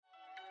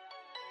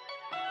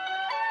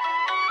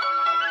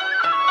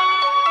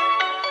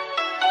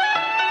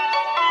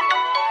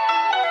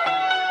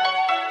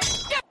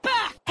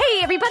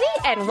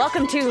and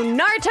welcome to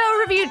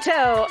Naruto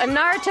Reviewto, a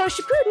Naruto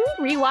Shippuden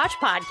rewatch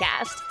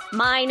podcast.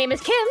 My name is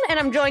Kim, and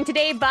I'm joined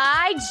today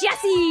by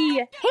Jessie.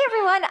 Hey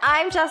everyone,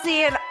 I'm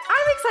Jessie, and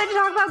I'm excited to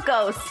talk about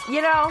ghosts,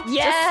 you know?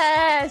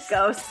 Yes! Just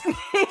ghosts.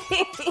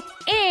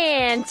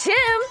 And Tim.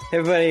 Hey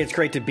everybody, it's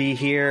great to be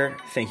here.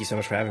 Thank you so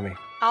much for having me.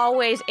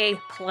 Always a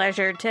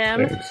pleasure,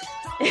 Tim. Thanks.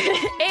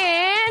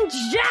 And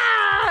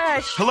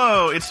Josh!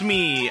 Hello, it's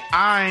me.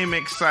 I'm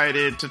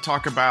excited to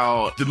talk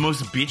about the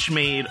most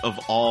bitch-made of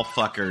all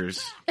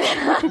fuckers.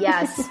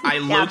 Yes. I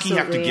low-key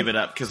have to give it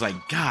up, because, like,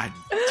 god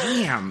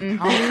damn.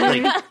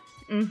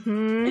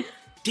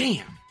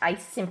 Damn. I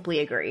simply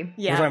agree.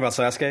 Yeah. We're talking about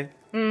Sasuke?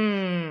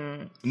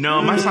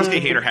 No, my Sasuke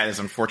hater hat is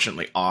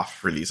unfortunately off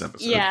for these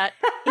episodes. Yeah,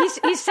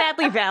 he's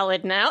sadly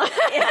valid now.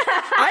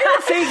 I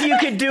don't think you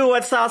could do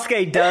what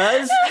Sasuke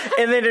does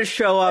and then just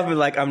show up and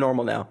like, I'm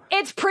normal now.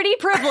 It's pretty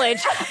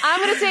privileged.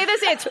 I'm going to say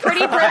this, it's pretty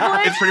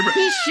privileged. It's pretty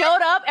He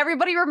showed up,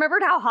 everybody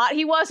remembered how hot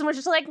he was, and was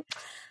just like,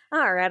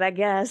 all right, I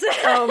guess.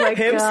 Oh my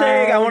Him god.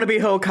 saying, I want to be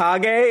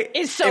Hokage,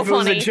 It's so if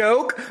funny. it was a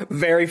joke,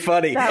 very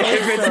funny. That was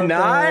If it's so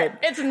not, good.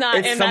 It's not,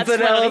 it's and something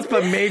that's funny. else,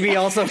 but maybe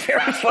also very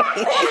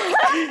funny.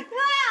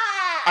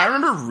 I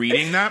remember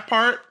reading that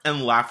part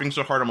and laughing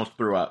so hard I almost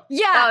threw up.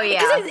 Yeah. Oh, yeah.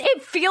 'Cause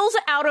it feels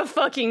out of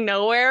fucking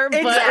nowhere,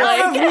 It's but out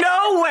like, of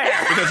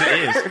nowhere! Because it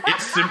is.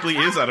 It simply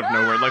is out of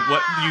nowhere. Like,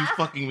 what do you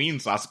fucking mean,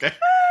 Sasuke?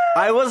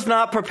 I was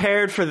not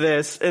prepared for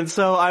this, and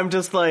so I'm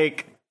just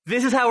like,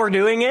 this is how we're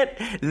doing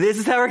it. This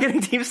is how we're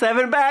getting Team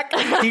 7 back.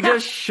 He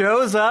just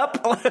shows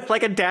up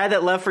like a dad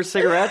that left for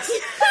cigarettes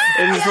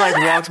and just like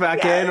walks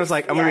back in and was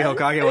like, I'm gonna be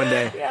Hokage one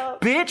day. Yeah.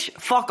 Bitch,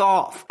 fuck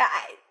off.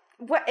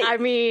 What? I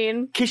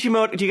mean,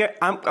 Kishimoto,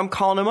 I'm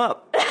calling him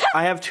up.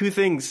 I have two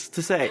things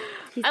to say.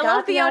 He's I got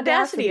love the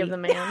audacity of the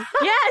man.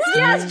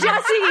 Yes,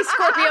 Jesse,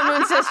 Scorpio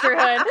Moon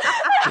Sisterhood.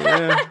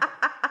 Yeah.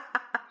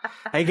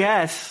 I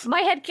guess.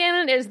 My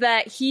headcanon is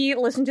that he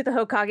listened to the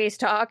Hokage's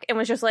talk and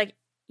was just like,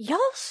 y'all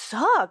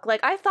suck. Like,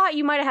 I thought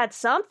you might have had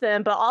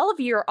something, but all of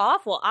you are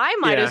awful. I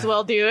might Yeah. as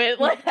well do it.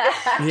 Like,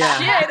 Yeah.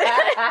 shit.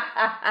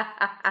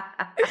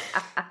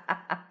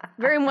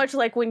 Very much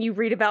like when you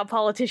read about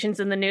politicians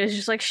in the news,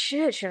 just like,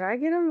 shit, should I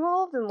get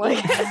involved in,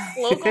 like,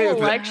 local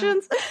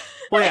elections?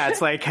 Well, yeah,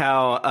 it's like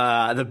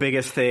how the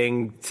biggest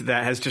thing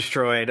that has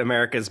destroyed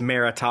America's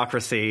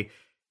meritocracy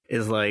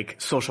is like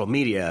social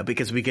media,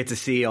 because we get to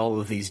see all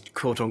of these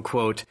quote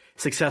unquote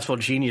successful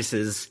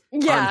geniuses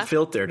Yeah.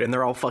 unfiltered, and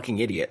they're all fucking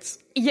idiots.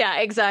 Yeah,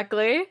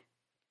 exactly.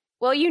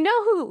 Well, you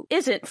know who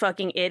isn't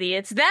fucking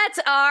idiots? That's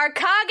our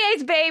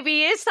Kage's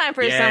baby. It's time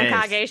for some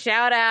Yes. Kage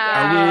shout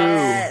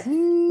out. Yes.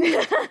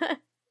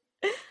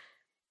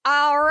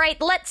 All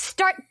right, let's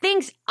start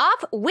things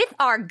off with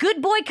our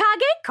good boy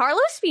Kage,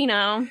 Carlo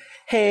Spino.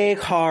 Hey,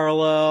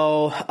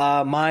 Carlo.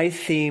 My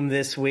theme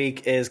this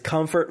week is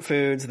comfort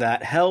foods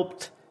that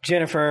helped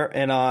Jennifer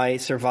and I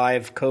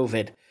survive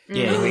COVID.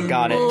 Yeah. We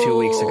got it 2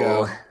 weeks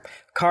ago.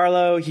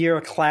 Carlo, you're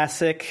a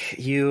classic.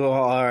 You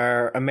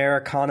are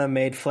Americana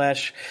made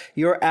flesh.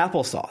 You're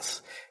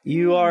applesauce.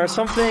 You are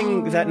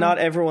something that not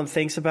everyone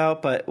thinks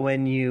about, but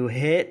when you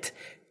hit,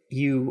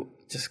 you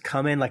just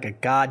come in like a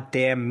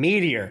goddamn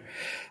meteor.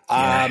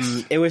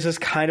 Yes. It was just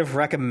kind of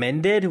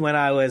recommended when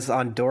I was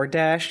on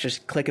DoorDash,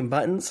 just clicking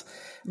buttons.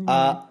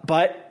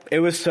 But it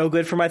was so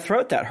good for my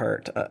throat that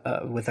hurt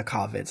with the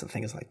COVIDs and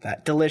things like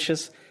that.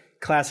 Delicious,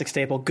 classic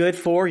staple, good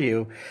for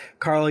you.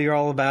 Carlo, you're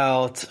all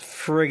about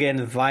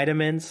friggin'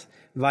 vitamins,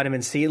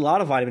 vitamin C, a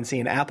lot of vitamin C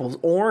in apples.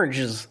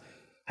 Oranges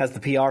has the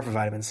PR for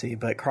vitamin C,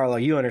 but Carlo,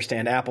 you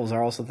understand apples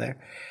are also there.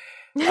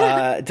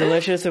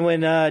 Delicious, and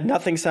when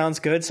nothing sounds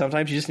good,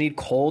 sometimes you just need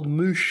cold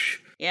moosh.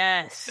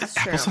 Yes, that's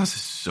true. Applesauce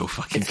is so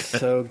fucking It's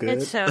good. so good.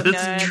 It's so good.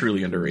 It's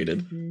truly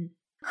underrated.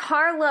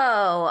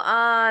 Carlo,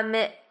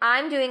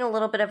 I'm doing a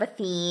little bit of a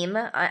theme,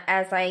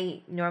 as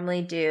I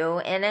normally do,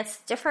 and it's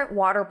different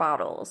water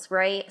bottles,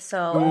 right?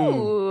 So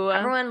Ooh.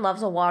 everyone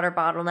loves a water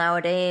bottle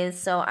nowadays,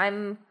 so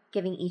I'm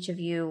giving each of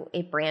you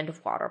a brand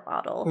of water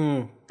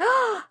bottle.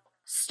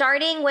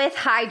 Starting with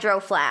Hydro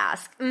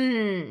Flask.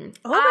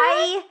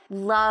 I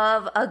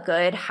love a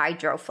good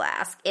Hydro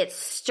Flask. It's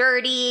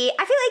sturdy.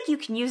 I feel like you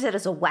can use it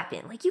as a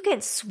weapon. Like, you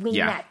can swing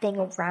Yeah. that thing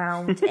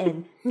around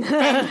and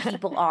fend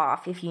people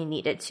off if you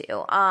needed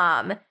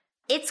to.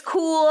 It's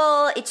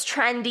cool. It's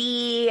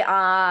trendy.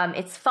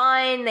 It's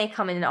fun. They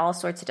come in all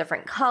sorts of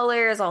different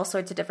colors, all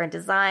sorts of different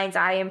designs.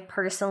 I am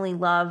personally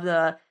love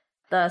the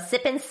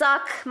sip and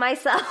suck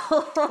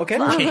myself. Okay.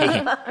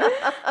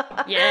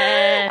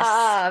 Yes.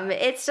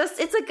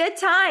 It's a good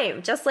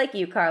time, just like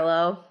you,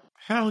 Carlo.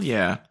 Hell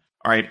yeah.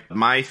 All right,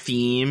 my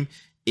theme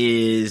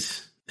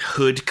is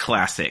hood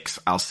classics,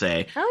 I'll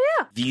say. Oh,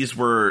 yeah. These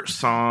were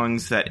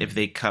songs that if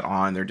they cut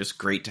on, they're just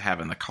great to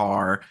have in the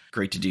car,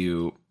 great to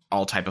do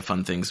all type of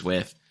fun things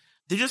with.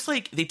 They're just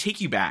like, they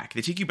take you back.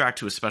 They take you back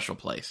to a special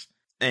place.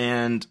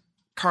 And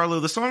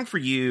Carlo, the song for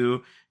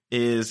you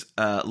is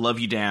Love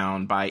You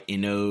Down by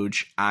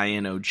Inoj,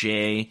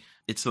 I-N-O-J.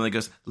 It's the one that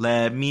goes,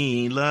 "Let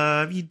me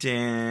love you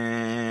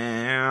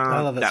down."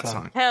 I love that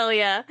song. Hell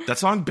yeah. That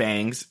song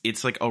bangs.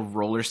 It's like a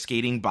roller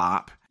skating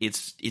bop.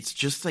 It's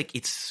just like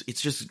it's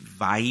just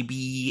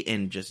vibey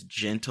and just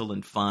gentle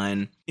and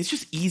fun. It's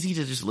just easy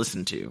to just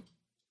listen to.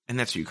 And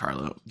that's you,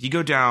 Carlo. You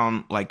go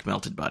down like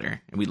melted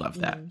butter, and we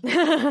love that.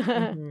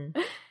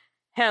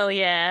 Hell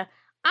yeah.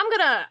 I'm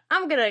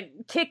gonna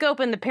kick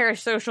open the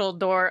parasocial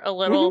door a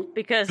little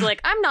because,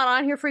 like, I'm not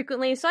on here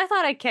frequently, so I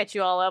thought I'd catch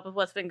you all up with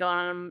what's been going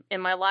on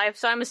in my life.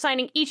 So I'm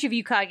assigning each of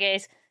you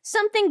Kages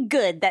something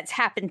good that's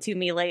happened to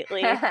me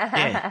lately.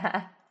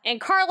 Yeah. And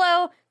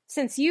Carlo,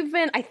 since you've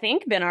been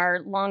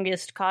our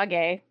longest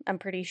Kage, I'm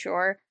pretty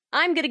sure,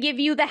 I'm gonna give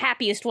you the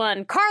happiest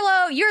one.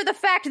 Carlo, you're the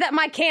fact that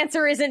my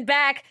cancer isn't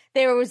back.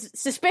 There was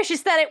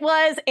suspicious that it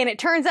was, and it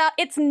turns out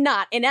it's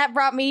not. And that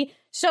brought me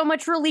so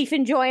much relief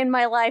and joy in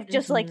my life,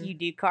 just like you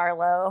do,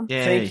 Carlo.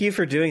 Yay. Thank you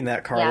for doing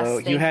that, Carlo.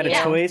 Yes, you had thank a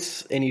you.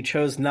 choice, and you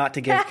chose not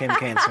to give Kim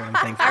cancer. I'm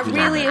thankful. I for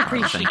really that.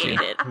 appreciate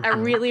it. I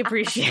really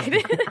appreciate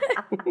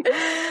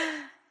it.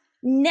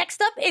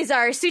 Next up is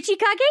our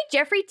Tsuchikage,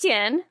 Jeffrey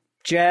Tien.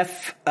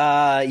 Jeff,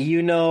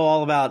 you know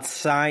all about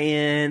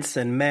science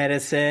and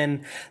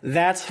medicine.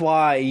 That's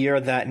why you're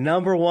that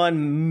number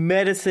one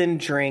medicine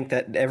drink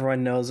that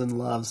everyone knows and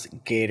loves,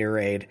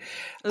 Gatorade.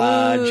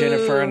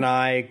 Jennifer and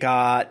I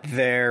got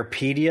their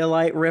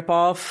Pedialyte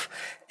ripoff,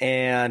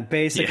 and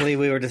basically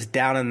we were just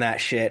down in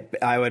that shit.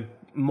 I would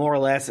more or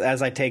less,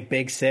 as I take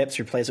big sips,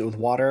 replace it with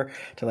water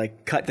to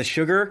like cut the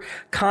sugar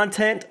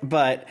content.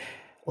 But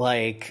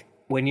like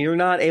when you're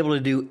not able to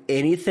do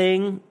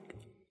anything,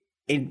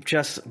 it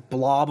just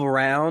blob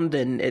around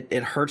and it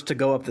hurts to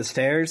go up the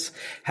stairs.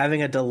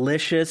 Having a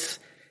delicious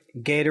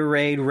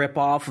Gatorade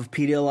ripoff of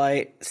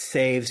Pedialyte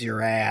saves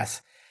your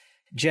ass.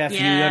 Jeff, you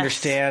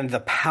understand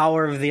the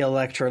power of the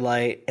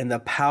electrolyte and the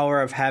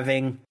power of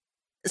having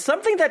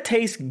something that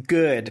tastes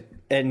good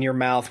in your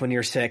mouth when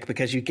you're sick,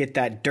 because you get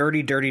that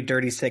dirty, dirty,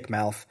 dirty sick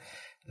mouth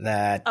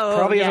that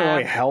probably isn't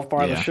really helped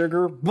by the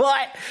sugar.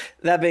 But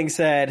that being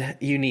said,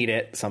 you need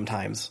it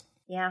sometimes.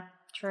 Yeah,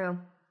 true.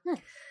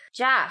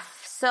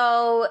 Jeff,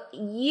 so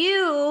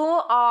you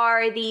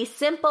are the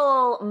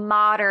Simple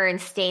Modern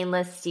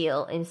stainless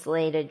steel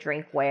insulated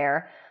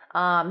drinkware.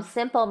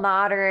 Simple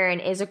Modern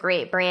is a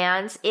great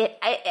brand.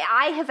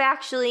 I have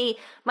actually,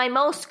 my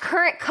most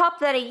current cup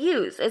that I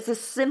use is a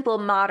Simple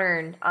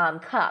Modern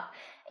cup,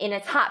 and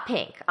it's hot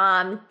pink.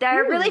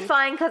 They're really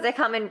fun because they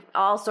come in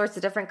all sorts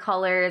of different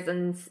colors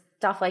and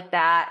stuff like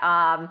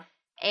that.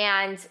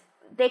 And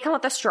they come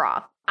with a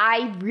straw.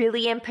 I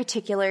really am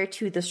particular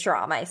to the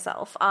straw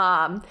myself.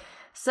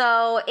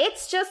 So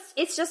it's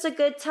just a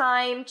good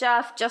time,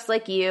 Jeff, just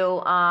like you.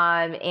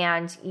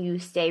 And you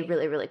stay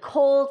really, really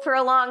cold for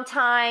a long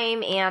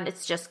time, and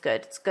it's just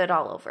good. It's good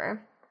all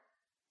over.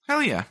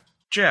 Hell yeah.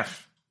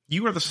 Jeff,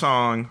 you are the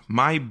song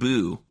My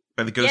Boo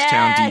by the Ghost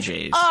Town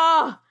DJs.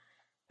 Oh,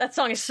 that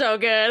song is so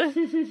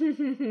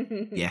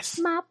good.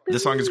 Yes.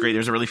 This song is great.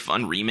 There's a really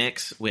fun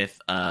remix with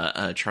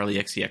a Charlie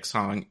XCX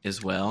song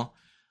as well.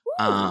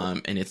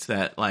 And it's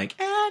that like,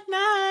 at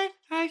night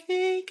I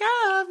think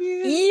of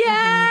you.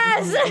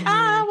 Yes!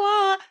 I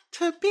want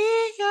to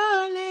be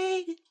your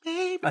lady,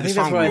 baby. I think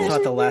that's what I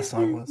thought the last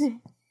song was.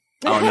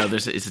 Oh no,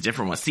 it's a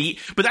different one. See,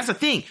 but that's the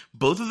thing.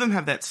 Both of them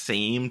have that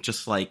same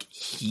just like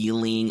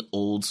healing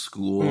old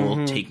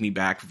school take me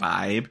back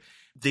vibe.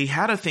 They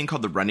had a thing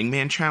called the Running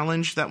Man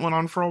Challenge that went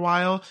on for a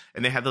while,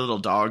 and they had the little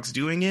dogs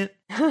doing it.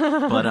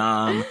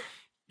 But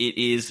it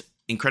is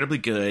incredibly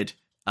good.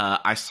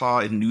 I saw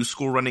a new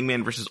school Running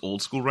Man versus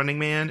old school Running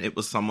Man. It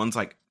was someone's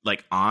like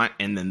aunt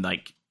and then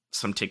like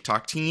some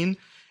TikTok teen,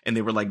 and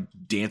they were like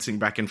dancing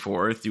back and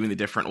forth doing the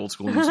different old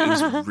school moves. It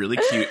was really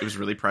cute. It was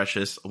really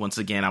precious. Once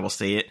again, I will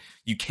say it.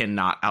 You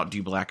cannot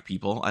outdo black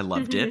people. I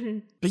loved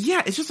it. But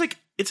yeah, it's just like,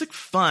 it's like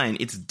fun.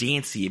 It's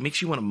dancey. It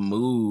makes you want to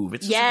move.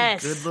 It's just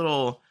like a good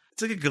little,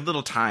 it's like a good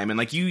little time. And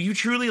like you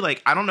truly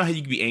like, I don't know how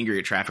you could be angry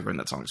at traffic when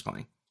that song's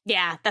playing.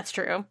 Yeah, that's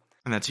true.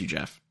 And that's you,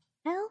 Jeff.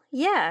 Hell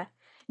yeah.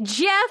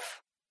 Jeff,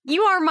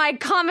 you are my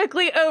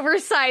comically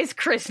oversized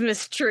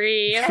Christmas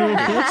tree.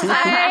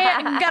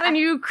 I got a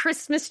new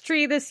Christmas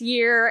tree this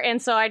year,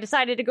 and so I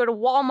decided to go to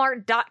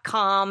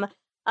Walmart.com,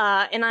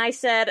 and I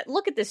said,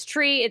 look at this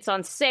tree. It's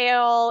on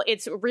sale.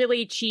 It's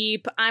really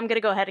cheap. I'm going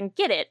to go ahead and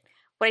get it.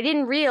 But I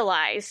didn't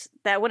realize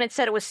that when it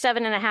said it was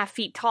 7.5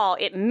 feet tall,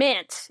 it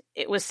meant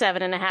it was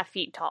 7.5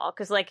 feet tall.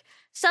 Because, like,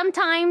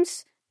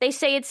 sometimes they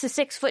say it's a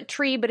 6-foot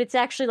tree, but it's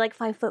actually like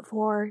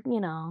 5'4",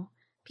 you know.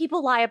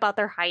 People lie about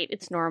their height.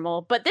 It's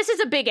normal. But this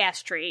is a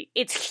big-ass tree.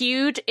 It's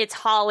huge. It's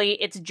holly.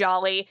 It's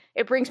jolly.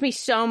 It brings me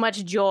so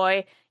much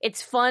joy.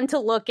 It's fun to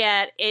look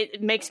at.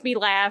 It makes me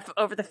laugh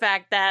over the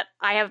fact that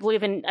I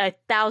live in a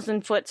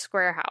 1,000-foot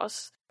square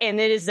house. And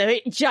it is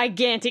a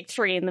gigantic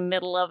tree in the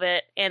middle of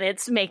it. And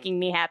it's making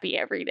me happy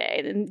every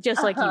day. And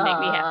just like you make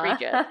me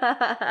happy,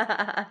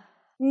 Jeff.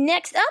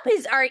 Next up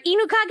is our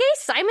Inukage,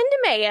 Simon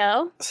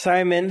DeMeo.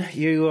 Simon,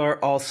 you are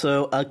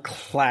also a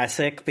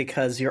classic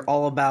because you're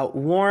all about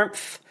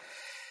warmth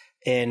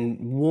and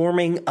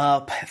warming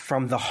up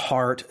from the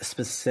heart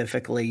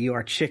specifically. You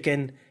are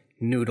chicken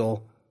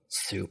noodle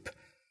soup.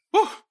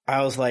 Whew.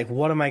 I was like,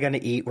 what am I going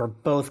to eat? We're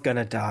both going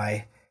to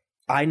die.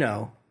 I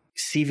know.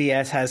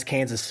 CVS has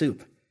cans of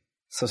soup.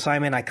 So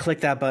Simon, I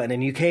clicked that button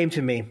and you came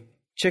to me.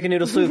 Chicken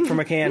noodle soup from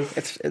a can.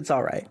 It's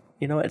all right.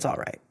 You know, it's all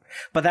right.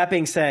 But that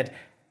being said,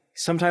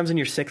 sometimes when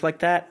you're sick like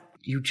that,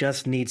 you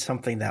just need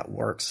something that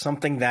works,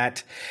 something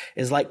that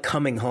is like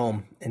coming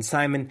home. And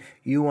Simon,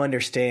 you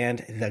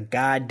understand the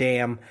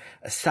goddamn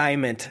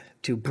assignment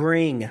to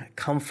bring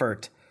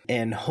comfort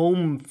and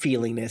home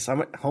feelingness.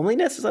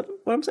 Homeliness, is that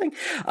what I'm saying?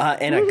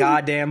 In a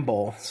goddamn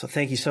bowl. So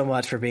thank you so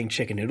much for being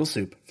chicken noodle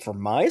soup for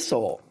my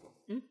soul.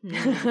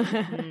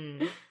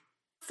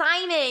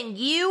 Simon,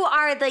 you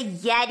are the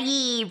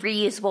Yeti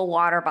reusable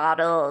water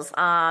bottles.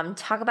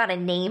 Talk about a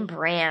name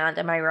brand,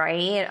 am I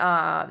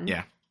right?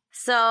 Yeah.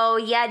 So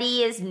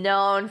Yeti is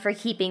known for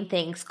keeping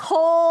things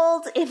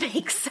cold. It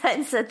makes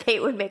sense that they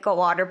would make a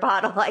water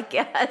bottle, I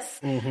guess.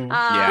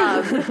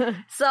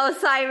 So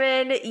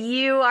Simon,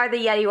 you are the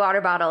Yeti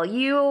water bottle.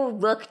 You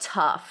look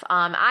tough.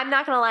 I'm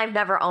not gonna lie, I've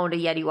never owned a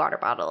Yeti water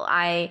bottle.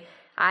 I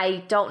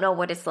don't know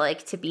what it's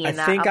like to be in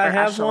that. I think upper I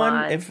have echelon.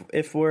 one.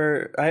 If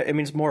we're, I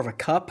mean, it's more of a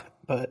cup,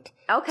 but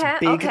okay,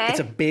 it's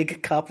a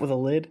big cup with a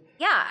lid.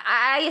 Yeah,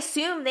 I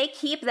assume they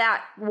keep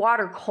that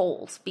water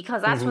cold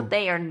because that's what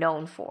they are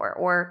known for,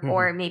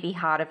 or maybe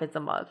hot if it's a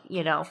mug,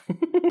 you know.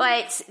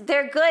 But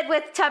they're good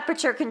with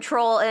temperature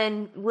control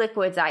and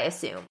liquids, I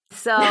assume.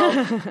 So,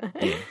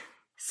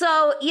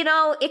 you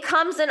know, it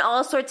comes in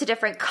all sorts of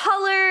different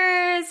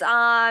colors.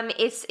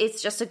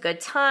 It's just a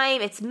good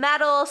time. It's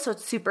metal, so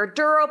it's super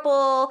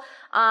durable.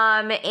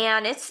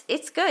 And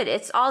it's good.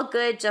 It's all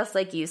good, just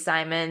like you,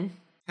 Simon.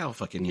 Hell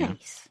fucking yeah.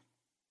 Nice.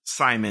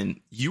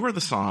 Simon, you are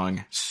the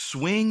song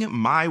Swing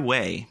My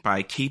Way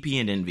by KP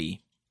and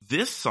Envy.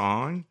 This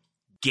song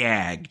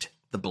gagged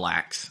the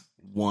blacks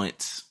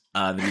once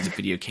the music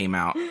video came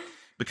out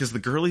because the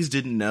girlies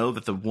didn't know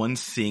that the one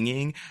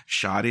singing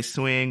Shawty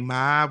Swing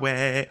My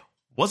Way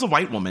was a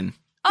white woman.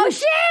 Oh,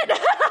 shit!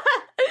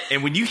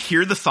 And when you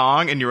hear the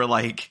song and you're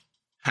like,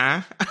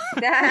 huh?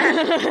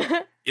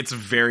 It's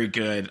very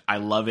good. I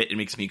love it. It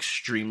makes me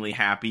extremely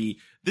happy.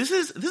 This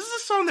is a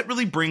song that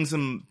really brings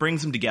them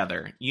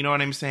together. You know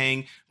what I'm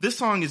saying? This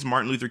song is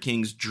Martin Luther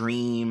King's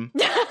dream.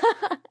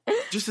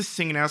 Just a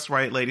singing ass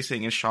white lady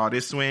singing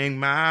 "Shawty Swing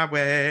My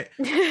Way,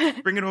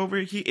 bring it over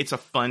here." It's a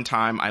fun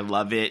time. I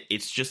love it.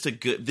 It's just a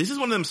good. This is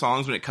one of them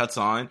songs when it cuts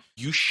on,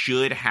 you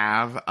should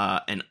have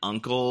an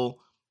uncle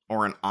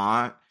or an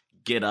aunt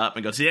get up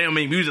and go, "See, they don't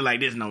make music like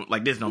this no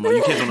more.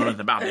 You kids don't know nothing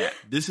about that."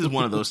 This is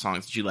one of those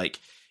songs that you like.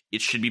 It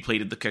should be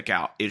played at the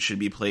cookout. It should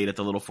be played at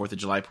the little 4th of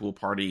July pool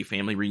party,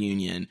 family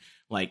reunion.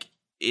 Like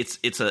it's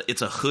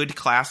a hood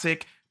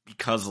classic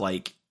because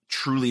like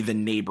truly the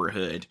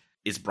neighborhood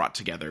is brought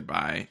together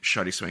by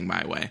Shawty Swing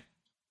My Way.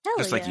 Hell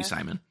Just like yeah. you,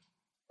 Simon.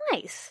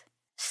 Nice.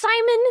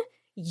 Simon,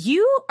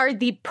 you are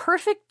the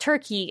perfect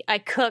turkey I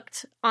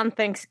cooked on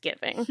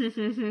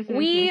Thanksgiving.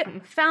 We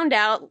found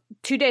out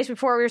 2 days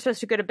before we were supposed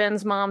to go to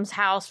Ben's mom's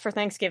house for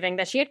Thanksgiving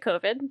that she had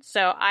COVID.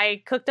 So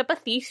I cooked up a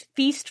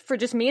feast for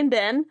just me and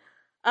Ben.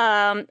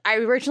 I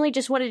originally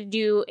just wanted to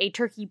do a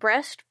turkey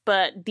breast,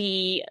 but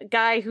the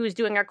guy who was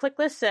doing our click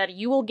list said,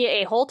 "You will get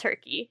a whole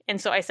turkey." And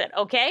so I said,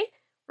 okay,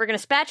 we're going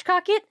to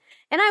spatchcock it.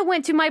 And I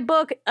went to my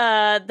book,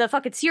 the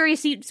fucking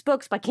Serious Eats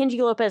books by Kenji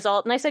Lopez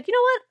Alt, and I said, you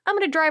know what? I'm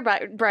going to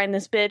dry brine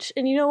this bitch.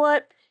 And you know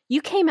what?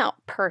 You came out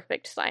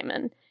perfect,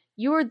 Simon.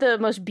 You are the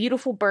most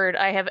beautiful bird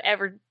I have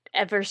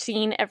ever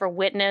seen, ever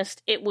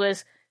witnessed. It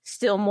was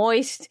still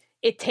moist.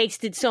 It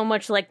tasted so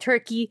much like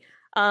turkey.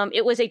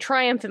 It was a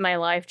triumph in my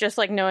life, just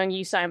like knowing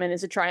you, Simon,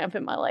 is a triumph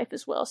in my life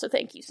as well. So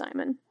thank you,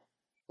 Simon.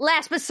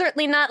 Last but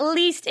certainly not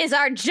least is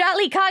our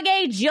Jolly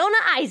Kage, Jonah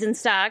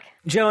Eisenstock.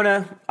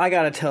 Jonah, I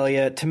gotta tell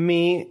you, to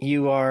me,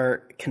 you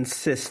are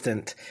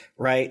consistent,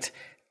 right?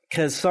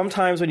 Because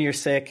sometimes when you're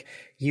sick,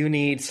 you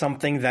need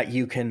something that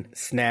you can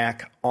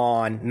snack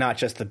on, not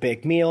just the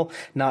big meal,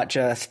 not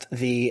just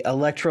the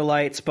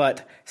electrolytes,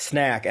 but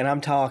snack. And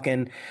I'm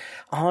talking,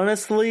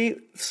 honestly,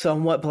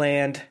 somewhat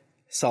bland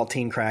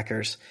saltine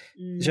crackers.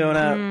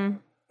 Jonah,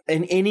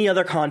 in any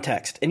other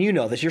context, and you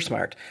know this, you're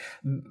smart,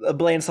 a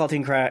bland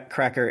saltine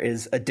cracker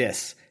is a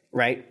diss,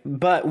 right?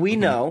 But we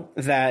know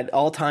that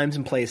all times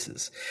and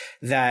places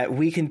that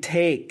we can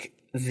take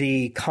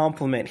the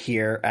compliment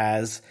here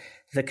as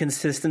the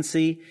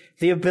consistency,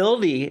 the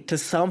ability to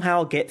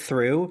somehow get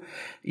through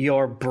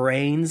your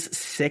brain's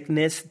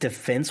sickness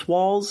defense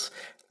walls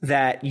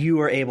that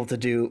you are able to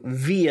do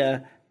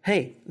via,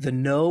 hey, the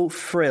no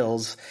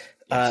frills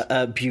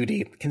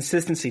beauty,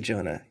 consistency,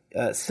 Jonah,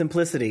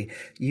 simplicity.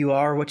 You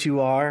are what you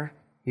are.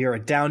 You're a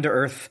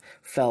down-to-earth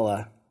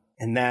fella,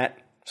 and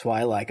that's what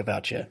I like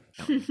about you.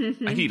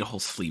 I need a whole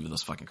sleeve of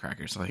those fucking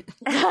crackers. Like,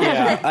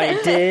 yeah,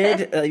 I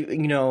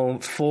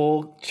did.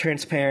 Full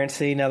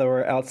transparency. Now that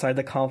we're outside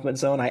the compliment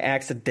zone, I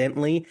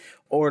accidentally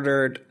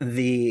ordered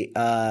the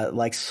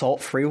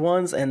salt-free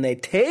ones, and they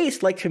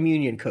taste like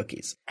communion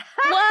cookies.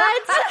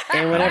 What?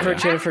 And whenever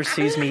Jennifer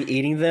sees me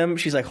eating them,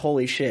 she's like,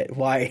 "Holy shit,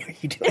 why are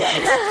you doing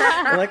this?"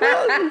 I'm like,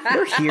 "Well,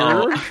 they're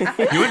here."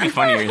 it would be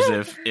funnier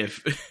is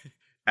if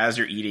as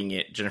you're eating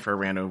it, Jennifer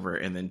ran over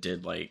and then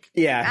did like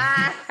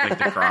Yeah. like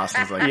the cross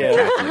and like Yeah.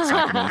 Catholic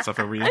sacrament and stuff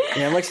over you.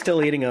 Yeah, I'm like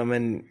still eating them,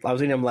 and I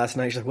was eating them last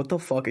night. She's like, "What the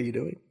fuck are you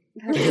doing?"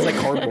 It's like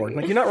cardboard. I'm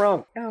like, you're not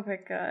wrong. Oh my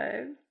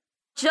god.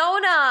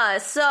 Jonah,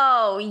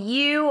 so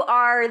you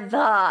are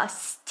the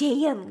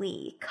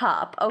Stanley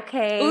Cup,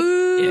 okay?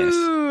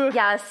 Ooh.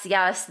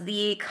 Yes,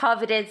 the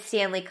coveted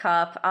Stanley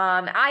Cup.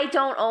 I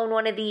don't own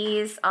one of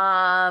these,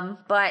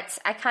 but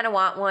I kind of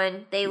want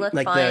one. They look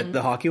Like fun.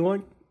 the hockey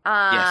one.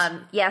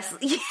 Yes.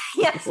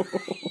 Yes.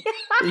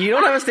 You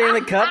don't have a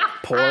Stanley Cup?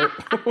 Port.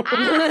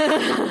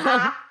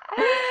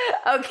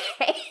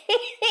 Okay.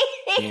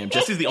 Damn,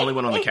 Jesse's the only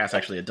one on the cast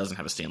actually that doesn't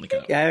have a Stanley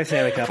Cup. Yeah, I have a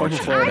Stanley Cup. I'm from I'm the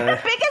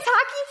Florida. biggest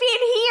hockey fan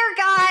here,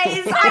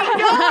 guys. I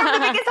know I'm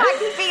the biggest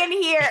hockey fan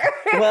here.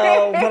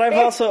 Well, but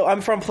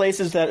I'm from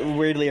places that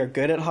weirdly are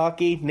good at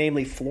hockey,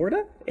 namely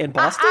Florida and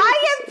Boston.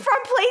 I am from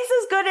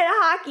places good at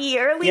hockey,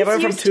 or at least Yeah, but I'm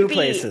from used two to be.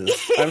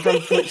 places. I'm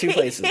from two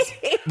places.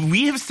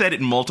 We have said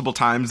it multiple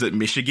times that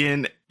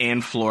Michigan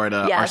and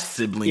Florida are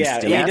sibling Yeah,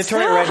 states. the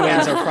Detroit Red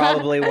Wings are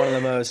probably one of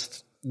the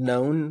most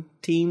known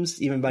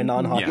teams, even by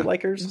non-hockey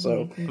likers.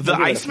 So The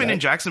Icemen in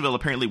Jacksonville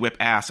apparently whip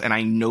ass, and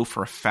I know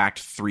for a fact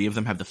 3 of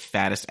them have the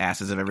fattest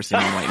asses I've ever seen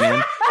in white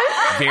men.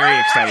 Very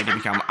excited to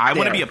become. I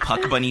want to be a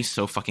puck bunny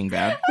so fucking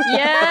bad.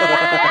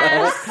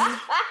 Yes.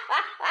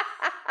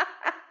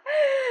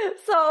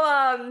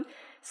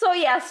 So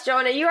yes,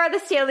 Jonah, you are the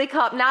Stanley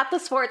Cup, not the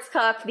Sports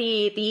Cup,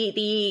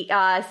 the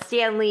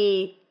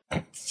Stanley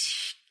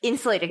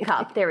insulated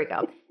cup. There we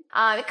go.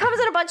 It comes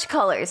in a bunch of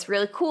colors,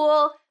 really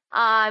cool.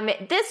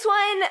 This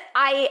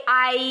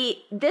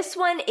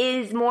one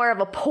is more of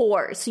a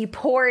pour, so you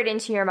pour it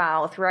into your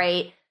mouth,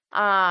 right?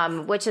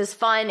 Which is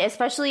fun,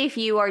 especially if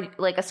you are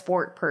like a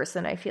sport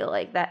person. I feel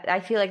like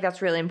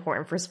that's really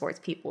important for sports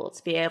people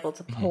to be able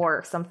to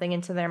pour something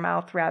into their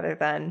mouth rather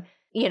than,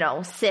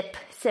 sip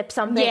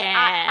something.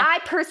 Yeah. I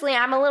personally,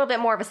 I'm a little bit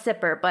more of a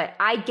sipper, but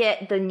I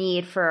get the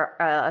need for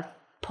a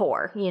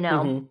pour,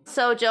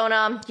 So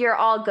Jonah, you're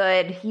all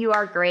good. You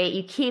are great.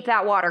 You keep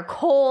that water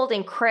cold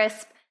and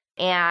crisp,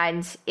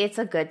 and it's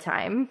a good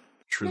time.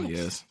 Truly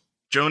is.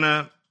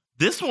 Jonah,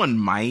 this one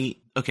might,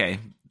 okay,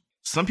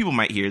 some people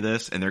might hear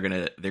this and they're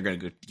gonna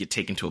go get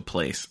taken to a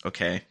place,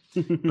 okay?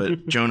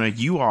 But Jonah,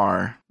 you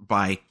are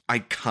by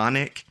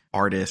iconic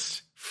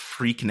artist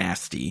Freak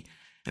Nasty,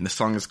 and the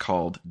song is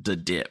called "Da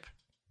Dip."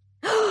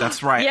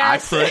 That's right.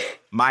 Yes. I put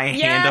my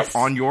hand up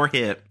on your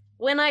hip.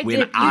 When I When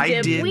dip, you I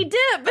dip, did- we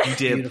dip. You dip,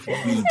 Beautiful.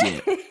 we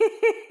dip.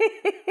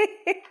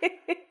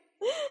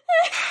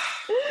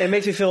 It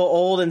makes me feel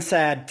old and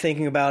sad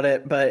thinking about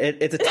it, but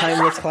it's a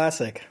timeless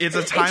classic. It's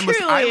a timeless.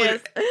 truly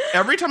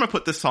Every time I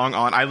put this song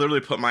on, I literally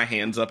put my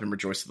hands up and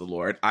rejoice to the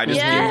Lord. I just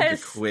Yes. give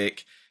the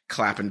quick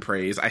clap and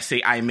praise. I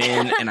say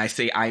amen and I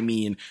say I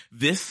mean.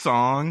 This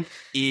song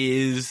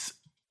is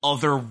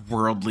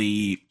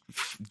otherworldly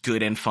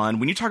good and fun.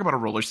 When you talk about a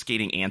roller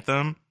skating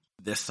anthem,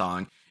 this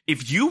song,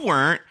 if you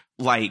weren't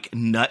like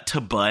nut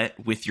to butt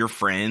with your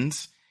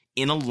friends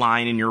in a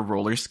line in your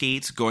roller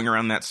skates going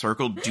around that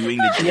circle doing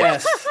the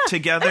Yes.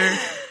 together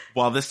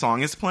while this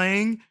song is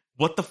playing,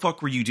 what the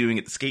fuck were you doing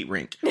at the skate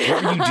rink?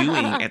 What were you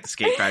doing at the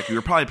skate factory? You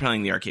were probably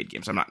playing the arcade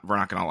games. We're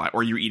not gonna lie.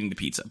 Or you were eating the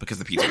pizza because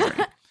the pizza was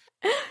great.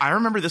 I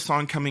remember this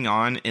song coming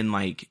on in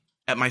like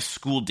at my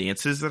school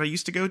dances that I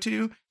used to go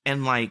to,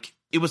 and like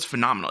it was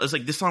phenomenal. It was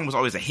like this song was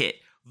always a hit.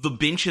 The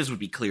benches would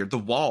be cleared, the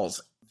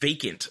walls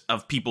vacant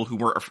of people who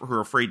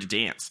were afraid to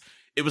dance.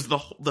 It was the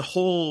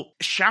whole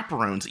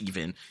chaperones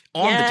even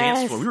on the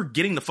dance floor. We were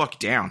getting the fuck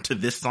down to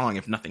this song,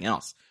 if nothing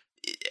else.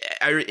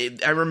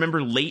 I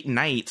remember late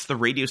nights, the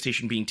radio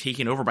station being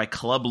taken over by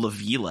Club La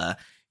Vila,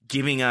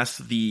 giving us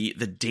the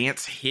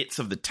dance hits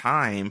of the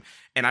time.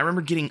 And I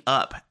remember getting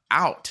up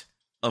out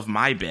of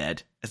my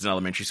bed as an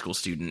elementary school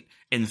student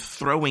and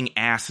throwing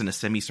ass in a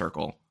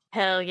semicircle.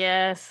 Hell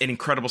yes. An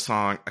incredible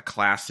song, a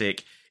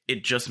classic.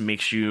 It just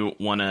makes you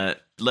want to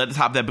let the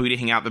top of that booty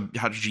hang out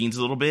your jeans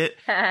a little bit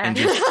and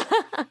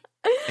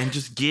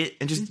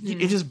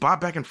just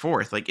bob back and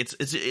forth. Like it's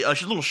a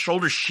little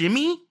shoulder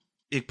shimmy.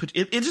 It puts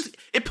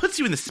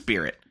you in the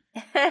spirit.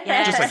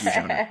 Yes. Just like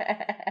you, Jonah.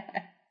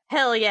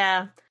 Hell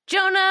yeah.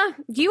 Jonah,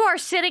 you are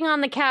sitting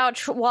on the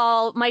couch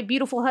while my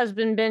beautiful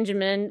husband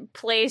Benjamin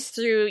plays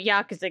through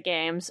Yakuza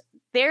games.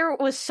 There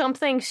was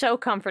something so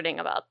comforting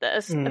about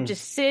this. Of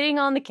just sitting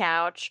on the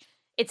couch.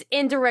 It's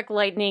indirect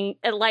lighting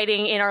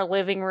in our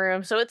living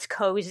room, so it's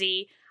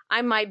cozy.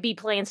 I might be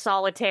playing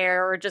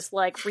solitaire or just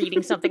like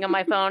reading something on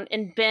my phone,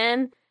 and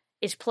Ben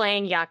is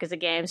playing Yakuza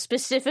games,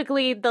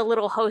 specifically the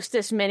little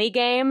Hostess mini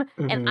game.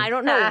 And I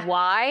don't know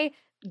why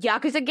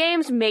Yakuza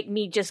games make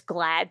me just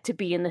glad to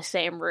be in the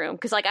same room,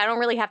 because like I don't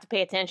really have to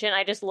pay attention.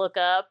 I just look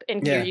up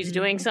and Kiryu's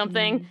doing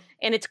something,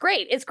 and it's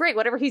great. It's great.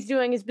 Whatever he's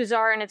doing is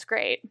bizarre, and it's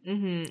great.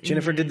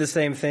 Jennifer did the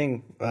same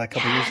thing a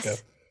couple years ago.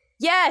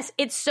 Yes,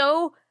 it's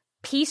so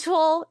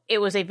peaceful. It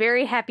was a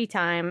very happy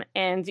time,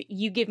 and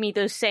you give me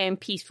those same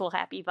peaceful,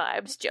 happy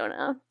vibes,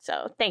 Jonah.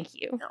 So thank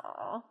you.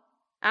 Aww.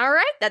 All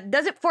right, that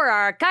does it for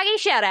our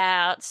Kage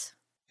shoutouts.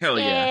 Hell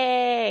yeah.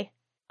 Yay!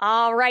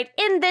 All right,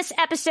 in this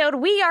episode,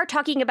 we are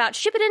talking about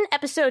Shippuden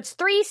episodes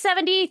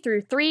 370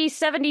 through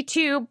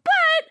 372,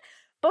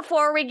 but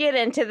before we get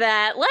into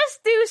that, let's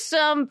do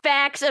some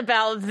facts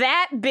about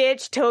that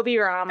bitch, Toby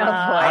Rama.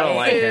 I don't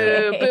like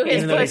him. Boo his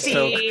Even though he's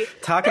pussy.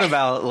 talking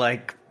about,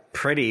 like,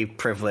 pretty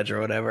privilege or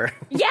whatever.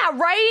 Yeah,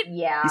 right?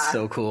 Yeah. He's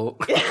so cool.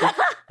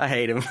 I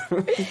hate him.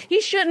 He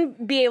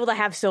shouldn't be able to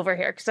have silver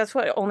hair, because that's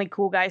what only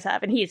cool guys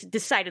have, and he is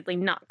decidedly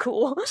not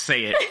cool.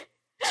 Say it.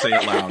 Say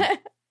it loud.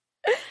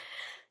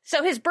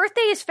 So his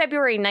birthday is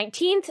February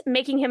 19th,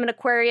 making him an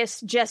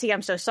Aquarius. Jesse,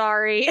 I'm so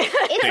sorry.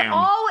 It's Damn.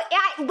 all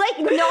like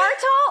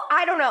Naruto.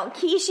 I don't know.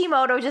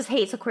 Kishimoto just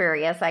hates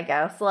Aquarius, I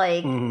guess.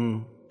 Like,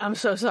 I'm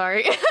so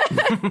sorry.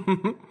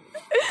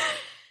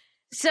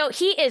 So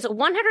he is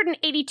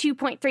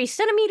 182.3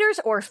 centimeters,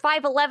 or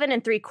 5'11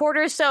 and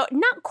 3/4, so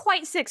not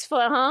quite 6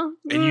 foot, huh?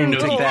 And you know,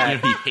 take that.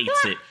 he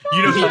hates it.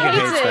 You know He hates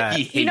it. that.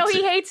 He hates You know he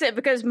it. hates it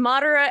because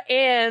Madara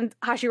and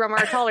Hashirama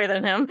are taller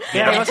than him.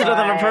 Yeah, he must have done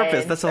that on God.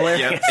 purpose. That's Yeah,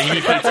 hilarious. and he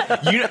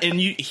hates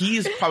it. He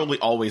is probably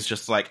always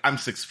just like, I'm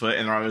 6 foot,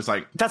 and I was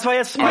like, That's why he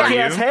has Are smoky you?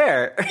 ass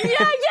hair.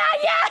 Yeah.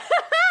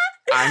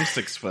 I'm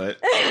 6 foot.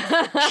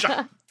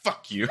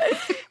 Fuck you.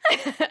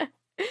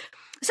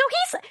 So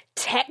he's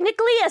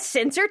technically a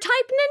sensor type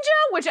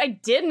ninja, which I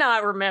did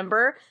not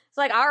remember. It's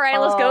like, all right,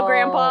 let's go, Oh.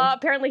 Grandpa.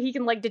 Apparently he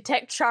can like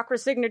detect chakra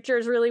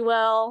signatures really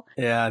well.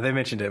 Yeah, they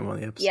mentioned it in one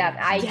of the episodes. yeah,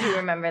 I Yeah. do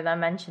remember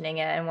them mentioning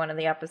it in one of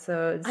the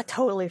episodes. I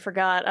totally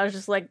forgot. I was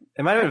just like,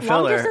 It might have been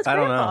long filler. distance I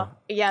don't Grandpa. know.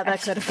 Yeah,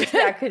 that could have been.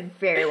 That could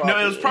very well No,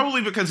 be. it was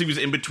probably because he was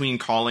in between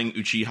calling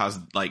Uchihas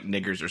like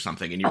niggers or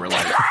something, and you were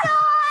like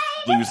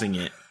losing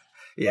it.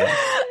 Yeah.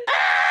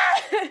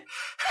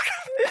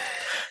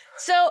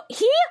 So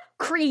he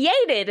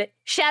created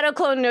Shadow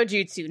Clone no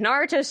Jutsu,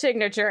 Naruto's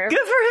signature. Good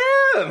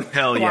for him.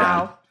 Hell yeah.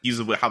 Wow. He's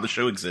how the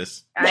show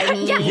exists. I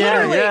mean, Yeah. Yeah,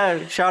 Literally.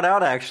 yeah. Shout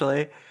out,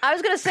 actually. I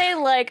was gonna say,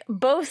 like,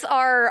 both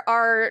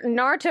our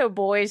Naruto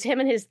boys, him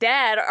and his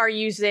dad, are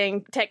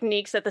using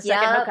techniques that the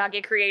second Yep.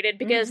 Hokage created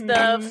because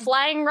the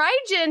flying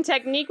Raijin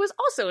technique was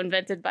also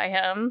invented by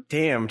him.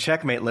 Damn,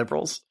 checkmate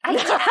liberals. like,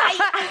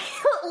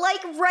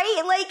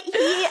 right?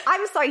 Like,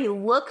 I'm sorry, he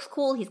looks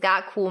cool. He's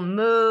got cool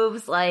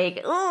moves.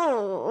 Like,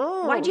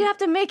 ooh. Why'd you have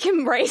to make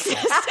him racist?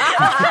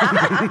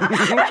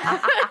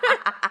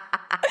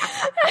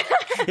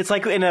 It's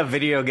like in a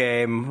video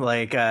game,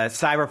 like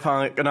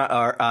Cyberpunk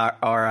or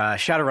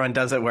Shadowrun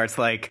does it, where it's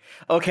like,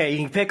 okay, you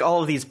can pick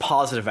all of these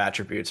positive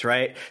attributes,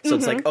 right? So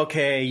it's like,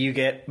 okay,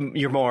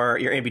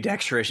 you're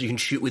ambidextrous, you can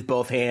shoot with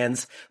both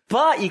hands,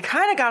 but you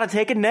kind of got to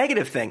take a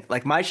negative thing.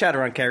 Like my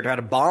Shadowrun character had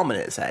a bomb in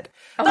his head.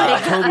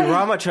 Toby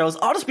Rama chose,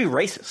 I'll just be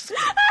racist.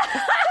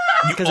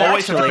 You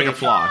always have to pick a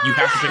flaw. You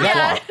have to pick a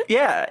flaw.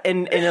 Yeah,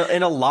 and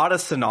in a lot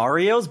of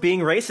scenarios,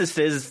 being racist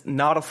is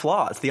not a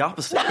flaw. It's the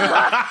opposite.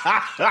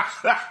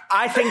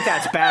 I think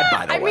that's bad,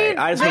 by the way. mean,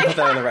 I just want to put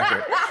that on the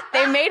record.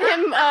 They made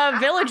him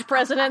village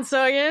president,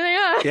 so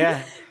yeah.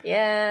 Yeah,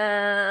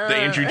 Yeah. The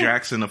Andrew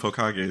Jackson of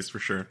Hokages, for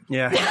sure.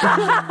 yeah.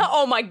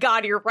 Oh my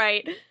god, you're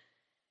right.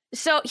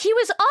 So he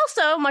was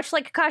also, much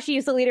like Kakashi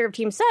is the leader of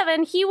Team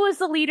 7, he was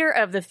the leader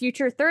of the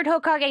future third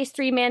Hokage's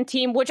 3-man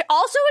team, which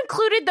also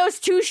included those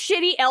 2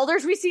 shitty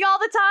elders we see all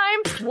the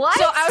time. What?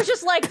 So I was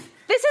just like,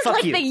 this is Fuck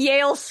like you. the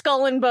Yale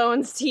Skull and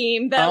Bones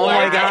team. That Oh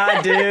my like-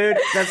 god, dude.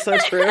 That's so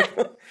true.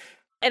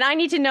 And I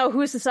need to know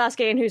who's the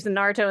Sasuke and who's the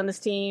Naruto in this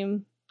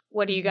team.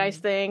 What do you guys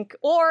think?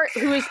 Or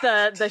who is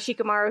the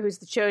Shikamaru, who's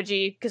the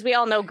Choji? Because we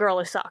all know girl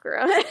is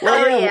Sakura.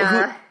 Oh,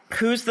 yeah.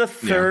 Who's the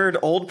third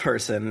old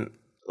person?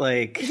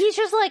 Like, He's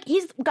just like,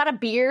 he's got a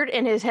beard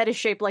and his head is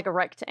shaped like a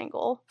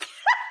rectangle.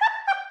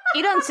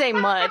 He doesn't say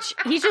much.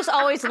 He's just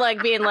always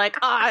like being like,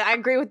 I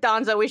agree with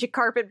Danzo, we should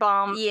carpet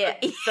bomb Yeah.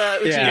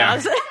 the Yeah.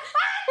 Uchihas.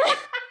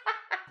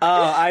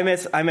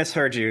 oh, I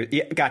misheard you.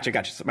 Yeah, gotcha.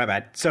 My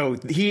bad. So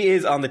he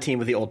is on the team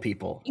with the old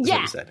people. Is Yeah.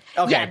 what you said.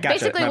 Okay, Yeah, gotcha.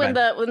 basically My when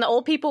bad. the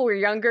old people were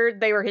younger,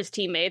 they were his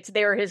teammates.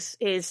 They were his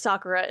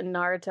Sakura and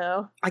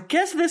Naruto. I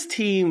guess this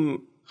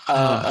team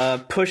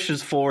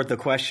pushes forward the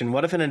question: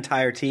 what if an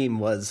entire team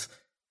was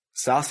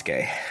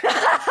Sasuke?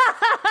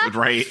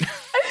 Right?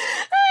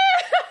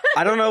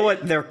 I don't know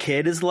what their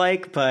kid is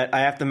like, but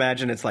I have to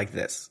imagine it's like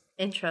this.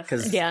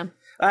 Interesting. Yeah.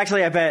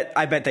 Actually, I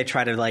bet they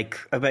try to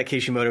I bet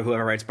Kishimoto,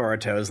 whoever writes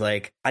Boruto, is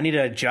like, I need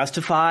to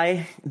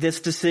justify this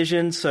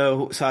decision,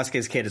 so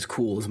Sasuke's kid is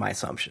cool is my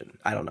assumption.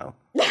 I don't know.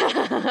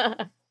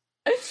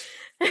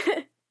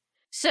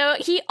 So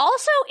he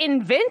also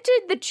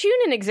invented the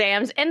Chunin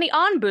exams and the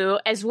Anbu,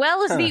 as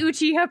well as the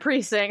Uchiha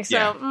precinct. So,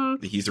 Yeah.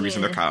 He's the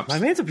reason they're cops. My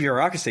man's a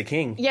bureaucracy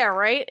king. yeah,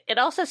 right? It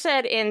also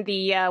said in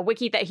the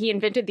wiki that he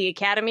invented the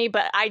academy,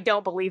 but I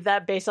don't believe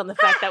that based on the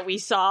fact that we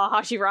saw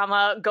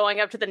Hashirama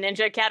going up to the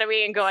ninja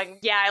academy and going,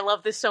 yeah, I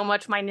love this so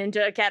much, my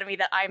ninja academy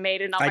that I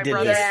made and not I my did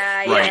brother. this.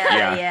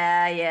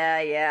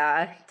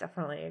 Yeah.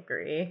 Definitely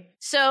agree.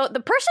 So the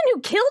person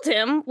who killed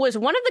him was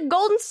one of the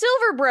Gold and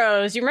Silver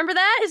Bros. You remember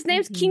that? His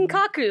name's King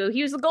Kaku.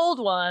 He was the gold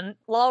one.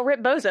 Lol,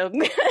 rip bozo.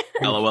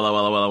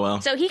 LOL.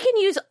 well. So he can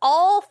use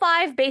all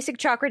 5 basic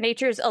chakra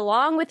natures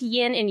along with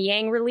yin and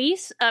yang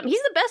release.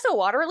 He's the best at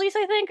water release,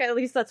 I think. At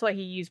least that's what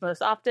he used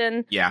most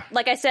often. Yeah.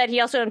 Like I said, he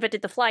also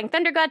invented the flying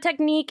thunder god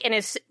technique and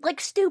is like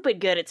stupid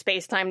good at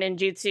space-time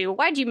ninjutsu.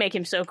 Why'd you make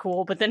him so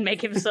cool, but then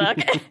make him suck?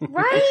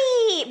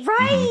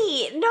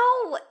 Right.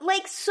 No,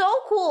 like so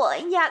cool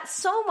and yet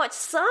so much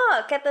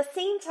suck at the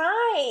same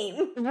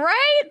time.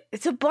 Right?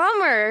 It's a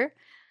bummer.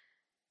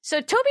 So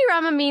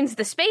Tobirama means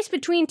the space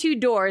between 2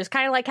 doors,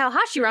 kind of like how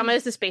Hashirama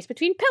is the space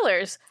between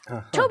pillars.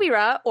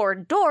 Tobira, or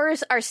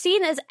doors, are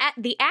seen as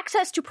the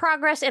access to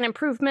progress and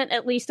improvement,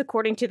 at least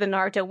according to the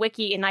Naruto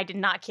wiki, and I did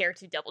not care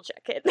to double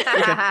check it.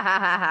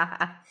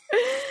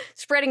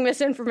 Spreading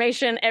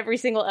misinformation every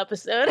single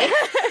episode.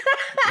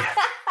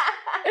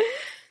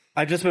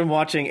 I've just been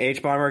watching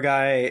H-Bomber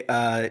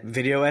Guy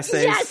video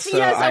essays.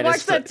 Yes, I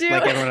watched that too.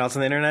 Like everyone else on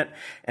the internet,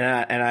 and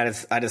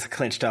I just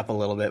clinched up a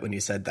little bit when you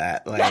said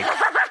that. Like,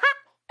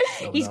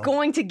 He's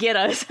going to get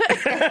us.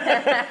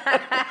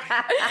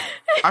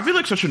 I feel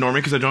like such a normie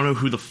because I don't know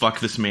who the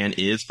fuck this man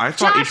is. I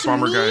thought Josh,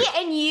 H-Bomber me Guy...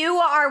 and you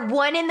are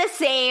one and the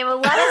same.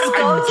 Let us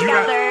go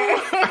together.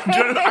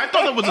 I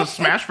thought that was a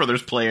Smash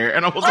Brothers player,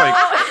 and I was like...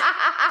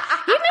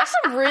 He makes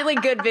some really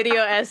good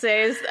video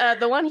essays.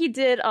 The one he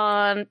did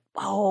on,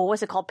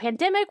 what's it called?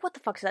 Pandemic? What the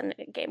fuck's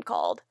that game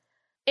called?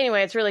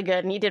 Anyway, it's really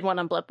good, and he did one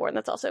on Bloodborne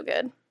that's also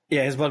good.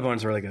 Yeah, his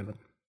Bloodborne's really good.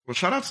 Well,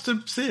 shout-outs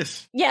to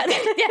Sis. Yeah.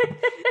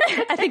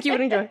 I think you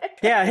would enjoy it.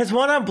 Yeah, his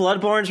one on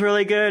Bloodborne's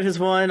really good. His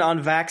one on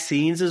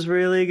vaccines is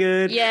really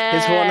good. Yeah.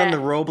 His one on the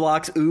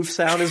Roblox oof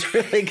sound is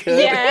really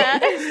good. Yeah.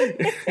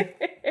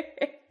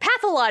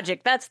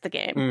 Pathologic, that's the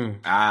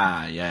game.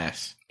 Ah,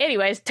 yes.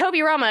 Anyways,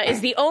 Tobirama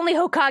is the only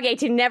Hokage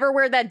to never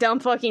wear that dumb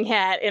fucking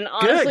hat, and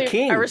honestly, Good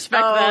king. I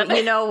respect that.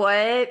 You know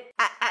what?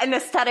 An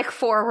aesthetic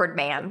forward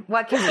man.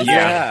 What can we say?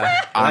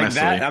 Yeah,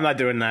 honestly. like that. I'm not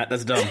doing that.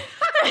 That's dumb.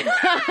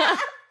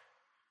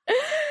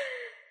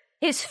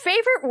 His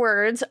favorite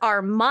words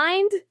are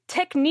mind,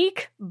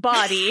 technique,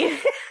 body.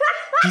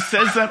 He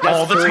says that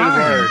all the 3 time.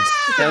 words.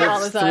 All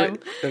the time.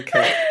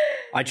 Okay,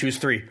 I choose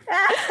 3.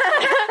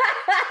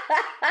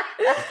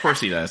 Of course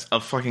he does.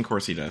 Of fucking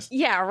course he does.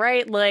 Yeah,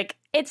 right? Like,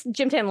 it's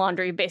Gym Tan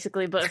Laundry,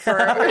 basically, but for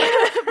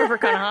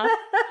Konoha.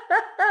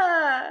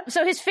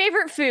 So his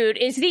favorite food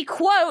is the,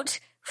 quote,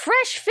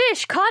 fresh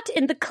fish caught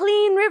in the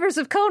clean rivers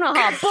of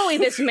Konoha. Bully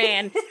this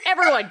man.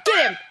 Everyone,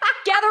 get him.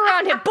 Gather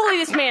around him. Bully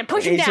this man.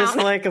 Push him He's down. just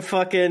like a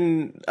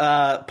fucking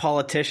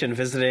politician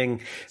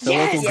visiting the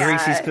Yes. local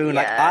greasy spoon.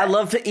 Like, Yeah. I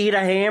love to eat a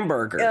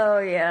hamburger Oh,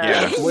 yeah.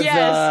 Yeah. with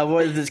Yes.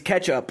 with this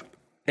ketchup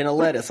and a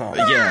lettuce on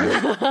it.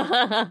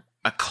 Yeah.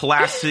 A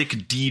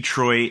classic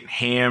Detroit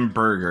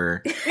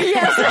hamburger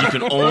Yes. you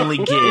can only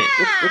get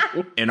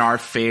in our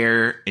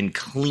fair and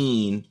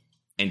clean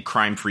and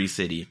crime-free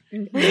city.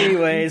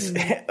 Anyways,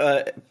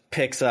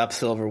 picks up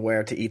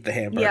silverware to eat the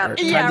hamburger. Yeah. Time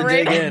Yeah, to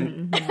right. dig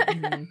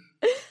in.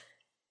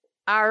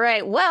 All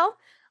right, well,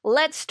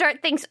 let's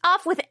start things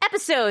off with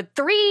episode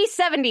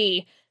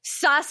 370,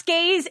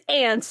 Sasuke's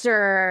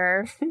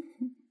Answer.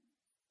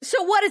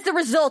 So what is the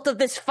result of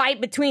this fight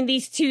between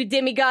these 2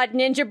 demigod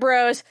ninja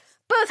bros?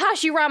 Both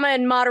Hashirama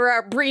and Madara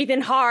are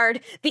breathing hard.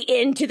 The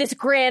end to this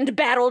grand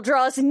battle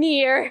draws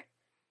near.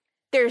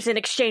 There's an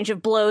exchange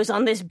of blows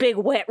on this big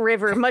wet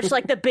river, much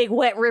like the big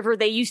wet river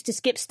they used to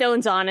skip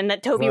stones on and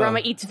that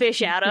Tobirama Whoa. eats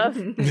fish out of.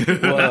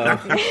 Whoa.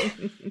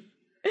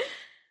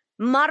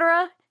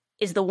 Madara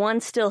is the one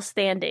still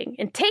standing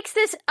and takes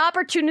this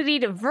opportunity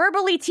to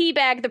verbally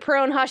teabag the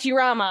prone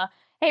Hashirama.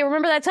 Hey,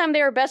 remember that time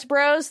they were best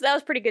bros? That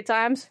was pretty good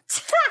times.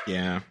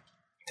 Yeah.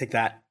 Take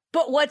that.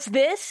 But what's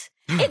this?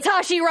 It's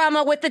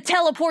Hashirama with the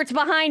teleports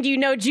behind you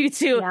no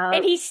jutsu, Yup.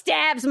 and he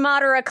stabs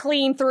Madara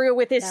clean through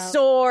with his Yup.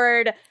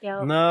 sword.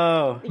 Yep.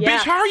 No. Yeah.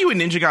 Bitch, how are you a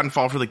ninja god and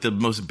fall for like the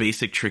most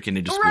basic trick in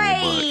ninja school book?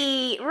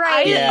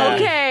 Right. Yeah.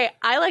 Okay,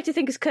 I like to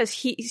think it's because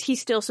he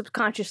still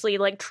subconsciously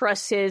like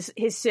trusts his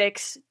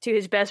 6 to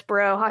his best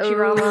bro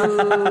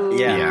Hashirama.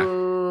 Yeah.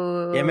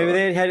 Yeah. Yeah, maybe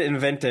they hadn't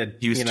invented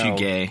He was too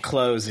gay.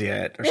 clothes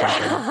yet or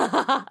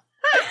something.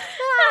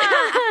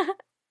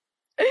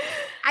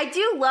 I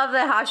do love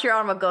that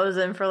Hashirama goes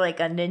in for like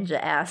a ninja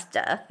ass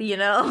death, you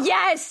know?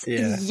 Yes,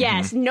 Yeah.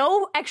 yes,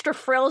 no extra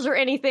frills or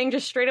anything,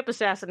 just straight up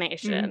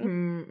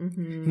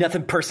assassination.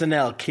 Nothing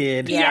personnel,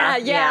 kid.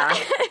 Yeah.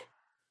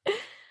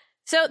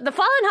 So the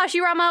fallen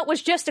Hashirama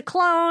was just a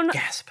clone.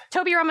 Gasp.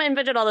 Tobirama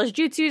invented all those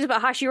jutsus,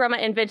 but Hashirama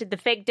invented the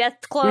fake death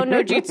clone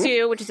no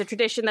jutsu, which is a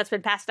tradition that's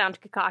been passed down to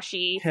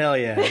Kakashi. Hell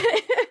yeah.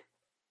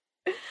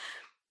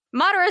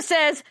 Madara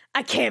says,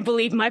 I can't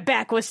believe my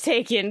back was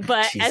taken,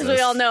 but as we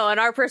Jesus. all know, in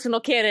our personal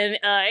canon,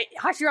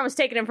 Hashirama's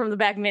taken him from the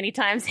back many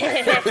times.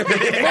 Listen,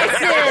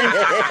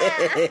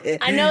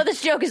 I know this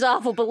joke is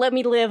awful, but let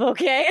me live,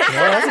 okay?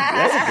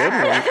 That's a good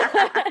one.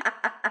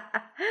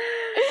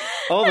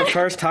 Oh, the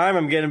first time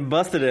I'm getting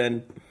busted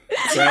in,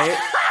 right?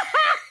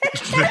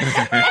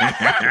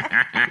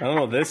 I don't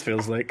know what this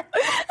feels like.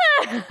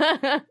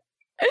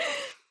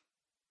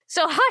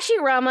 So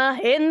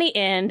Hashirama, in the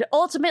end,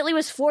 ultimately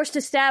was forced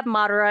to stab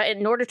Madara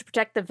in order to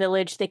protect the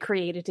village they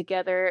created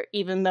together,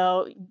 even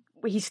though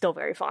he's still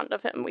very fond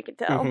of him, we can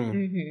tell.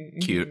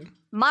 Cute.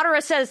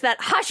 Madara says that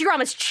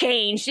Hashirama's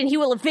changed and he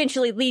will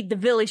eventually lead the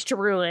village to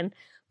ruin.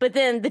 But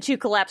then the two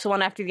collapse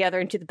one after the other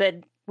into the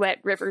bed wet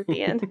river at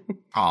the end.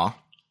 Aw.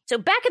 So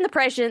back in the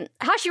present,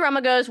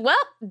 Hashirama goes, well,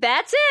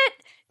 that's it.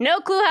 No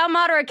clue how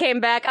Madara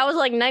came back. I was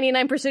like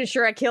 99%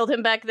 sure I killed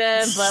him back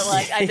then, but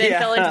like I then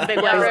fell into the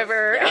big wet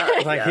river.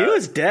 He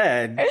was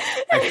dead,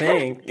 I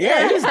think.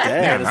 Yeah, he was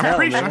dead. I'm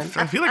pretty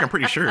sure. I feel like I'm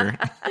pretty sure.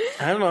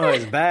 I don't know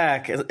if he's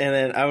back. And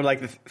then I would like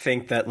to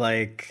think that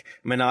like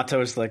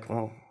Minato is like,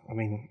 well, I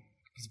mean,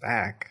 he's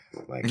back.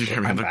 Like, Look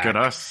at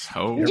us.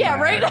 Oh, yeah,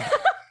 right?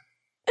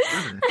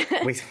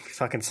 We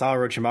fucking saw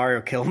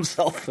Orochimaru kill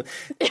himself.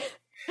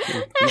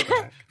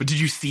 But did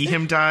you see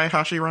him die,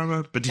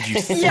 Hashirama? But did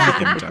you see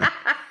him die?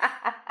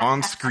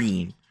 On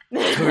screen.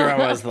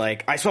 Tobirama was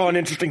like, I saw an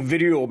interesting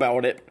video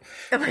about it.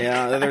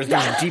 Yeah, there's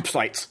deep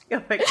sites.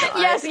 Oh my god.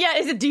 Yes, yeah,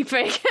 it's a deep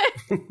fake.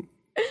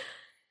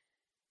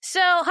 So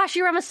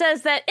Hashirama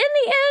says that in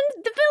the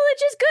end, the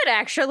village is good,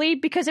 actually,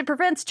 because it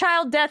prevents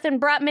child death and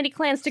brought many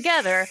clans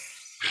together.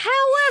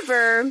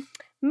 However,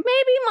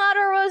 maybe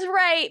Madara was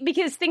right,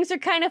 because things are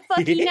kind of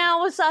fucky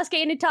now with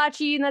Sasuke and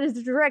Itachi, and that is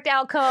the direct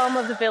outcome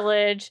of the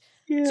village.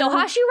 Yeah. So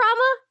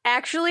Hashirama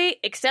actually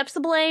accepts the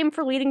blame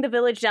for leading the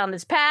village down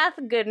this path.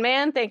 Good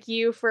man. Thank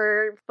you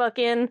for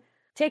fucking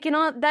taking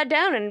on that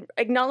down and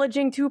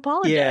acknowledging to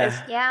apologize.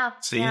 Yeah.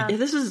 See? Yeah. Yeah,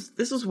 this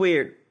is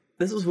weird.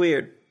 This was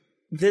weird.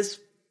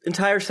 This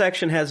entire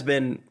section has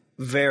been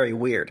very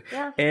weird.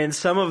 Yeah. And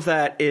some of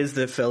that is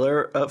the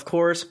filler, of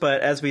course,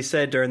 but as we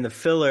said during the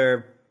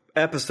filler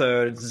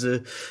episodes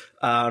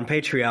on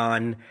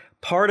Patreon,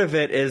 part of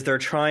it is they're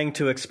trying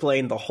to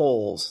explain the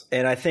holes.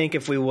 And I think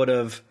if we would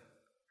have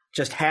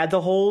just had the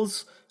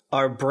holes,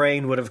 our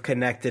brain would have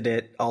connected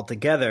it all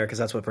together, because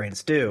that's what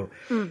brains do.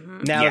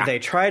 Mm-hmm. Now that they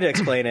try to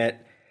explain it,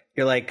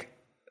 you're like,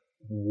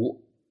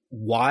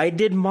 why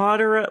did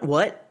Madara,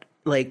 what?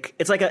 Like,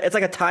 it's like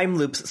a time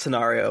loop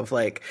scenario of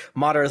like,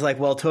 Madara's like,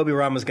 well,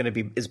 Tobirama's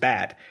is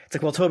bad. It's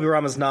like, well,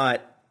 Tobirama's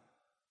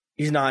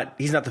he's not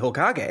the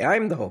Hokage.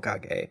 I'm the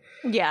Hokage.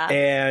 Yeah.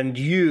 And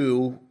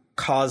you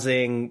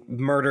causing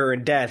murder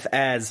and death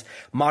as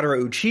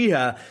Madara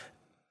Uchiha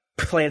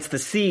plants the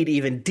seed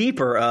even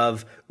deeper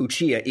of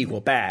Uchiha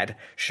equal bad.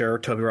 Sure,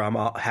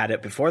 Tobirama had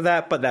it before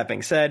that, but that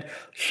being said,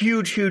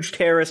 huge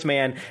terrorist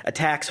man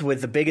attacks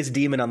with the biggest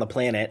demon on the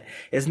planet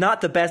is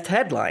not the best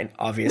headline,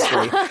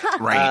 obviously.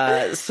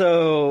 Right.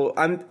 So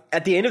I'm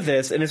at the end of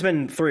this, and it's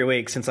been 3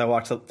 weeks since I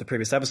watched the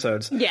previous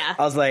episodes. Yeah.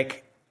 I was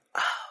like,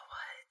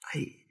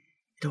 I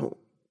don't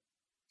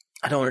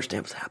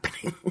understand what's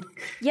happening.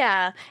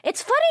 Yeah.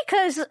 It's funny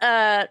because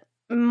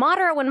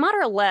when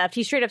Madara left,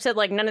 he straight up said,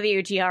 like, none of the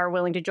Uchiha are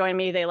willing to join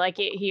me. They like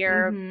it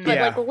here. Mm-hmm. But,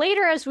 like,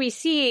 later as we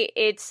see,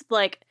 it's,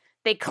 like,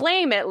 they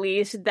claim, at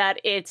least, that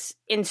it's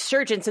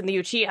insurgents in the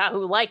Uchiha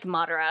who like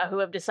Madara, who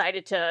have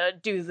decided to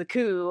do the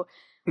coup,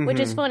 which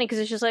is funny because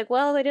it's just like,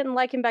 well, they didn't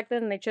like him back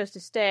then and they chose to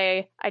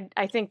stay.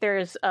 I think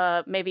there's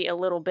maybe a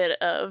little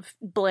bit of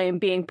blame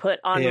being put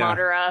on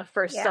Madara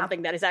for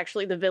something that is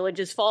actually the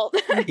village's fault.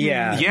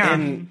 Yeah.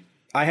 And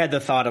I had the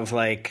thought of,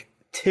 like,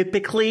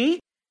 typically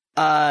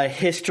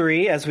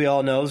history, as we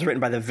all know, is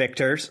written by the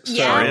victors. So,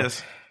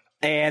 yes.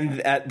 And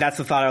that's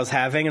the thought I was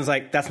having. Is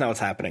like, that's not what's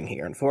happening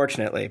here,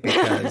 unfortunately,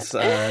 because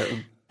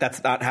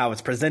that's not how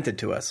it's presented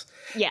to us.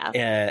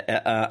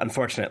 Yeah.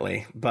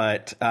 Unfortunately.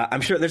 But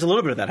I'm sure there's a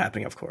little bit of that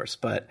happening, of course,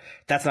 but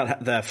that's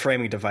not the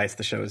framing device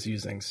the show is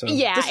using. So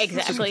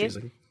exactly.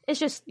 It's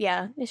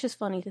just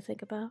funny to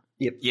think about.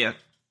 Yep. Yeah.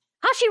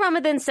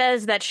 Hashirama then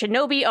says that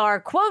shinobi are,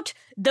 quote,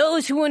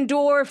 those who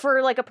endure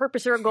for, like, a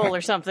purpose or a goal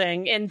or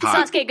something. And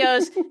Sasuke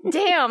goes,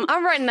 damn,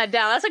 I'm writing that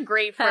down. That's a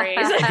great phrase.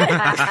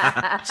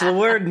 So the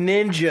word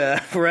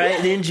ninja, right?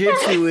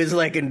 Ninjutsu is,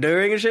 like,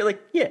 enduring and shit.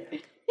 Like, yeah.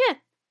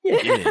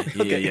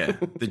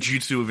 The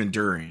jutsu of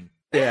enduring.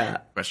 Yeah.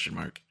 Question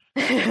mark.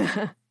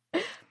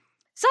 Sasuke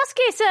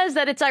says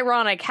that it's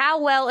ironic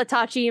how well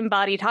Itachi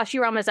embodied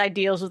Hashirama's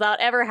ideals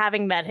without ever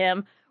having met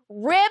him.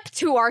 Rip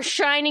to our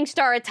shining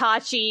star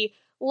Itachi.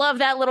 Love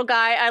that little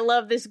guy. I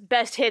love this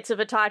best hits of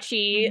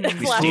Itachi.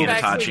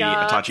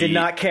 Itachi did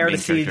not care to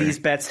see these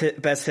best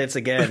hits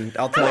again.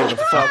 I'll tell you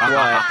the fuck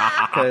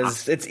what.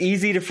 Because it's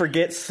easy to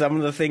forget some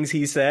of the things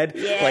he said.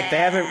 Yeah. Like, they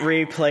haven't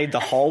replayed the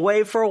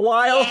hallway for a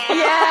while.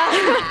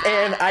 Yeah.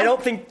 And I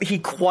don't think he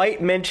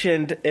quite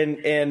mentioned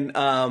in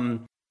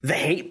the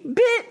hate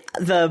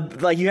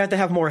bit. Like, you have to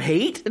have more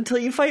hate until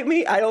you fight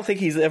me. I don't think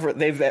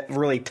they've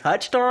really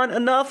touched on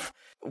enough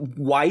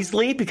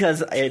wisely,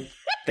 because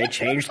they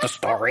changed the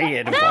story.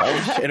 It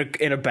evolved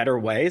in a better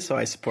way, so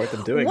I support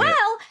them doing it.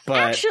 Well,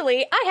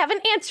 actually, I have an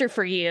answer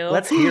for you.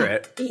 Let's hear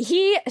it.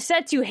 He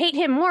said to hate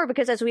him more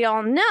because, as we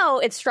all know,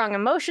 it's strong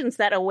emotions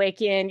that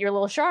awaken your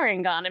little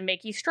Sharingan and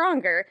make you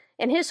stronger.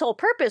 And his whole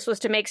purpose was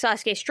to make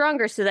Sasuke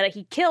stronger so that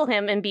he'd kill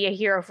him and be a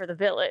hero for the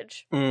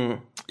village. Yeah,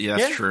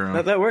 that's true.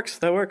 That works.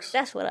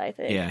 That's what I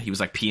think. Yeah, he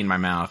was like, pee in my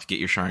mouth, get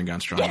your Sharingan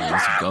stronger.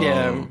 Let's go.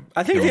 Yeah.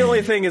 I think the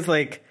only thing is,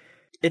 like,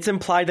 it's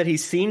implied that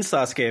he's seen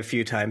Sasuke a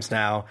few times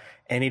now,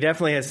 and he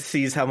definitely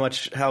sees how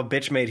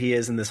bitch made he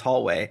is in this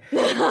hallway.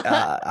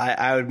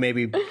 I would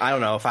maybe, I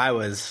don't know, if I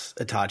was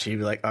Itachi, I'd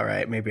be like, all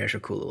right, maybe I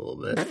should cool a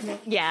little bit.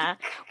 Yeah.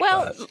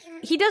 Well,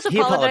 he does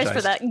apologize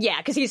for that. Yeah,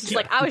 because he's just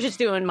like, I was just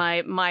doing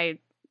my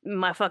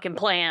fucking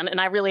plan,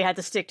 and I really had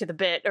to stick to the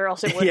bit, or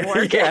else it wouldn't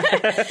work. Yeah.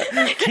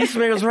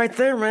 Kisama's right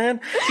there,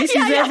 man. He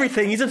sees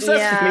everything. He's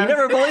obsessed with me. He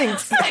never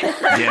blinks.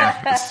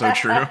 Yeah, it's so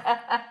true.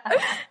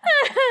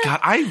 God,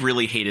 I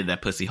really hated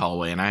that pussy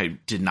hallway, and I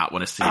did not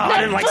want to see it. I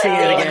didn't like seeing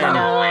it again.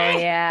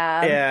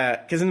 Yeah. Yeah,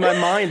 because in my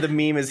mind, the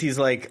meme is he's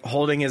like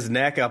holding his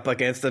neck up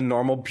against a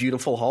normal,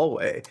 beautiful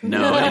hallway.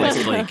 No, it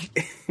was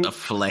like a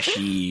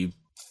fleshy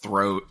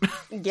throat.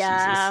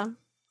 Yeah. Jesus.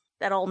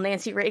 That old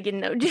Nancy Reagan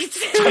no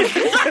jutsu.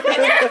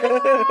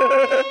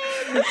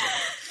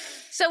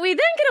 So we then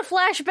get a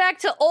flashback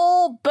to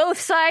old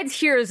both sides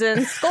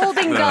Hiruzen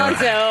scolding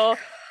Gonzo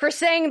for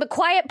saying the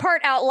quiet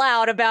part out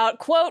loud about,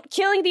 quote,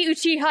 killing the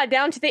Uchiha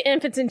down to the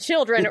infants and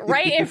children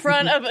right in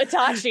front of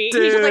Itachi.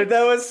 Dude, like,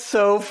 that was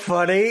so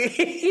funny.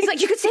 He's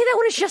like, you could say that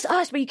when it's just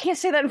us, but you can't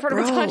say that in front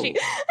of Itachi.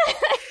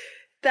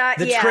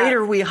 The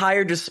traitor we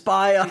hired to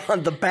spy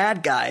on the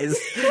bad guys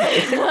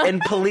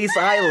in Police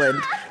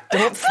Island.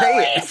 Don't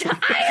say it.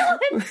 Oh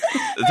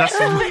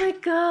my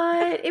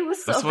god, it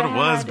was so That's bad. what it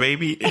was,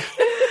 baby.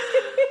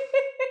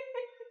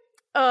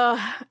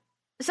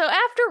 So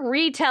after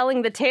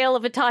retelling the tale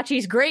of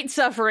Itachi's great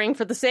suffering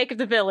for the sake of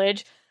the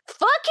village,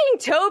 fucking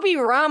Toby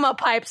Rama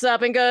pipes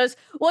up and goes,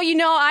 well, you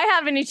know, I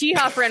have an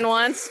Uchiha friend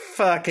once.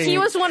 He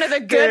was one of the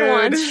good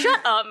ones.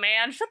 Shut up,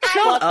 man. Shut the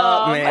fuck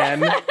up,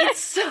 man.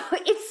 It's so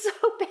bad.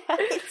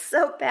 It's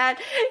so bad.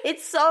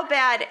 It's so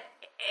bad.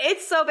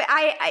 It's so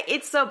bad.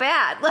 It's so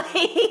bad. Like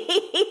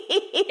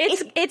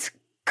it's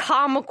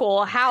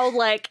comical how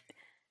like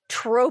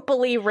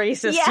tropically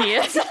racist he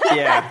is.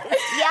 Yeah.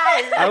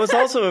 Yes. I was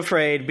also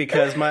afraid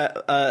because my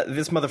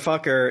this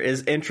motherfucker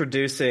is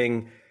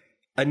introducing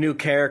a new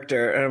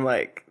character, and I'm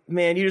like,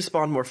 man, you just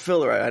spawned more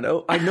filler. I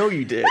know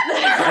you did.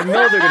 I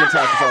know they're gonna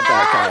talk about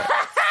that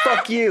guy.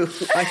 Fuck you.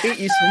 I hate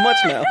you so much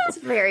now. It's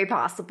very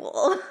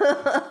possible.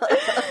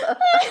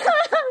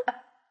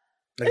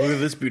 Like, look at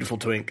this beautiful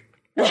twink.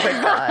 Oh my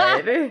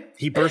god.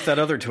 He birthed that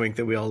other twink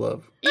that we all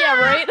love. Yeah,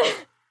 right?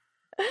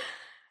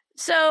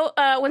 So,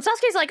 when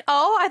Sasuke's like,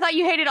 oh, I thought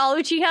you hated all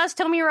Uchihas,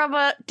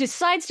 Tomirama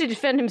decides to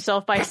defend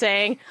himself by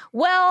saying,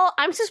 well,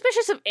 I'm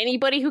suspicious of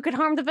anybody who could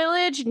harm the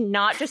village,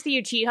 not just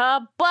the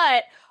Uchiha,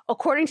 but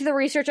according to the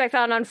research I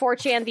found on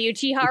 4chan, the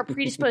Uchiha are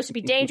predisposed to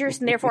be dangerous,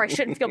 and therefore I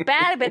shouldn't feel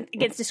bad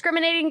against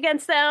discriminating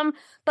against them.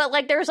 But,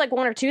 like, there was, like,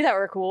 one or two that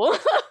were cool.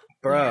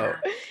 Bro.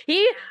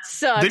 He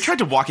sucks. They tried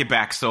to walk it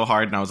back so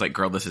hard, and I was like,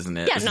 girl, this isn't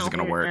it. Yeah, this isn't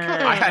going to work.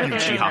 Mm-hmm. I had an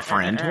Uchiha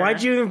friend.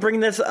 Why'd you even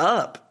bring this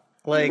up?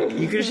 Like,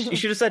 you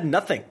should have said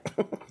nothing.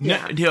 No,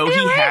 he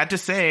had to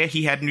say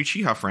he had an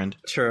Uchiha friend.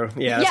 True.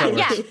 Yeah.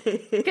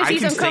 Because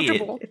he's can say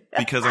uncomfortable. it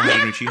because I had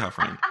an Uchiha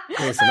friend.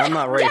 Listen, I'm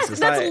not racist. Yes,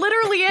 that's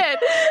literally it.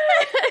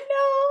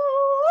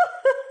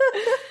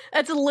 No.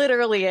 That's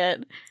literally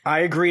it. I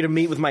agree to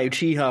meet with my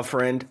Uchiha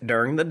friend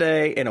during the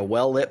day in a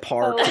well-lit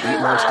park to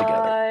eat lunch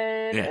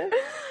together. Yeah.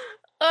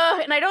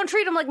 And I don't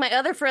treat him like my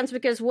other friends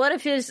because what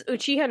if his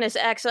Uchiha-ness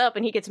acts up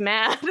and he gets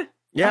mad?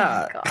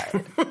 Yeah. Oh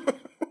my god.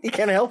 He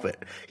can't help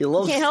it. He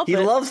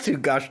loves to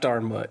gosh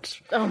darn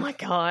much. Oh my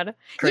god.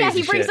 Crazy yeah,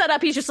 he brings shit. that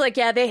up. He's just like,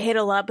 yeah, they hate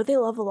a lot, but they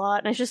love a lot.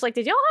 And it's just like,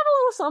 did y'all have a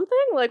little something?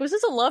 Like, was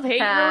this a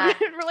love-hate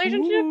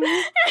relationship?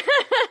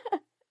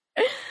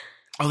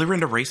 Oh, they were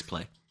into race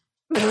play.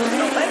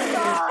 Oh my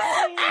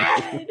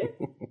god.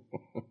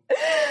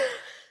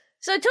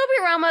 So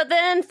Tobirama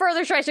then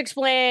further tries to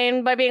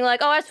explain by being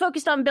like, oh, I was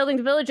focused on building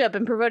the village up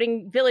and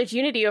promoting village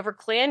unity over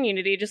clan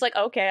unity. Just like,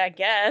 okay, I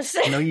guess.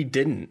 No, you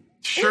didn't.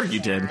 Sure you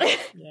did.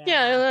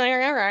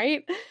 Yeah, all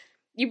right.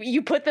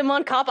 You put them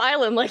on Cop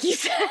Island, like you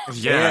said.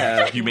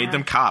 Yeah, you made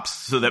them cops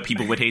so that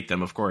people would hate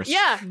them, of course.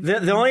 Yeah.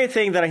 The only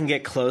thing that I can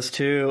get close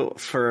to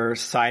for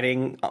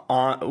siding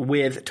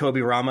with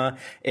Tobirama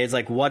is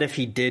like, what if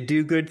he did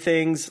do good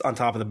things on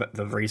top of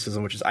the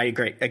racism, which is, I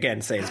agree, again,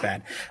 say is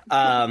bad.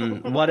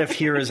 What if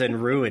Hiruzen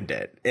ruined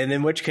it? And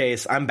in which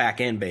case, I'm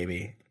back in,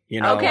 baby.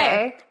 You know?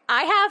 Okay.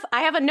 I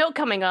have a note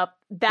coming up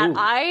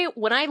that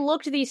when I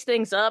looked these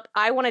things up,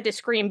 I wanted to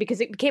scream because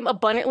it became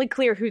abundantly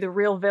clear who the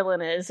real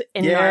villain is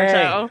in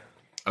Naruto.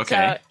 Okay.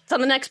 So it's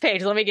on the next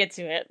page. Let me get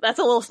to it. That's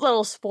a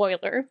little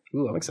spoiler.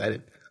 Ooh, I'm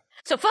excited.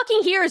 So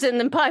fucking Hiruzen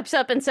then pipes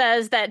up and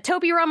says that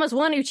Tobirama's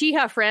one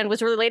Uchiha friend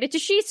was related to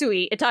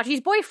Shisui,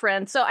 Itachi's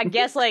boyfriend. So I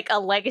guess like a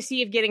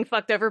legacy of getting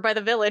fucked over by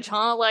the village,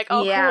 huh? Like,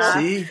 oh, Yeah.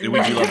 cool. See?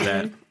 Would you love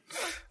that?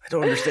 I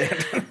don't understand.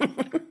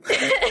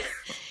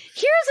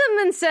 Hiruzen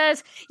then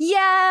says, yeah,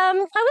 I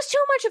was too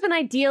much of an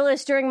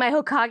idealist during my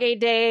Hokage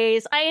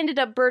days. I ended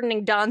up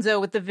burdening Danzo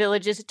with the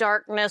village's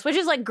darkness, which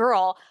is like,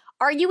 girl,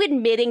 are you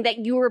admitting that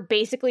you were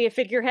basically a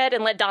figurehead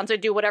and let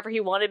Danzo do whatever he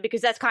wanted?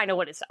 Because that's kind of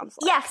what it sounds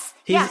like.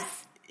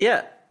 Yes.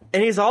 Yeah.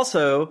 And he's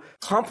also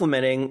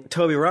complimenting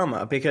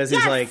Tobirama because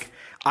he's like,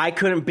 I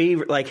couldn't be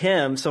like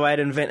him, so I'd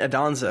invent a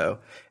Danzo.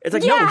 It's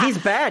like, no, he's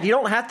bad. You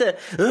don't have to.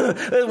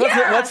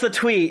 What's the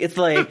tweet? It's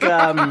like,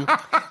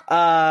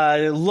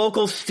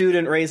 local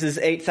student raises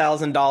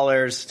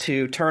 $8,000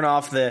 to turn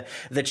off the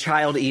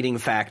child eating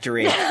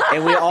factory,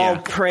 and we all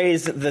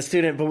praise the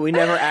student, but we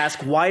never ask,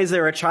 why is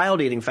there a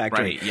child eating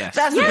factory? Right, yes.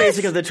 That's the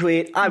basic of the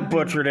tweet. I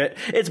butchered it.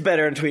 It's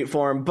better in tweet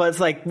form, but it's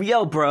like,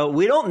 yo, bro,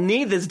 we don't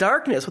need this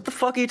darkness. What the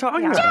fuck are you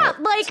talking about? Yeah,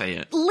 like,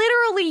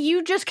 literally,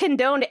 you just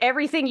condoned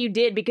everything you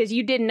did because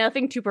you did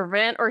nothing to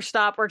prevent or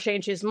stop or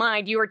change his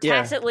mind. You were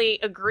tacitly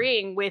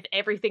agreeing with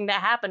everything that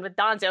happened with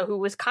Danzo, who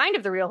was kind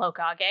of the real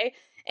Hokage.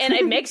 And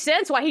it makes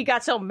sense why he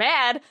got so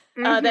mad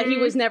that he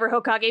was never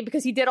Hokage,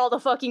 because he did all the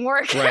fucking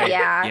work. Right.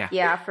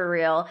 Yeah, for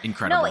real.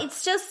 Incredible. No,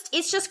 it's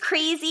just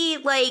crazy.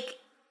 Like,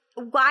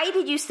 why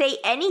did you say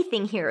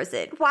anything,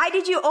 Hiruzen? Why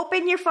did you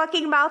open your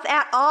fucking mouth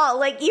at all?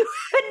 Like, you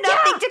had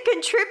nothing to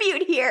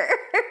contribute here.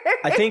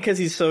 I think because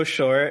he's so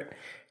short,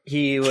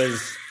 he's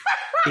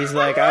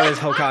like, I was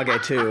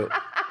Hokage too.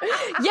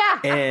 Yeah.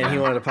 And he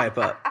wanted to pipe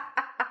up.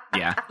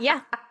 Yeah.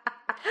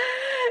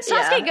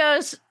 Sasuke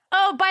goes,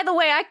 oh, by the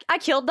way, I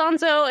killed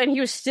Danzo, and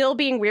he was still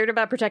being weird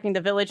about protecting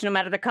the village no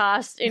matter the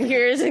cost. And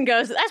Hiruzen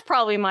goes, that's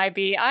probably my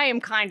B. I am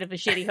kind of a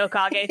shitty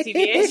Hokage,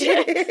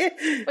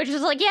 TBH. Which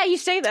is like, yeah, you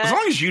say that. As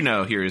long as you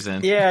know,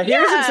 Hiruzen. Yeah,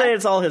 Hiruzen saying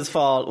it's all his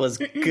fault was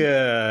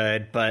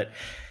good, but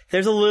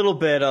there's a little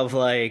bit of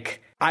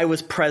like, I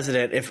was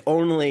president. If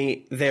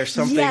only there's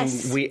something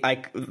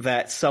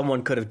that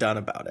someone could have done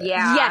about it.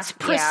 Yeah. Yes,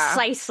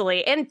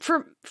 precisely. And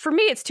for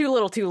me, it's too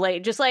little too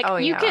late. Just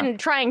like, you can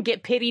try and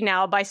get pity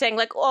now by saying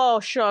like,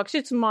 oh, shucks,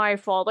 it's my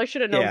fault. I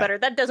should have known better.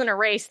 That doesn't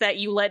erase that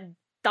you let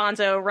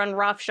Danzo run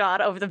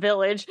roughshod over the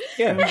village.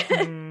 Yeah.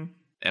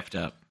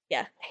 Effed up.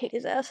 Yeah, I hate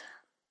his ass.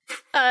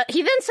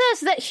 He then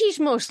says that he's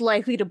most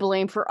likely to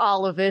blame for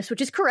all of this,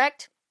 which is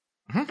correct.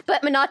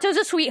 But Minato's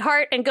a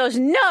sweetheart and goes,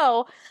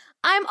 no,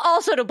 I'm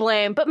also to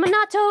blame, but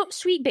Minato,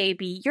 sweet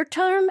baby, your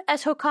term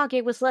as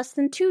Hokage was less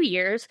than 2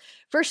 years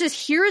versus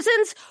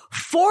Hiruzen's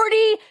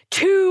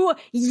 42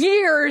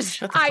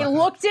 years. I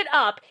looked it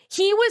up.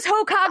 He was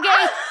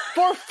Hokage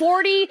for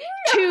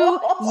 42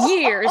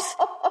 years.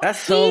 That's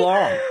so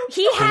long.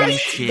 He has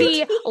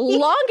the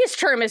longest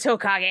term as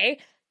Hokage.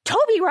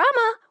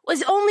 Tobirama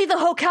was only the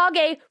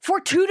Hokage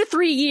for 2 to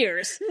 3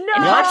 years. No!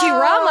 And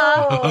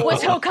Hachirama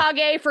was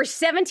Hokage for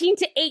 17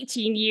 to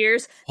 18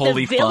 years.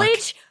 Holy the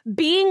village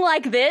being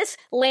like this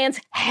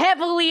lands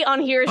heavily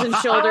on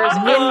Hiruzen's shoulders,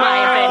 in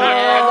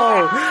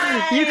my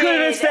opinion. You could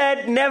have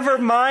said, never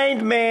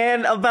mind,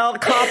 man,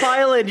 about Cop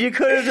Island. You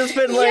could have just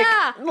been like,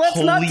 let's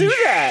not do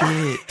that.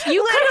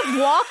 You could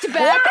have walked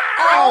back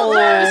all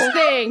those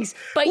things,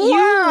 but you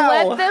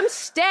let them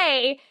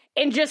stay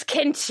and just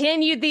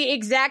continued the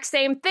exact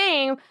same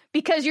thing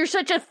because you're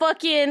such a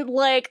fucking,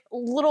 like,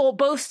 little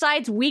both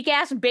sides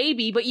weak-ass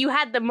baby, but you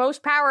had the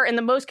most power and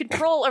the most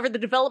control over the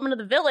development of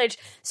the village.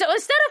 So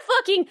instead of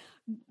fucking,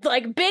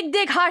 like, Big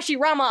Dick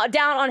Hashirama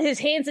down on his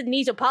hands and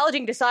knees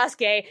apologizing to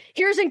Sasuke,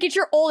 Hiruzen, get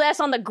your old ass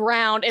on the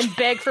ground and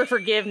beg for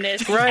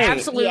forgiveness. Right.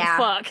 Absolute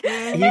fuck.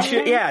 He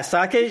should,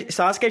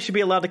 Sasuke should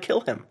be allowed to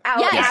kill him.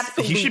 Oh,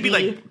 absolutely. He should be,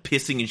 like,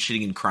 pissing and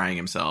shitting and crying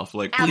himself.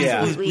 Like,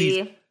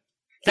 please.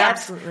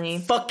 That's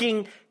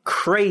fucking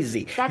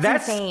crazy.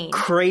 That's insane.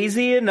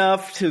 Crazy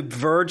enough to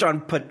verge on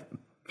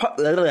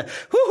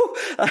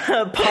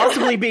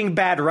possibly being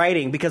bad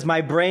writing, because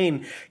my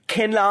brain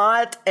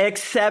cannot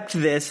accept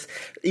this,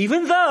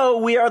 even though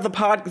we are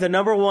the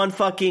number one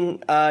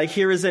fucking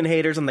Hiruzen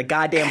haters on the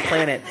goddamn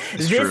planet.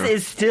 This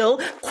is still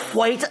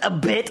quite a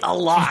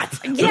lot.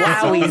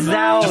 Wowie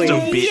zowie. Just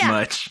a bit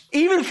much.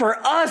 Even for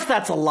us,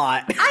 that's a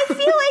lot. I feel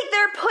like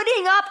they're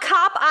putting up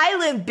Cop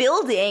Island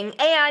building,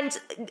 and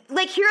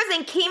like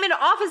Hiruzen came into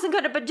office and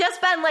could have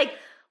just been like,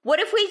 what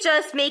if we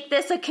just make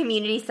this a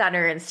community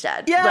center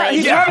instead? Yeah,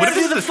 he's what trying if to do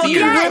it's the the fucking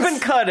theater? ribbon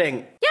cutting.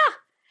 Yeah.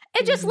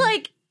 And just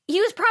like,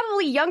 he was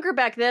probably younger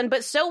back then,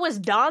 but so was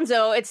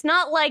Danzo. It's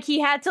not like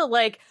he had to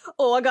like,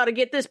 oh, I gotta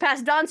get this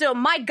past Danzo.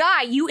 My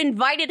guy, you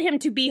invited him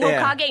to be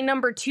Hokage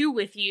number 2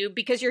 with you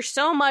because you're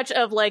so much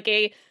of like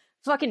a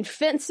fucking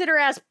fence-sitter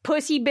ass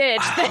pussy bitch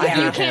that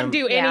you can't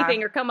do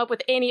anything or come up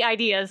with any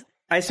ideas.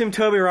 I assume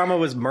Tobirama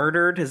was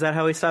murdered. Is that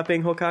how he stopped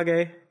being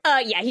Hokage?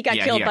 He got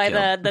killed by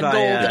the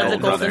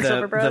gold and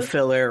silver bros. The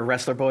filler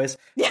wrestler boys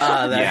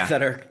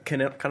that are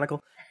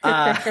canonical.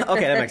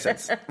 Okay, that makes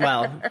sense.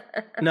 Well,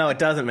 no, it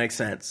doesn't make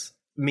sense.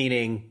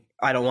 Meaning,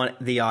 I don't want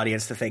the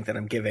audience to think that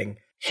I'm giving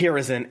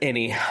Hiruzen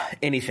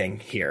anything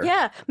here.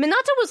 Yeah,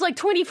 Minato was like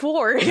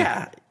 24.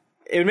 Yeah,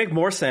 it would make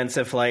more sense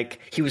if like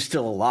he was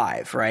still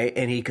alive, right?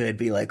 And he could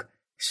be like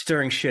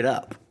stirring shit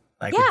up,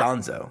 like with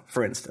Danzo,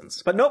 for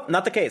instance. But nope,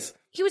 not the case.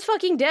 He was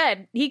fucking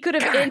dead. He could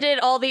have ended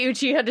all the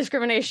Uchiha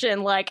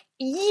discrimination like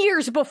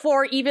years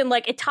before even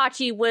like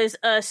Itachi was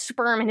a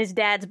sperm in his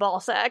dad's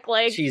ballsack.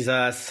 Like,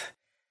 Jesus.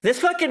 This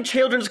fucking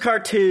children's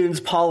cartoons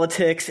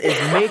politics is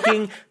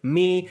making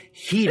me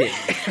heated.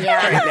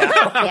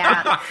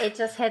 Yeah, it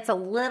just hits a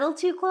little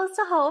too close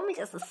to home.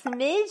 Just a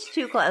smidge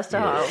too close to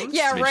home.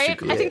 Yeah,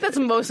 right? I think that's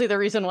mostly the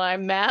reason why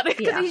I'm mad.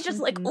 Because he's just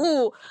like,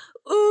 ooh,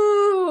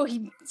 Ooh,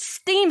 he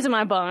steams in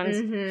my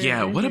buns.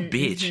 Yeah, what a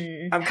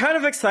bitch. I'm kind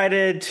of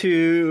excited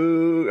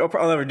to...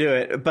 I'll never do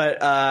it,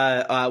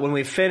 but when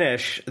we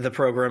finish the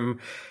program,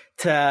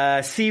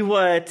 to see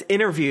what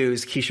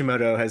interviews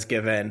Kishimoto has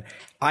given.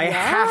 I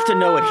have to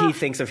know what he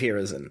thinks of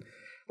Hiruzen.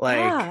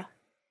 Like...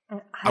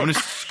 I want to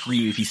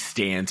scream if he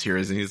stands here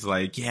and he's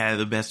like, yeah,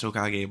 the best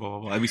Hokage, blah, blah,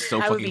 blah. That'd be so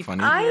fucking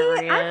funny. I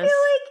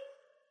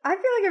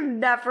feel like I've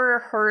never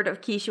heard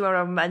of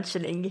Kishimoto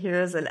mentioning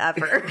Hiruzen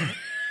ever.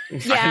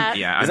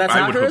 Yeah. Is that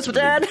Sakura's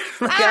dad?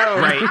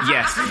 Right,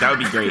 yes, that would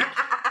be great.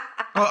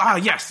 Oh,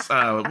 yes.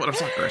 What of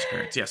Sakura's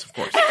parents? Yes, of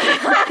course.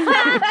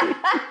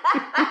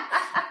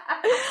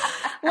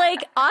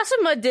 Like,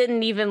 Asuma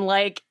didn't even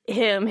like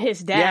him, his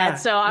dad. Yeah.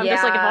 So I'm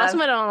just like, if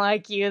Asuma don't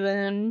like you,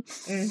 then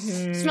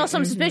smell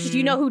something suspicious.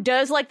 You know who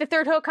does like the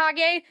third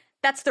Hokage?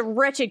 That's the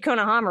wretched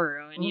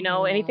Konohamaru. And, you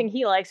know, anything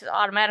he likes is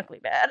automatically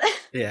bad.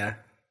 Yeah.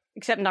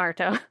 Except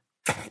Naruto.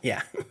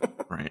 Yeah.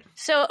 Right.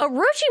 So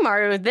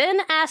Orochimaru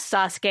then asks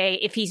Sasuke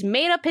if he's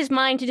made up his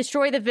mind to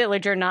destroy the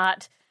village or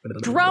not.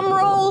 Drum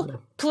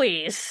roll,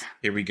 please.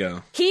 Here we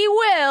go. He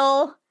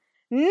will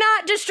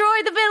not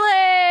destroy the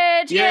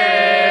village!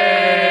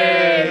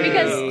 Yay!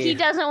 Because he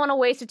doesn't want to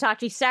waste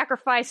Itachi's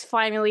sacrifice.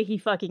 Finally, he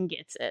fucking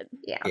gets it.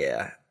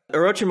 Yeah.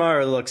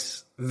 Orochimaru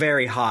looks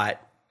very hot.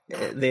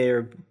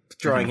 They're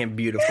drawing him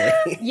beautifully.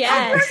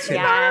 Yes,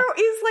 Orochimaru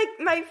is like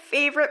my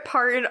favorite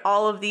part in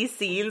all of these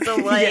scenes. Of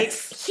like,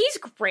 he's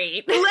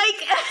great. Like,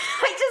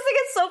 I just think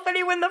it's so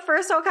funny when the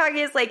first Hokage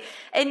is like,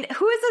 and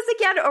who is this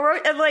again?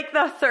 And like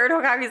the third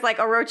Hokage is like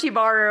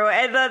Orochimaru,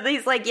 and then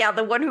he's like, yeah,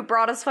 the one who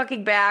brought us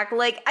fucking back.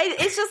 Like,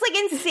 it's just like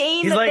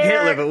insane. He's like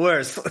Hitler, but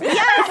worse. Yeah,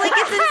 it's like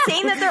it's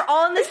insane that they're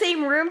all in the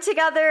same room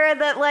together, and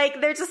that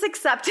like they're just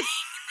accepting.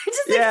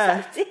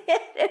 Accepting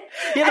it.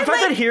 Yeah, the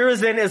fact that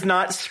Hiruzen is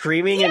not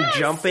screaming and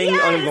jumping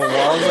on the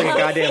walls like a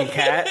goddamn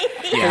cat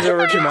because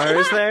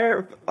Orochimaru's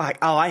there. Like,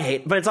 oh, I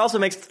hate. But it also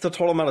makes the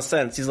total amount of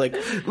sense. He's like,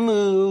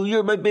 "Moo,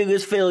 you're my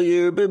biggest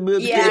failure."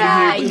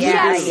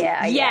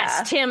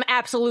 Yes, Tim,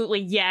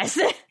 absolutely yes.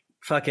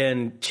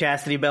 Fucking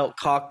chastity belt,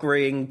 cock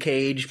ring,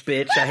 cage,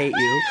 bitch. I hate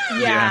you.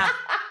 Yeah.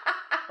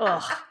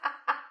 Ugh.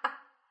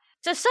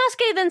 So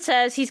Sasuke then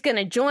says he's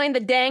gonna join the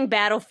dang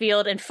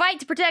battlefield and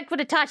fight to protect what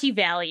Itachi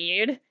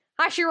valued.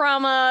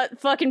 Hashirama,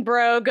 fucking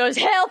bro, goes,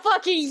 hell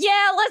fucking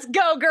yeah, let's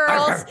go,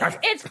 girls!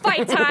 It's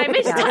fight time,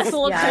 it's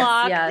tussle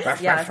o'clock.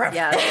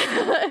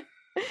 Yes.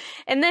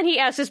 And then he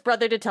asks his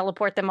brother to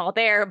teleport them all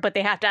there, but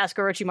they have to ask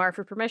Orochimaru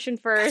for permission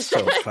first.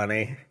 So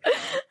funny.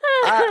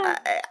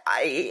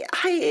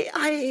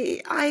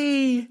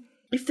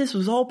 If this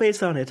was all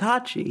based on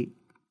Itachi,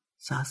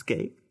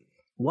 Sasuke,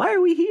 why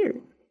are we here?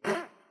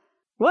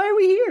 Why are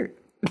we here?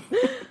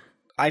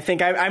 I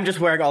think I'm just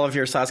wearing all of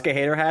your Sasuke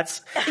hater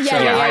hats.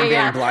 I'm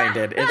being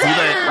blinded.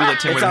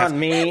 It's on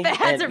me. The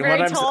hats are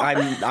very tall.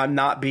 I'm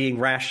not being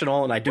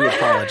rational, and I do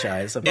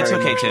apologize. It's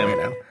okay, Tim. Right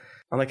now.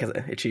 I'm like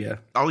Ichiya.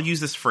 I'll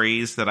use this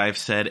phrase that I've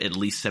said at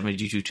least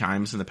 72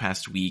 times in the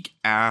past week.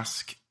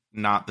 Ask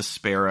not the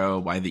sparrow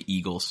why the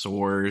eagle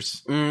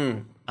soars.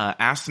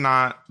 Ask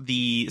not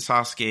the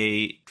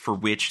Sasuke for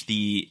which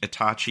the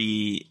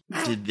Itachi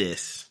did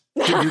this.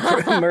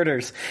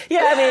 Murders. Yeah,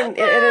 I mean, and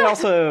it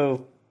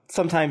also,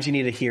 sometimes you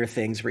need to hear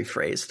things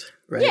rephrased,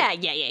 right? Yeah. I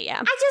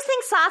just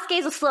think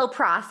Sasuke's a slow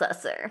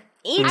processor.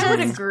 I would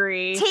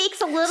agree.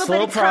 Takes a little Slow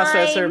bit of time.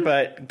 processor,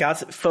 but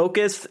got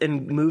focused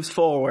and moves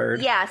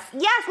forward. Yes,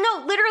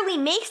 no, literally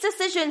makes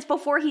decisions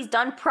before he's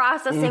done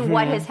processing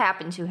what has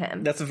happened to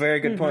him. That's a very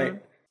good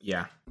point.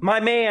 Yeah. My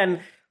man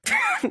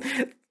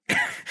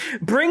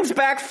brings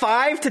back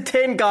 5 to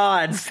 10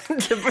 gods.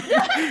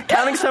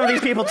 Counting some of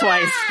these people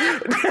twice.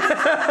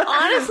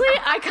 Honestly,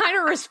 I kind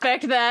of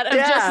respect that. Of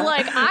just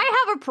like,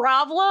 I have a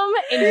problem,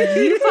 and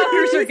you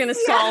fuckers are going to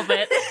solve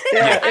it.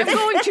 Yeah. I'm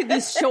going to the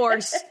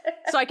source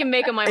so I can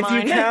make up my mind.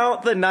 If you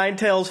count the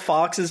Nine-Tails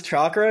Fox's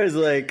chakra, is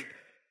like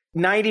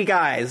 90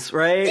 guys,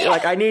 right? Yeah.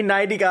 Like, I need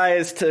 90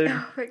 guys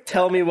to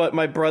tell me what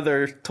my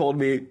brother told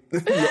me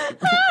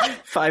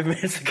 5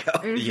 minutes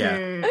ago.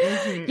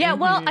 Yeah,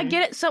 well, I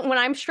get it. So when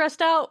I'm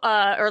stressed out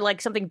or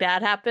like something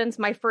bad happens,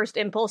 my first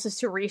impulse is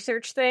to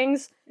research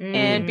things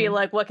and be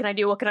like, what can I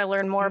do? What can I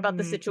learn more about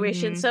the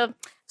situation? So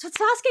that's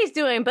what Sasuke's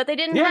doing, but they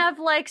didn't have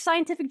like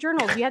scientific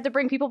journals. You had to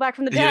bring people back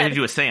from the You had dead. to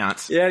do a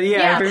seance.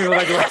 Yeah. Bring people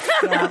back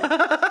to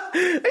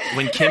life.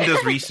 When Kim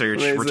does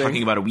research, we're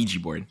talking about a Ouija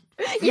board.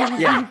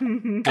 Yeah.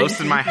 Ghost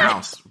in my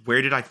house.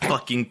 Where did I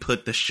fucking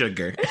put the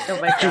sugar?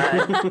 Oh my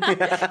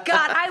god.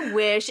 God, I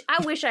wish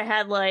I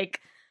had like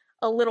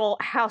a little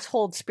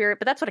household spirit,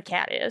 but that's what a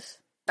cat is.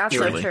 That's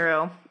Really?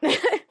 so true.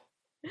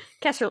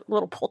 Cats are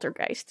little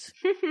poltergeists.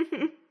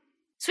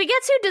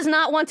 Suigetsu does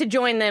not want to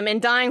join them in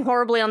dying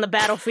horribly on the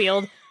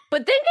battlefield,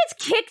 but then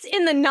gets kicked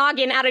in the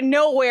noggin out of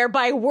nowhere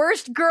by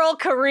worst girl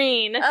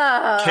Karine.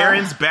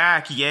 Karen's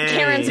back. Yay.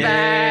 Karen's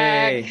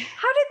back.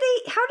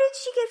 How did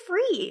she get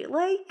free?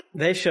 Like,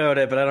 They showed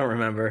it, but I don't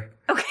remember.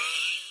 okay.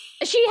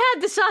 She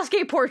had the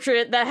Sasuke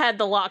portrait that had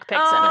the lockpicks in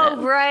it.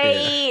 Oh,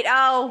 right. Yeah.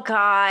 Oh,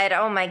 God.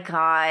 Oh, my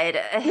God.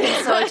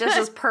 So it just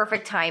was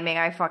perfect timing,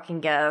 I fucking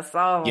guess.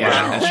 Oh, yeah.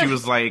 Wow. And she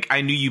was like,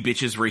 I knew you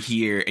bitches were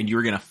here and you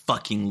were going to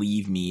fucking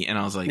leave me. And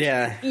I was like,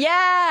 Yeah.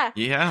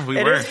 Yeah, we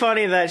were. It is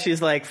funny that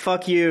she's like,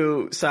 fuck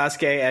you,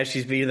 Sasuke, as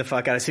she's beating the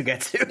fuck out of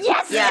Sugetsu.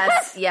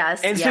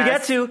 Yes. And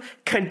Sugetsu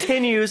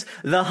continues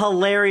the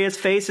hilarious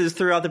faces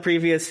throughout the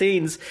previous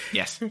scenes.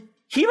 Yes.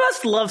 He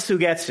must love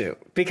Sugetsu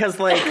because,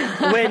 like,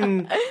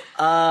 when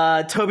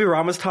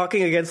Tobirama's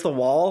talking against the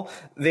wall,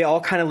 they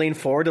all kind of lean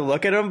forward to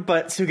look at him,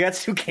 but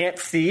Sugetsu can't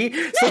see,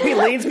 so he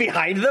leans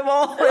behind them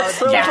all. It's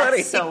so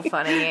funny. So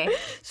funny.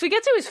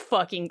 Sugetsu is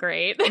fucking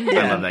great. I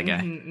love that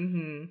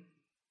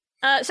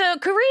guy. So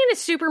Korean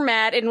is super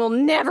mad and will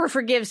never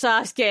forgive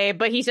Sasuke,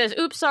 but he says,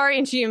 oops, sorry,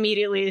 and she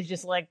immediately is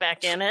just, like,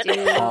 back in it.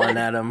 Calling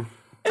at him.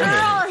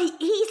 Girl,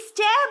 he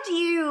stabbed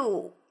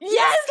you.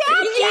 Yes!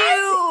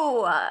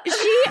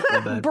 She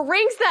bad.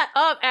 brings that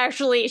up,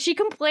 actually. She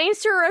complains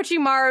to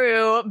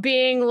Orochimaru,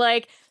 being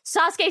like,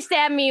 Sasuke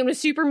stabbed me and was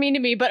super mean to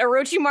me, but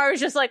Orochimaru's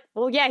just like,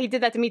 well, yeah, he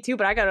did that to me too,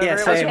 but I got over it.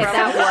 same.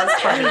 That was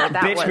funny.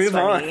 Bitch, move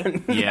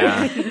on.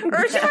 Yeah.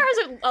 Orochimaru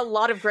has a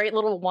lot of great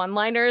little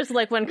one-liners,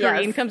 like when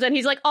Korean comes in,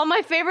 he's like, all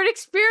my favorite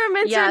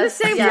experiments are in the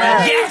same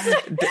place.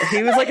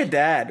 He was like a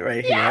dad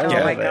right here. I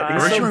love it. God.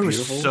 He's so Orochimaru was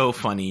beautiful. so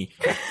funny.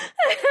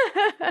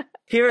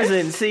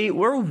 Here's see,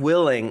 we're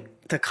willing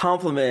to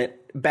compliment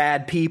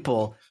bad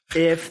people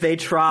if they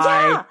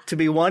try to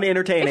be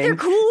entertaining. If they're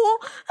cool.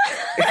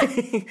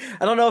 I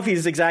don't know if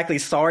he's exactly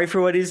sorry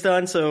for what he's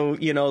done, so,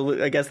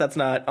 I guess that's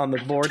not on the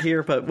board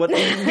here, but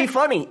be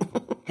funny.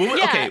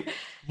 Okay,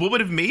 what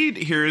would have made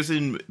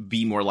Hiruzen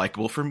be more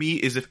likable for me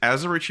is if,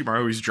 as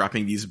Orochimaru is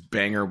dropping these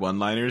banger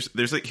one-liners,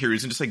 there's like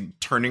Hiruzen just like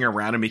turning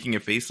around and making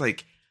a face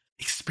like,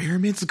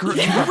 experiments, girl?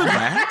 Can you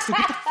relax? Like,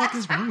 what the fuck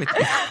is wrong with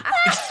you?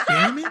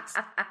 Experiments?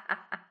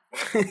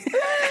 Which,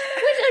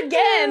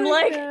 again,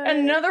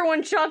 another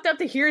one chalked up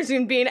to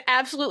Hiruzen being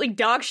absolutely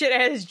dog shit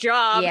at his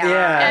job.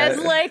 Yeah. As,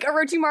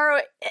 Orochimaru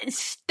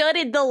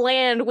studied the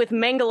land with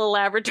Mangala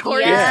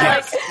Laboratories.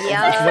 Yes.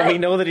 But we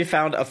know that he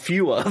found a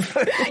few of.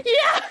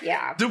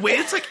 Yeah. The way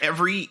it's like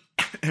every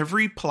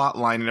plot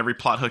line and every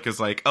plot hook is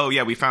like, oh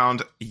yeah, we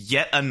found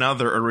yet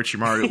another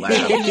Orochimaru lab.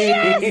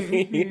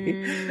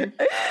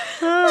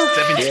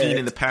 17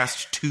 in the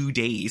past 2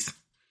 days.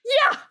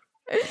 Yeah,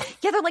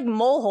 they're like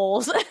mole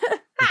holes.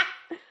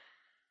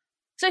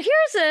 So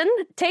Hiruzen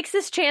takes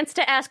this chance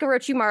to ask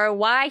Orochimaru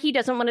why he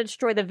doesn't want to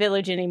destroy the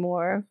village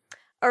anymore.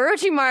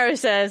 Orochimaru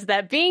says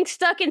that being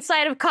stuck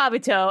inside of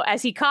Kabuto,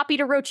 as he copied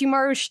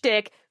Orochimaru's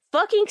shtick,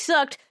 fucking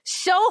sucked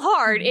so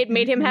hard it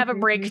made him have a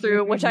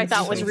breakthrough, which I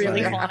thought was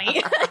really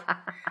funny.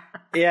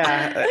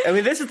 Yeah, I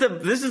mean, this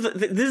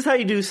is how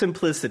you do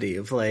simplicity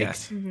of like,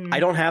 Yes. I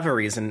don't have a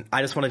reason,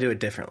 I just want to do it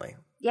differently.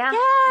 Yeah.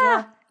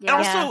 And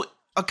also,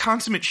 a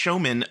consummate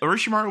showman,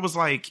 Orochimaru was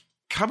like,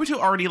 Kabuto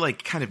already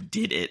like kind of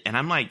did it, and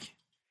I'm like,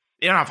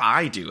 I don't know if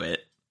I do it.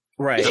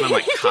 Right. And I'm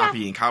like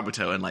copying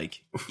Kabuto and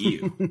like,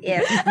 ew.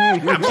 Yeah.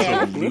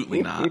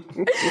 Absolutely not.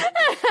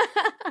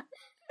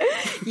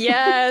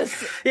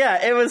 Yes.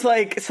 Yeah, it was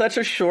like such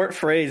a short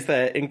phrase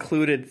that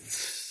included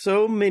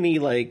so many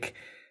like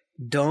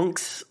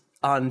dunks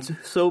on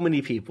so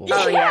many people.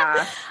 Oh,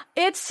 yeah.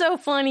 It's so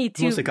funny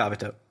to Mostly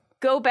Kabuto.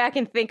 go back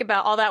and think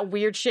about all that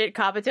weird shit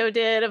Kabuto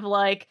did of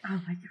like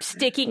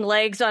sticking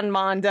legs on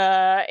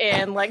Manda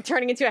and like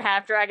turning into a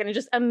half dragon and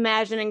just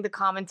imagining the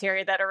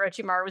commentary that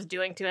Orochimaru was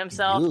doing to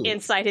himself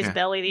inside his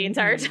belly the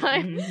entire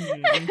time.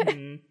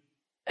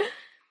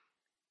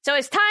 So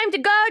it's time to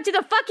go to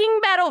the fucking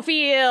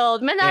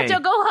battlefield.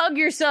 Minato, go hug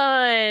your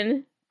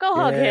son. Go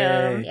hug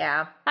him.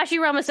 Yeah.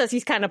 Hashirama says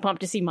he's kind of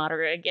pumped to see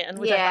Madara again,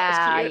 which I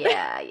thought was cute.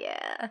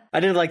 Yeah. I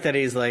did like that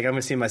he's like, I'm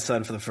gonna see my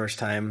son for the first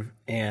time,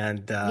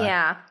 and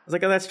I was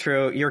like, oh, that's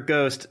true. Your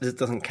ghost, it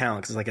doesn't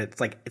count because it's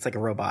like a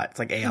robot. It's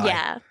like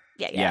AI.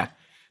 Yeah.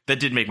 That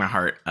did make my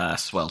heart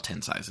swell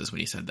 10 sizes when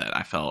he said that.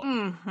 I felt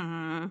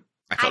I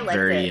felt liked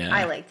very it.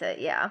 I liked it,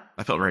 yeah.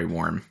 I felt very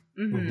warm.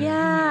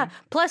 Yeah.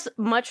 Plus,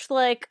 much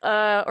like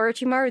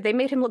Orochimaru, they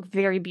made him look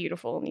very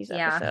beautiful in these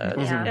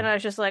episodes. Yeah. And I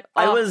was just like,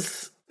 I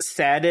was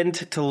saddened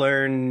to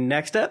learn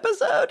next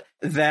episode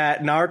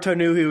that Naruto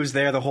knew he was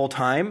there the whole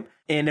time.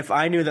 And if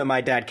I knew that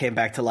my dad came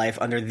back to life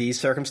under these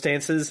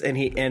circumstances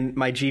and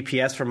my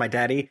GPS from my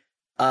daddy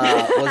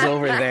was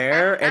over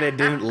there and it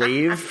didn't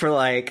leave for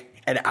like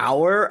an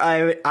hour,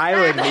 I would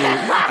be,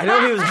 I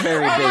know he was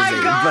very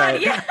busy,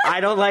 but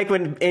I don't like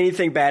when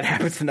anything bad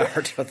happens to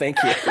Naruto.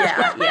 Thank you.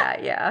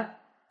 Yeah.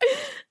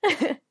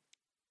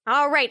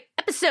 all right,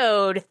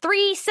 episode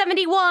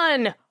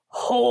 371.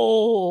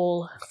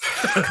 Whole.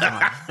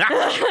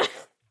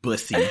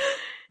 Bussy is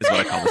what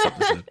I call this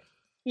episode.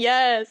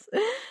 Yes.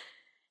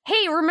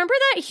 Hey, remember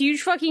that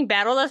huge fucking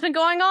battle that's been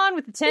going on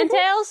with the Ten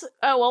Tails?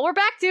 Oh, well, we're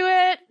back to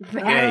it.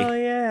 Yay. Oh,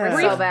 yeah.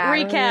 We're so back.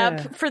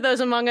 Recap for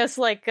those among us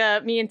like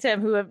me and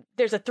Tim who have,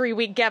 there's a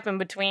 3-week gap in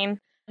between.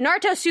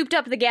 Naruto souped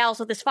up the gals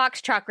with his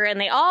fox chakra,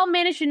 and they all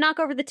managed to knock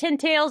over the Ten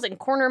Tails and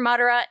corner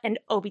Madara and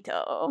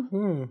Obito.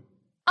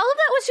 All of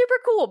that was super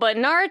cool, but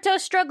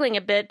Naruto's struggling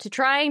a bit to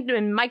try and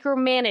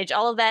micromanage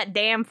all of that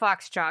damn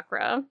fox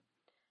chakra.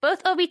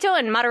 Both Obito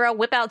and Madara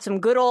whip out some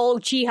good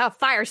old Uchiha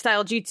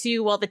fire-style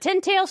jutsu while the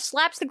Ten-Tail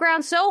slaps the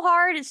ground so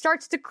hard it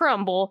starts to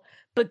crumble.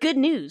 But good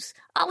news,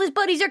 all his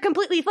buddies are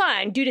completely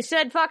fine due to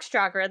said fox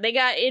chakra. They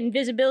got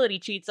invisibility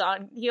cheats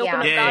on. He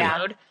opened up God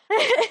mode.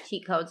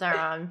 Cheat codes are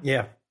on.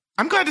 Yeah.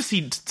 I'm glad to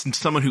see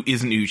someone who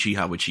isn't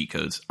Uchiha with cheat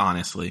codes,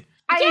 honestly.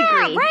 I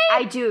agree. Right?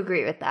 I do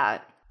agree with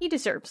that. He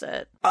deserves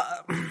it.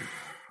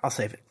 I'll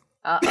save it.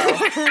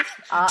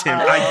 Uh-oh. Tim,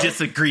 I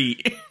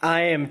disagree.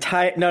 I am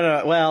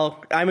No.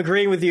 Well, I'm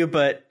agreeing with you,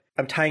 but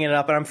I'm tying it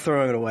up and I'm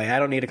throwing it away. I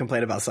don't need to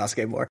complain about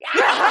Sasuke more.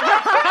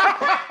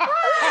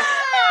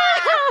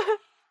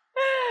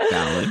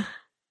 Valid.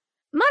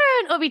 Madara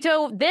and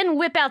Obito then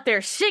whip out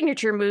their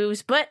signature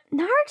moves, but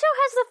Naruto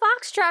has the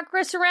fox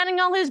chakra surrounding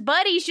all his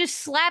buddies just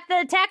slap the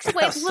attacks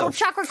away with little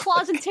chakra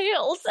claws and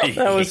tails.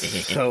 That was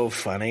so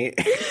funny.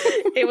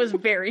 It was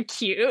very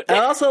cute. I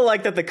also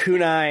like that the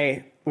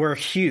kunai were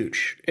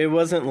huge. It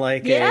wasn't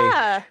like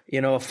a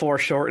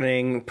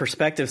foreshortening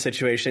perspective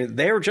situation.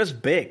 They were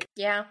just big.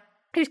 Yeah.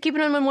 He was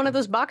keeping them in one of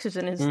those boxes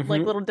in his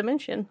like little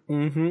dimension.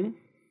 Mm-hmm.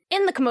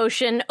 In the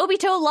commotion,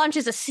 Obito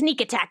launches a sneak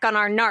attack on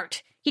our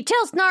Nart. He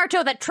tells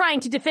Naruto that trying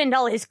to defend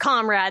all his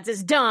comrades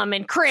is dumb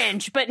and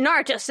cringe, but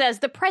Naruto says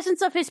the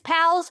presence of his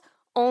pals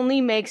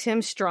only makes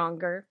him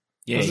stronger.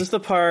 Yay. Was this the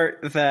part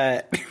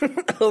that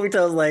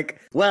Obito's like,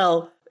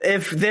 well,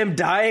 if them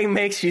dying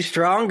makes you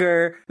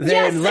stronger,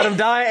 then let them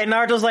die? And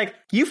Naruto's like,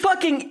 you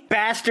fucking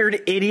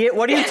bastard idiot,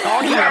 what are you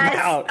talking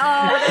about?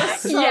 Oh,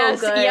 that's so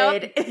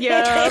good.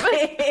 Yep.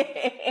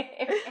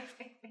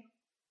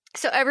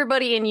 So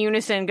everybody in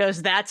unison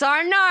goes, that's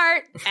our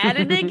Nart, at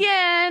it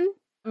again.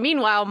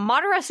 Meanwhile,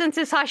 Madara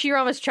senses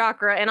Hashirama's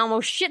chakra and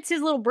almost shits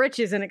his little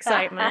britches in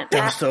excitement.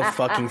 That was so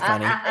fucking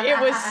funny. It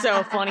was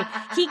so funny.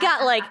 He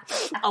got like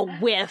a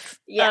whiff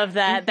of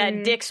that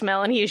dick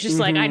smell, and he was just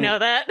like, I know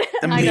that.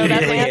 I know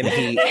that, man.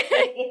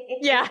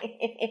 Yeah.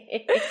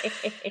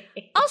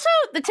 Also,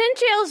 the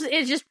Ten-Tails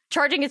is just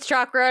charging its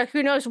chakra.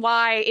 Who knows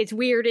why? It's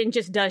weird and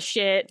just does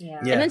shit. Yeah.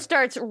 And then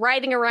starts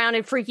writhing around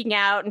and freaking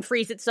out and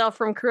frees itself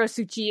from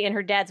Kurosuchi and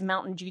her dad's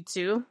mountain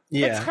jutsu.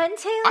 Yeah. The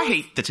Ten-Tails? I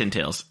hate the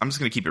Ten-Tails. I'm just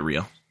going to keep it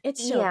real.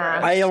 It's so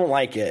gross. I don't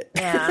like it.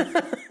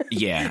 Yeah.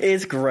 Yeah.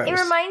 It's gross. It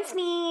reminds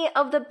me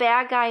of the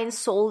bad guy in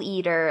Soul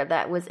Eater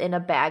that was in a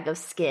bag of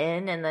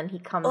skin, and then he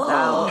comes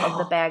out of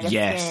the bag of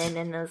skin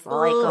and is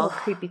like all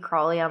creepy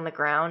crawly on the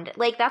ground.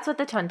 Like, that's what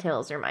the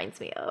Ten-Tails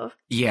reminds me of.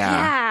 Yeah.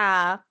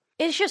 Yeah.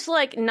 It's just,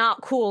 like,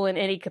 not cool in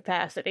any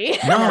capacity.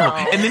 No.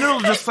 And then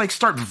it'll just, like,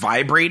 start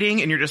vibrating,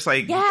 and you're just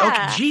like,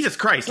 okay, Jesus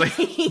Christ, like,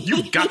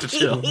 you've got to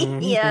chill.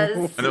 Yes.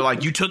 And they're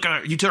like, you took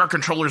our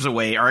controllers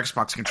away, our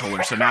Xbox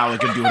controllers, so now it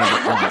can do whatever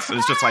it wants. And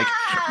it's just like...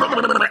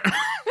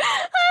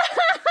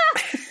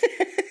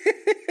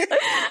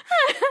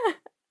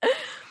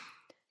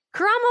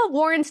 Kurama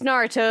warns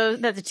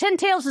Naruto that the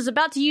Ten-Tails is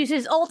about to use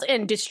his ult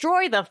and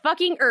destroy the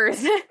fucking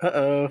Earth.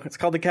 Uh-oh. It's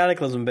called the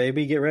Cataclysm,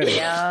 baby. Get ready.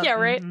 Yeah,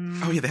 right?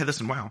 Oh, yeah, they had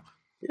this in WoW.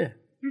 Yeah.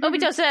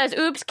 Obito says,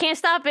 oops, can't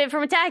stop it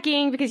from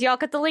attacking because y'all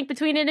cut the link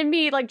between it and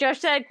me. Like Josh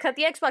said, cut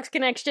the Xbox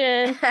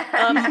connection.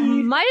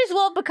 Might as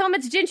well become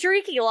its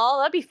Jinchuriki, lol.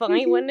 That'd be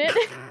funny, wouldn't it?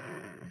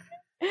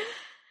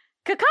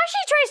 Kakashi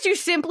tries to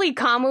simply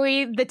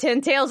Kamui the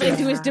Ten-Tails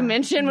into his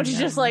dimension, which is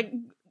just like,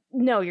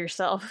 know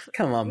yourself.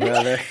 Come on,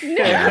 brother.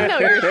 know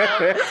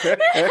yourself.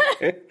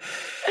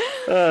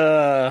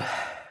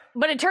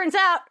 But it turns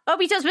out,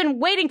 Obito's been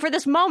waiting for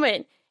this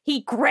moment.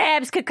 He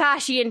grabs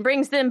Kakashi and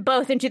brings them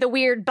both into the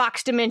weird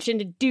box dimension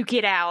to duke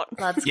it out.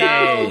 Let's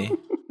Yay. go.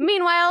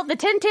 Meanwhile, the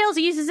Ten-Tails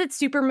uses its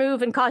super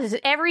move and causes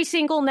every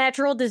single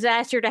natural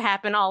disaster to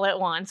happen all at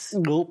once.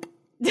 Gulp.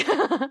 Is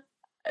everyone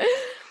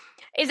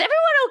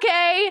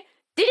okay?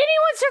 Did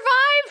anyone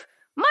survive?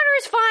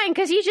 Madara's fine,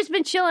 because he's just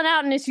been chilling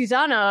out in his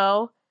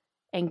Susanoo.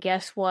 And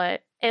guess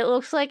what? It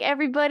looks like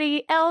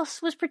everybody else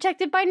was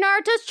protected by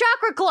Naruto's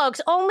chakra cloaks.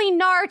 Only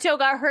Naruto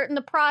got hurt in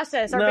the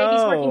process. Our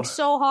baby's working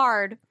so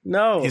hard.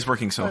 No. He's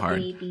working so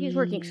hard. He's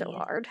working so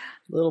hard.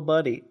 Little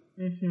buddy.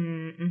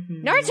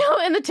 Naruto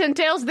and the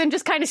Ten-Tails then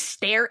just kind of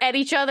stare at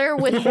each other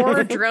with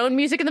horror drone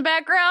music in the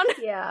background.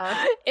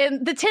 Yeah.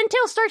 And the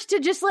Ten-Tail starts to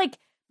just like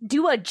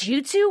do a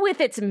jutsu with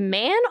its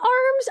man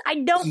arms.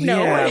 I don't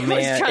know what it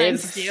was trying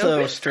to do. It's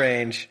so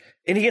strange.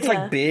 And he gets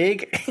like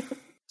big.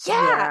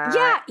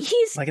 Yeah,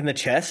 he's like in the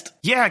chest.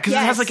 Yeah, because it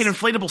has like an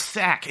inflatable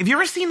sack. Have you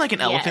ever seen like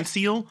an elephant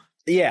seal?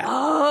 Yeah.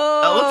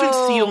 Elephant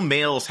seal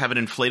males have an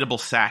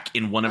inflatable sack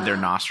in one of their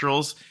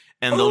nostrils,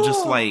 and they'll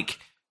just like,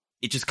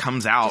 it just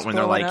comes out just when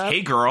they're like,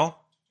 hey girl,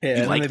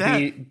 you like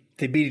that?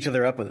 They beat each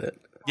other up with it.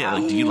 Yeah,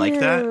 like, do you like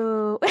that?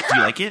 Do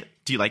you like it?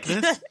 Do you like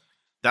this?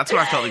 That's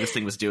what I felt like this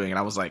thing was doing, and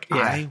I was like,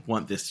 I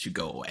want this to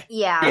go away.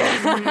 Yeah.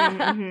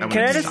 Can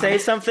I just say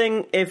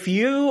something? If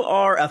you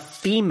are a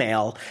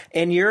female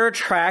and you're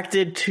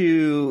attracted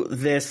to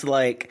this,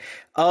 like,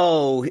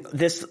 oh,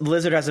 this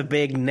lizard has a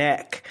big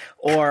neck,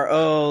 or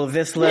oh,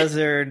 this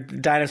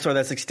lizard dinosaur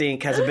that's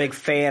extinct has a big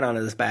fan on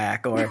his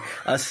back, or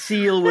a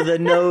seal with a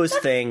nose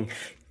thing,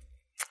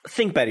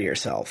 think better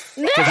yourself.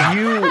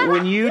 Because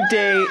when you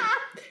date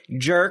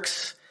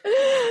jerks,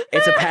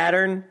 it's a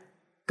pattern.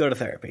 Go to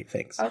therapy.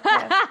 Thanks.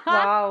 Okay.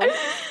 Wow.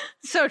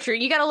 So true.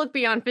 You got to look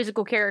beyond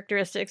physical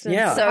characteristics. And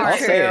Yeah, So I'll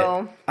true. say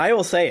it. I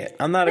will say it.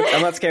 I'm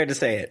not scared to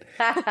say it.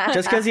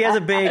 Just because he has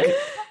a big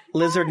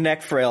lizard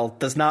neck frill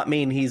does not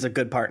mean he's a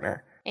good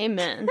partner.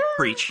 Amen.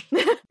 Preach.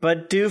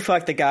 But do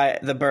fuck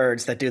the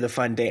birds that do the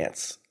fun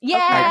dance.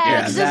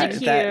 Yeah, those are cute.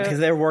 Because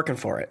they're working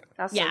for it.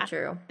 That's Yeah. so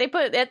true. They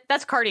put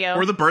that's cardio.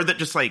 Or the bird that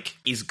just like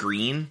is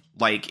green,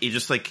 like it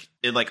just like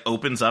it like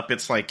opens up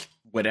its like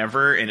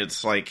whatever, and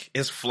it's like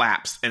his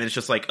flaps, and it's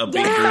just like a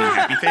big green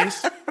happy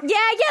face. Yeah,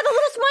 the little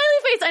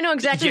smiley face. I know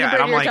exactly the Yeah,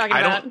 bird and I'm you're like, talking I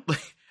about. don't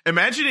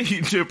imagine if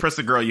you to impress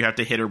a girl, you have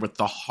to hit her with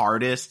the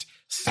hardest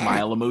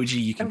smile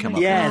emoji you can come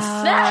up Yes.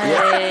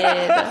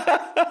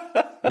 Good.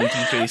 with.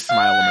 Winky face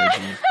smile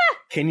emoji.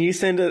 Can you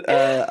send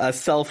a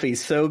selfie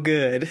so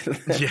good?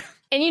 Yeah.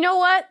 And you know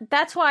what?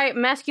 That's why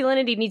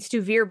masculinity needs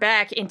to veer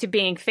back into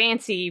being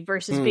fancy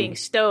versus being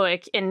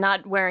stoic and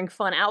not wearing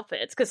fun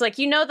outfits. Because, like,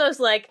 you know those,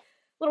 like,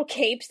 little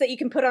capes that you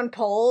can put on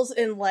poles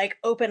and, like,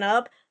 open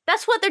up?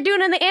 That's what they're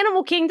doing in the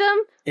animal kingdom.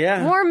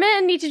 Yeah. More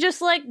men need to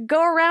just, like,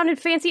 go around in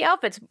fancy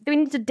outfits. They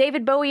need to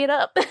David Bowie it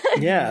up.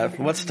 Yeah.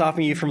 What's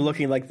stopping you from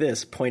looking like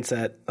this? Points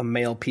at a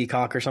male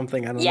peacock or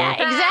something. I don't Yeah,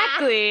 know.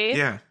 exactly.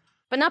 Yeah.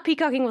 But not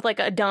peacocking with, like,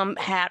 a dumb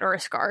hat or a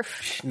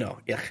scarf. No.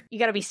 Yeah. You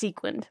gotta be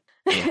sequined.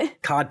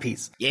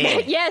 Codpiece.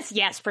 Yeah.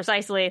 Yes,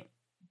 precisely.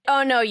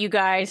 Oh no, you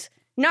guys.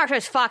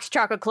 Naruto's fox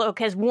chocolate cloak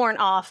has worn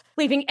off,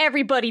 leaving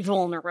everybody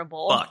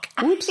vulnerable. Fuck.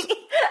 Oops.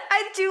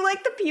 I do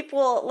like the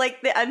people,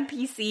 like the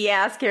NPC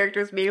ass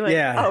characters being like,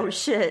 Yeah. oh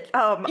shit.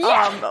 I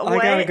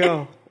What? gotta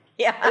go.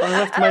 Yeah. I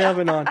left my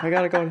oven on. I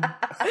gotta go.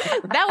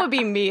 That would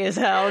be me as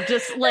hell.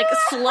 Just like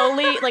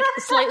slowly, like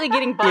slightly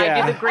getting by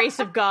Yeah. to the grace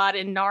of God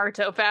and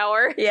Naruto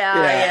power. Yeah.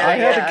 I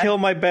had to kill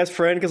my best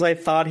friend because I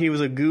thought he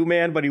was a goo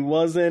man, but he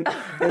wasn't.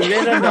 And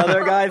then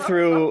another guy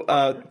threw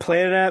a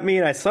planet at me,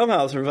 and I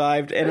somehow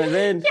survived. And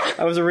then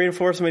I was a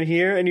reinforcement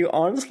here, and you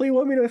honestly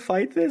want me to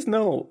fight this?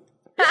 No.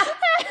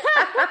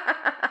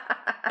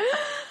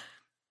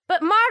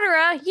 But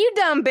Madara, you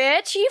dumb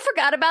bitch, you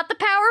forgot about the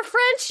power of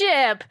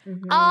friendship.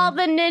 All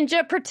the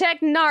ninja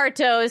protect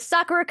Naruto as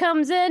Sakura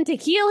comes in to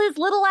heal his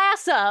little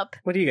ass up.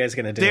 What are you guys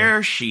gonna do?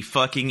 There she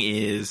fucking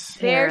is.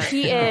 There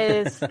she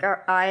is.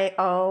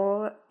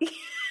 Were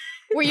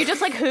Were you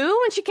just like, who,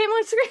 when she came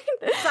on screen?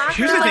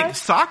 Here's the thing.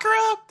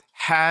 Sakura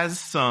has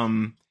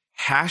some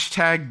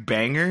hashtag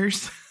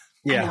bangers.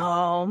 Yeah.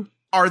 No.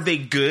 Are they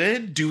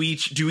good? Do we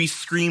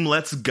scream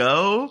let's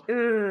go?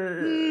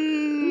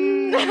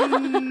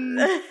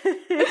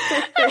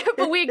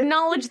 But we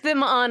acknowledge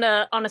them on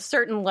a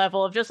certain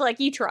level of just like,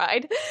 you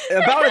tried.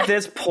 About at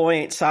this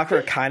point,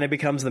 Sakura kind of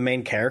becomes the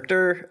main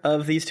character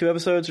of these two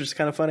episodes, which is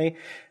kind of funny,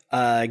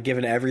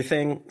 given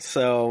everything.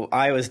 So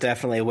I was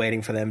definitely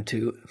waiting for them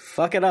to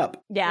fuck it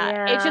up.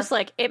 Yeah, it's just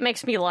like, it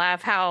makes me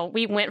laugh how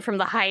we went from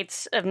the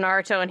heights of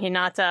Naruto and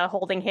Hinata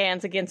holding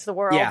hands against the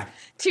world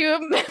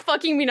to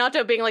fucking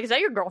Minato being like, is that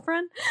your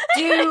girlfriend?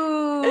 Dude.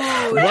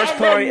 Worst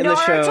part in the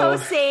show. Naruto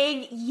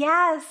saying,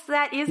 yes,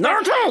 that is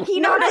Naruto!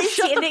 Hinata is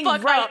shut the standing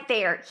fuck right up.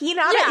 there.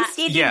 Hinata is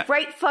standing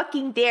right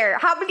fucking there.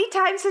 How many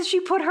times has she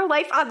put her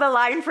life on the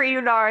line for you,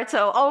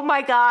 Naruto? Oh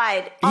my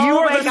god. You oh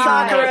are my the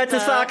god. Sakura to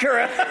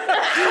Sakura.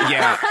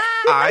 Yeah,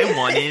 I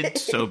wanted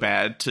so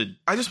bad to.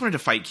 I just wanted to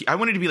fight. I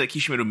wanted to be like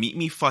Kishimoto, meet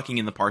me fucking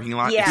in the parking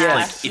lot. Yes.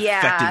 It's like Yeah.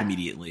 effective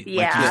immediately. Like you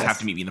Yes. just have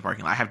to meet me in the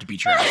parking lot. I have to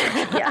beat your ass.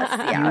 Actually.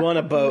 Yes, You want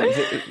a boat?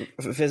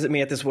 Visit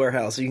me at this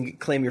warehouse. You can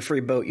claim your free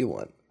boat you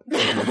want.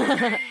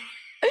 I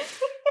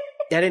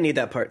didn't need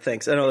that part.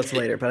 Thanks. I know it's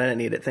later, but I didn't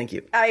need it. Thank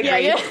you. I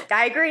agree. Yeah.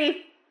 I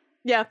agree.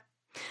 Yeah.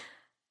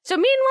 So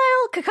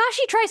meanwhile,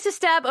 Kakashi tries to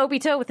stab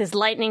Obito with his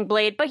lightning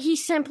blade, but he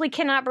simply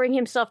cannot bring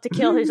himself to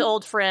kill his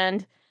old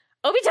friend.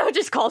 Obito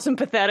just calls him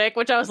pathetic,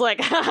 which I was like,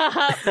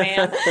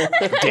 man.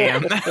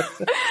 Damn.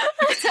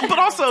 But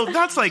also,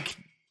 that's like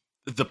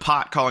the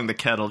pot calling the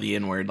kettle the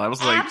N-word. I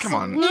was like, come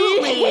on,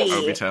 Absolutely.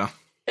 Obito.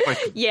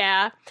 Like,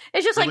 Yeah.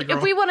 It's just Really, like, girl?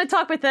 if we want to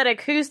talk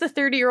pathetic, who's the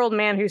 30-year-old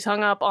man who's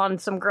hung up on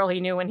some girl he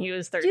knew when he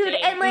was 13? Dude,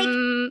 and like,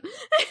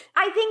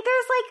 I think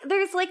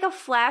there's like a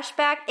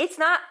flashback. It's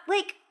not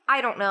like, I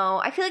don't know.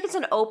 I feel like it's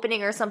an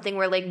opening or something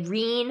where like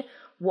Rin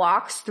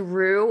walks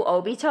through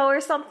Obito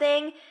or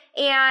something,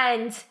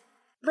 and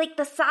like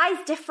the size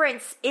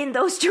difference in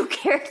those two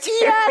characters.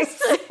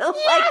 Yes!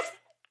 Like,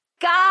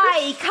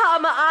 guy,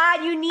 come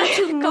on. You need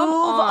to move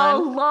on.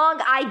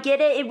 along. I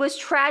get it. It was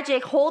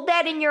tragic. Hold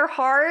that in your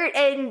heart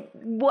and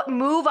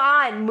move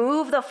on.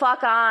 Move the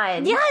fuck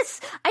on.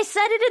 Yes, I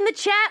said it in the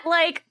chat,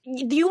 like,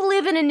 you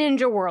live in a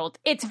ninja world.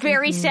 It's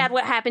very sad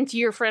what happened to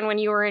your friend when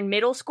you were in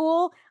middle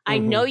school. I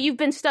know you've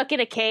been stuck in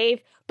a cave,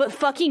 but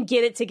fucking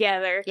get it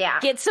together. Yeah.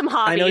 Get some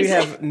hobbies. I know you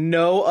have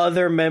no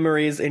other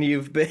memories and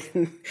you've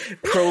been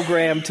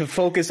programmed to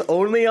focus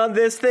only on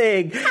this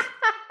thing.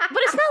 But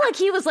it's not like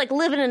he was, like,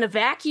 living in a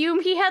vacuum.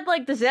 He had,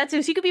 like, the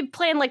Zetsus. He could be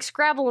playing, like,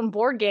 Scrabble and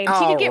board games.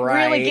 He could get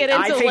really get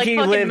into, I think like, he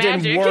fucking lived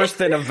magic. in worse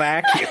than a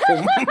vacuum.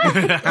 Oh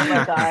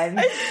my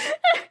god.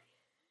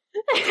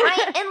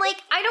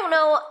 I don't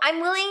know.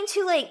 I'm willing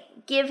to, like,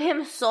 give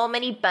him so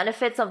many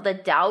benefits of the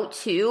doubt,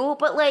 too.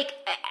 But, like,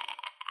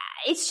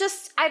 it's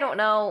just, I don't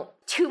know.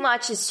 Too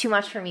much is too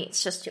much for me.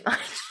 It's just too much.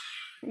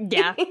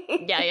 Yeah.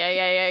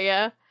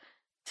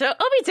 So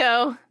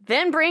Obito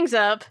then brings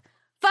up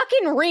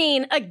fucking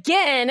Rin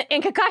again,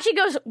 and Kakashi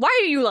goes, why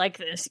are you like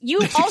this?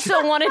 You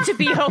also wanted to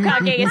be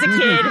Hokage as a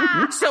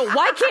kid, so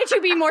why can't you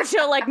be more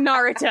chill like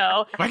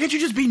Naruto? Why can't you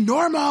just be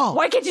normal?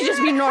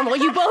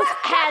 You both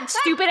had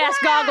stupid-ass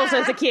goggles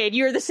as a kid.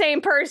 You're the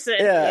same person.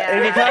 Yeah,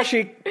 and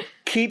Kakashi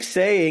keeps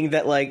saying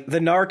that, like, the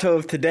Naruto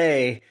of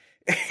today,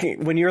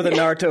 when you're the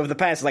Naruto of the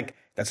past, like,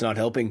 that's not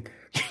helping.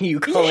 You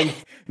calling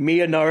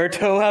me a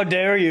Naruto? How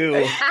dare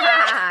you?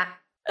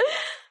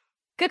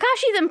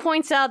 Kakashi then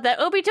points out that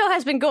Obito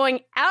has been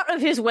going out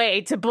of his way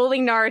to bully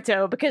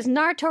Naruto because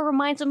Naruto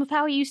reminds him of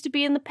how he used to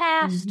be in the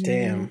past.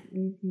 Damn.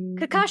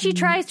 Kakashi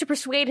tries to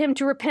persuade him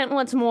to repent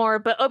once more,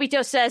 but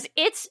Obito says,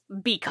 it's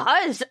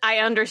because I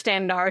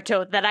understand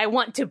Naruto that I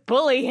want to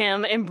bully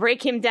him and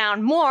break him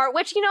down more,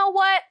 which, you know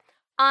what?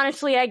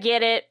 Honestly, I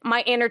get it.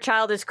 My inner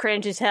child is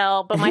cringe as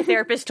hell, but my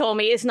therapist told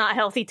me it's not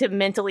healthy to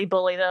mentally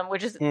bully them,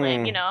 which is,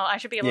 like, you know, I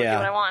should be able to do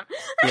what I want.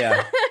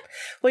 Yeah.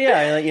 Well,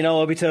 yeah, you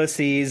know, Obito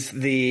sees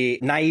the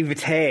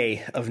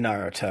naivete of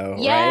Naruto, right?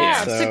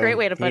 Yeah, So it's a great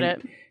way to put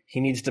it. He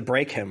needs to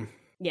break him.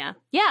 Yeah.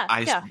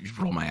 I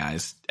roll my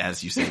eyes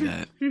as you say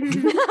that.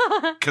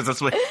 Because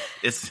that's what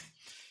it's...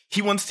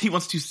 He wants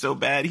to so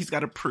bad. He's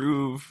got to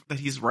prove that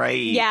he's right.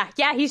 Yeah,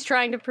 he's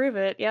trying to prove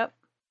it, yep.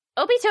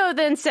 Obito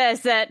then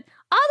says that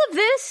all of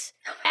this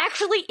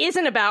actually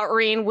isn't about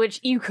Rin, which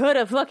you could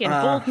have fucking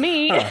fooled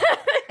me.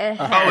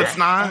 Oh, it's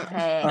not?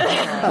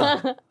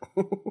 At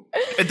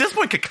this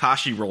point,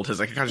 Kakashi rolled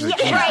his. Like, Kakashi's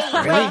like,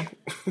 right.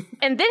 Really?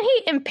 And then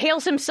he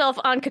impales himself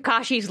on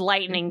Kakashi's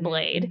lightning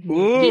blade.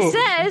 Ooh. He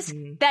says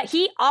that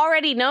he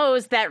already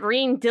knows that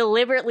Rin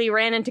deliberately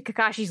ran into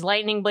Kakashi's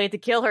lightning blade to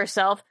kill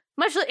herself,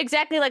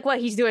 exactly like what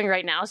he's doing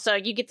right now. So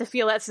you get to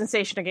feel that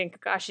sensation again,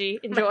 Kakashi.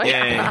 Enjoy.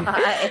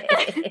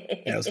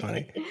 That was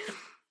funny.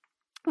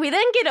 We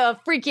then get a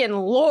freaking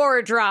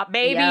lore drop,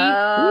 baby.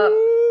 Yep.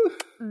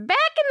 Back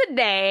in the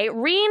day,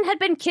 Rin had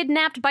been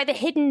kidnapped by the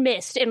Hidden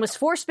Mist and was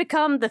forced to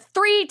become the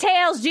Three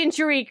Tails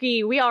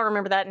Jinchuriki. We all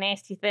remember that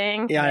nasty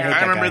thing. Yeah,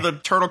 I remember the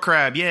turtle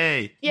crab.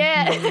 Yay.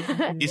 Yeah.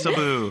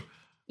 Isabu.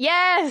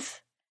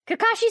 Yes.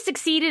 Kakashi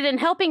succeeded in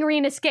helping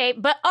Rin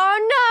escape, but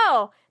oh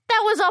no!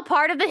 That was all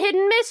part of the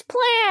Hidden Mist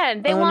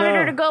plan. They wanted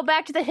her to go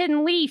back to the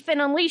Hidden Leaf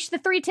and unleash the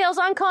Three Tails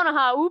on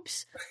Konoha.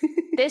 Oops.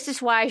 This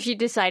is why she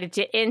decided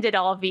to end it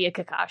all via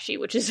Kakashi,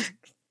 which is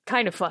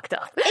kind of fucked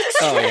up.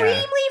 Extremely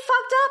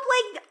fucked up.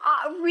 Like,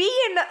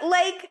 Rin,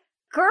 like,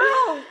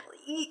 girl,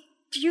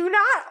 do you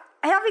not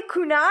have a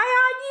kunai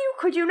on you?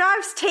 Could you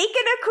not have taken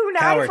a kunai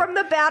Coward. from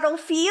the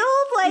battlefield?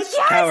 Like,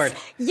 yes. Coward.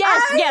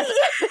 Yes.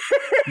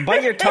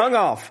 Bite your tongue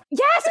off.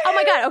 Yes! Oh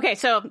my god, okay,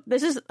 so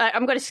this is,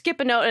 I'm going to skip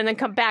a note and then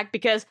come back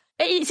because,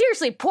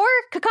 seriously, poor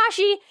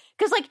Kakashi,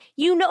 because, like,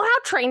 you know how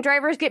train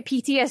drivers get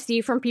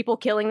PTSD from people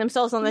killing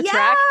themselves on the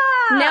track?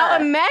 Now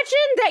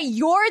imagine that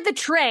you're the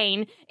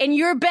train and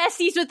you're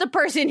besties with the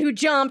person who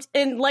jumped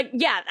and, like,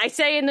 yeah, I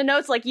say in the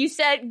notes, like you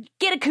said,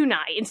 get a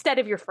kunai instead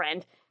of your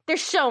friend.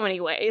 There's so many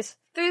ways.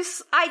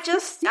 I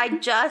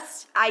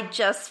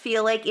just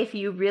feel like if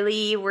you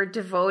really were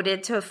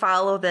devoted to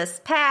follow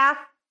this path,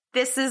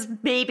 this is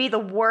maybe the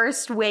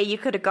worst way you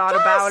could have gone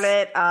about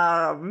it.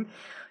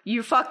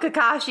 You fuck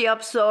Kakashi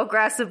up so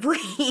aggressively,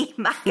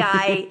 my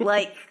guy.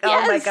 Like,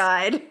 oh my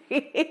god.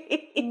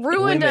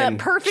 Ruined a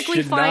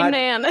perfectly fine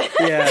man.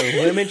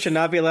 Yeah, women should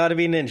not be allowed to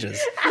be ninjas.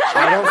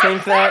 I don't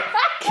think that.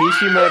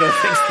 Kishimoto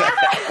thinks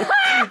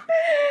that.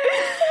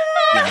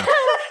 Yeah.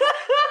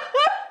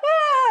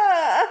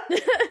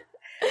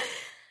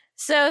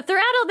 So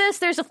throughout all this,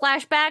 there's a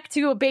flashback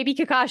to a baby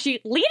Kakashi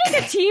leading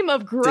a team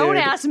of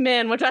grown-ass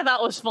men, which I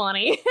thought was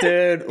funny.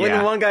 Dude, when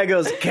the one guy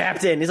goes,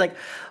 Captain, he's like,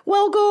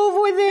 well, go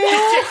over there.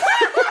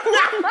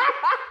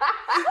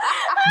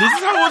 This is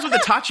how it was with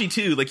Itachi,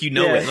 too. Like, you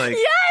know it. Like,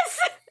 Yes!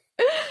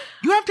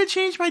 you have to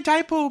change my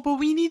diaper, but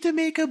we need to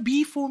make a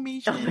B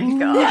formation. Oh my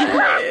god.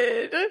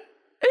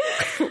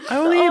 I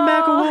only eat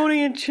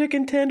macaroni and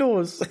chicken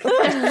tenders.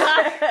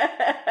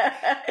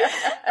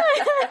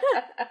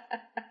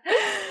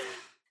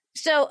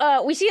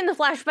 So we see in the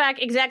flashback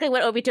exactly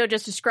what Obito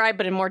just described,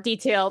 but in more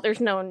detail.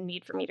 There's no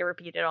need for me to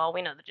repeat it all.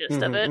 We know the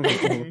gist of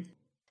it.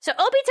 So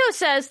Obito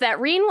says that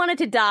Rin wanted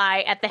to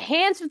die at the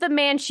hands of the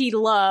man she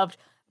loved,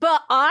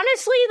 but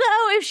honestly,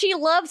 though, if she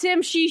loves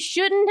him, she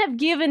shouldn't have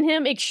given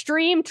him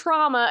extreme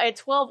trauma at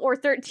 12 or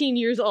 13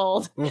 years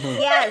old.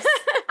 Yes,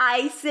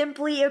 I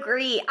simply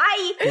agree.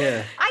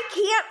 I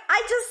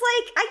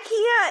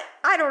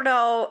don't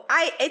know.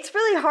 It's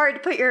really hard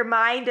to put your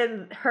mind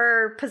in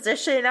her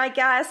position, I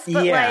guess,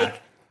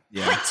 but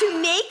but to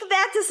make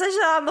that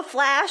decision on the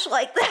flash,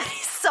 like, that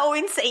is so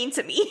insane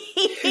to me.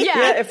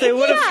 Yeah, if they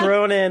would have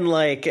thrown in,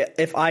 like,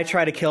 if I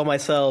try to kill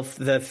myself,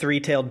 the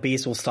three-tailed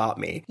beast will stop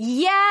me.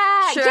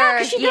 Yeah, sure,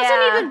 because she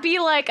doesn't even be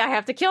like, I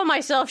have to kill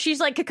myself. She's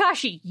like,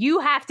 Kakashi, you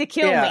have to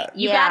kill me.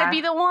 You gotta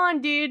be the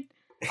one, dude.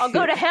 I'll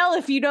go to hell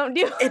if you don't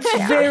do it.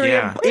 It's very...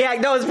 Yeah.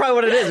 No, it's probably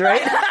what it is,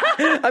 right?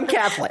 I'm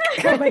Catholic.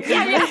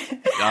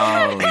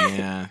 Oh,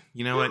 yeah.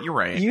 You know what? You're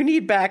right. You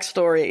need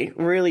backstory.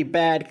 Really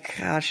bad,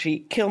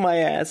 Kakashi. Kill my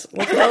ass.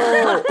 Let's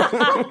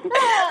go.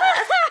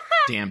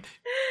 Damn.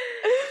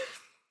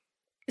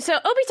 So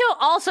Obito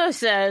also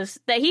says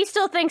that he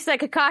still thinks that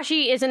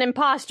Kakashi is an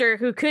imposter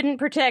who couldn't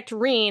protect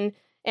Rin.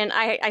 And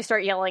I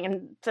start yelling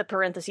in the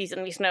parentheses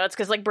in these notes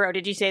because, like, bro,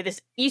 did you say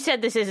this? You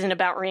said this isn't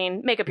about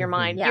Rin. Make up your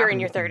mind. Yeah. You're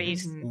in your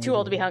 30s. Too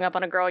old to be hung up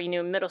on a girl you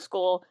knew in middle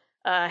school.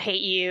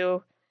 Hate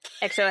you.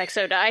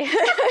 XOXO die.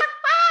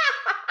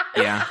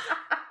 Yeah.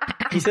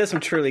 He says some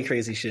truly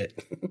crazy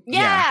shit.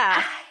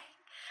 Yeah.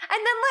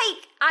 And then,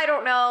 like, I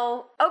don't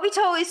know,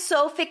 Obito is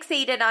so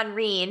fixated on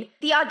Rin.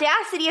 The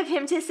audacity of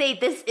him to say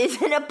this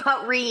isn't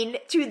about Rin,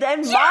 to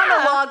then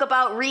monologue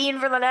about Rin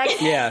for the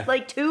next,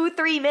 like,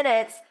 2-3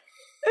 minutes.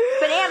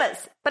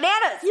 Bananas.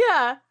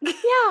 Yeah.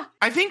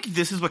 I think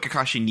this is what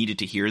Kakashi needed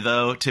to hear,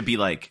 though, to be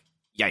like,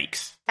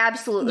 yikes.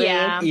 Absolutely.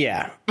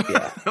 Yeah.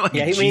 Like,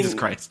 Jesus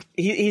Christ.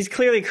 He's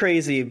clearly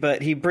crazy,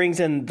 but he brings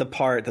in the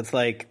part that's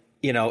like,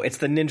 it's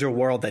the ninja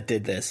world that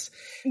did this.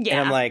 Yeah.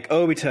 And I'm like,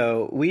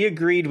 Obito, we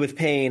agreed with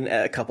Pain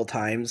a couple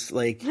times.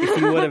 Like, if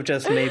you would have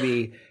just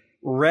maybe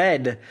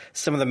read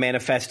some of the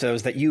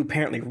manifestos that you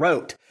apparently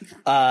wrote,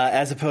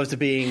 as opposed to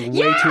being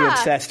way too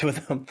obsessed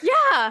with them.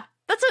 Yeah.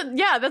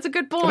 That's a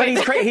good point. But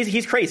he's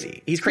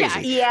crazy. He's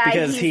crazy. Yeah,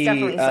 because he's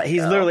definitely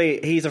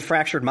psycho. he's a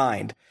fractured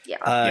mind.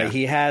 Yeah.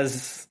 He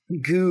has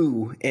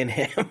goo in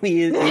him.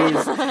 He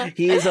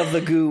is of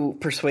the goo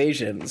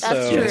persuasion.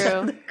 That's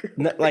true.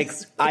 Like,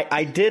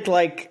 I did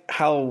like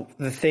how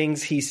the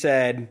things he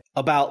said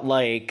about,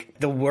 like,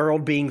 the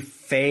world being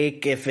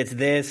fake if it's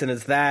this and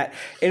it's that.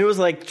 And it was,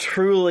 like,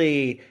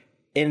 truly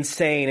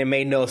insane and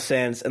made no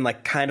sense in,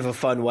 like, kind of a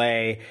fun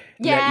way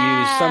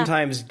that you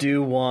sometimes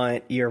do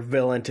want your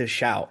villain to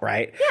shout,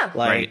 right? Yeah.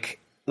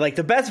 Like,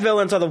 the best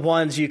villains are the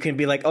ones you can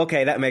be like,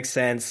 okay, that makes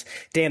sense.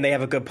 Damn, they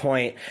have a good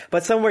point.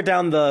 But somewhere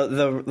down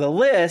the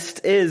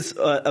list is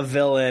a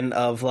villain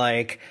of,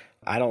 like,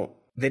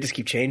 they just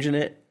keep changing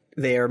it.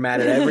 They are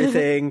mad at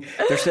everything.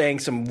 They're saying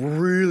some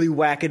really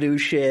wackadoo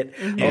shit.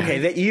 Okay,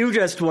 that you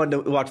just want to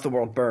watch the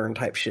world burn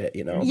type shit,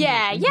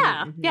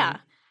 Yeah.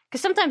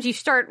 Because sometimes you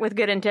start with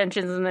good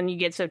intentions and then you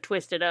get so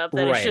twisted up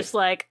that it's just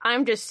like,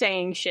 I'm just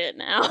saying shit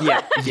now.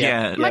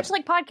 Yeah. Much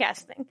like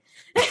podcasting.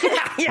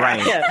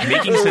 Right.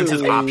 Making sense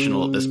is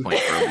optional at this point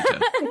for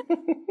Obito.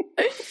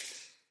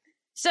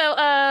 So,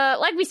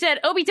 like we said,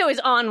 Obito is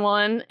on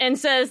one and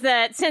says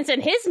that since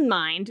in his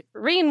mind,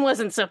 Rin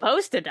wasn't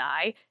supposed to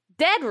die,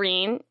 dead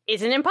Rin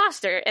is an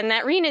imposter, and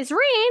that Rin is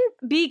Rin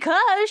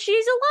because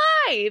she's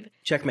alive.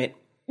 Checkmate.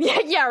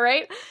 Yeah,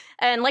 right?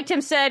 And like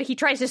Tim said, he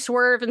tries to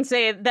swerve and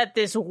say that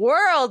this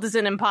world is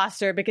an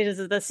imposter because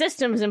of the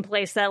systems in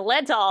place that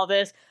led to all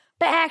this.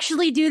 But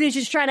actually, dude is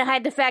just trying to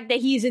hide the fact that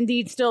he's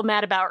indeed still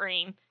mad about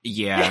Rin.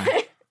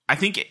 Yeah. I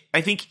think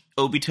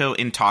Obito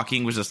in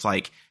talking was just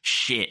like,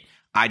 shit,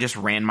 I just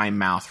ran my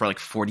mouth for like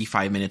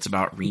 45 minutes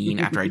about Rin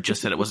after I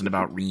just said it wasn't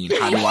about Rin.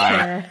 How do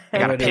I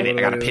gotta pivot.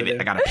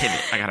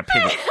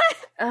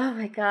 Oh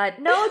my god.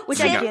 No, Which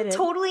I Tim get it.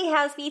 totally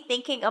has me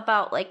thinking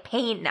about, like,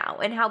 Pain now,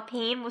 and how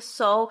Pain was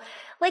so,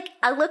 like,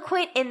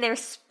 eloquent in their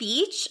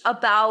speech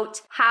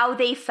about how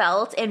they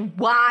felt and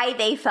why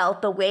they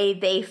felt the way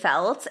they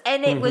felt.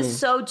 And it was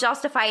so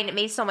justified and it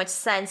made so much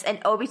sense.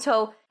 And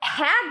Obito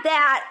had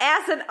that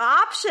as an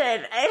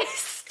option. And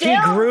still, He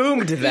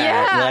groomed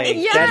that.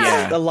 Yeah,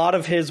 That's a lot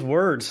of his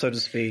words, so to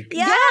speak.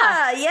 Yeah.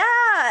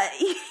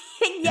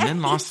 And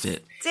then lost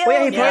it.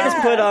 Well, he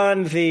put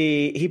on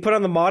the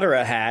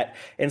Madara hat,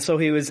 and so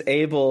he was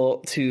able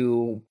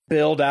to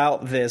build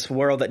out this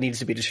world that needs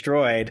to be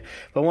destroyed.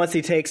 But once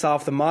he takes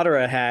off the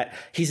Madara hat,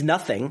 he's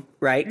nothing,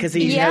 right? Because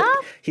he's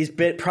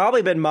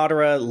probably been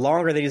Madara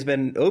longer than he's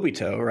been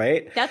Obito,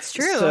 right? That's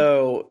true.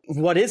 So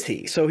what is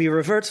he? So he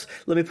reverts.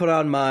 Let me put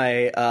on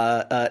my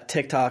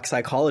TikTok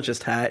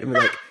psychologist hat and be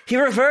like, he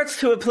reverts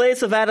to a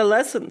place of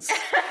adolescence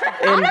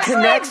and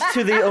connects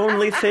to the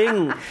only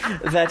thing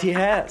that he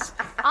has.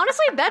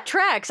 Honestly, that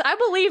tracks. I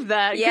believe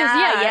that.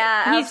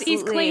 'Cause, he's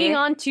absolutely. clinging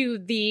on to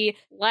the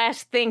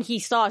last thing he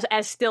saw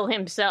as still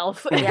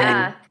himself.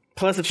 Yeah.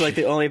 Plus, it's like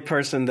the only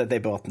person that they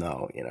both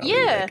know,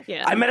 Yeah, Like,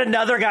 yeah. I met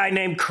another guy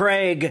named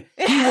Craig.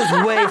 He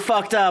was way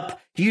fucked up.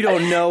 You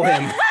don't know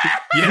him.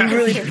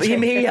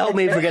 He helped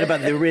me forget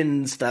about the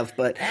Rin stuff,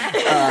 but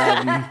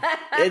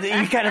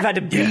you kind of had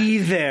to be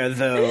there,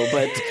 though.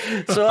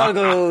 But so I'll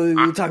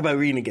go talk about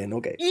Rin again.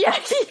 Okay. Yeah.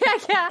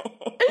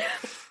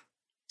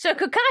 So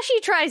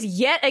Kakashi tries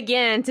yet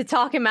again to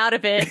talk him out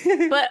of it,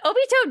 but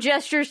Obito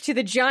gestures to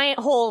the giant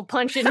hole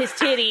punched in his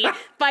titty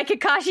by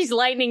Kakashi's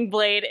lightning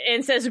blade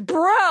and says,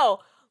 "Bro,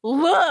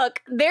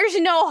 look, there's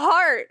no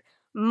heart.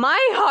 My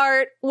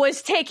heart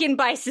was taken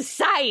by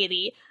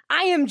society.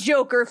 I am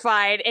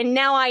Joker-fied, and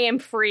now I am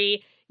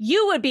free.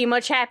 You would be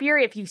much happier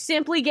if you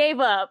simply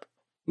gave up."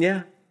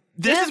 Yeah.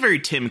 This is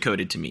very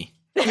Tim-coded to me.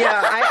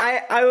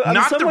 Yeah, I'm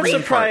Not the somewhat Rin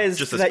part, surprised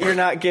just this that part. you're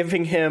not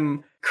giving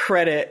him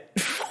credit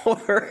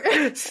or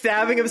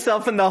stabbing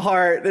himself in the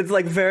heart. It's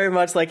like very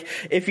much like,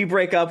 if you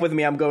break up with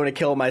me, I'm going to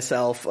kill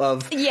myself.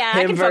 Of Yeah,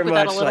 I him can very fuck with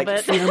that much a little like,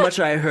 bit. see how much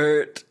I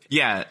hurt.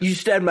 Yeah. You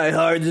stabbed my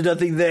heart, there's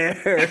nothing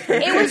there.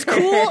 It was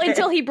cool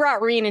until he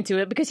brought Reen into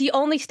it, because he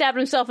only stabbed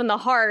himself in the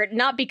heart,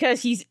 not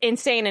because he's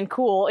insane and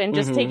cool and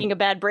just taking a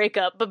bad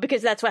breakup, but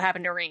because that's what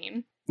happened to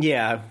Reen.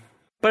 Yeah.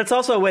 But it's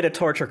also a way to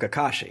torture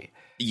Kakashi.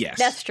 Yes.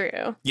 That's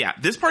true. Yeah,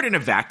 this part in a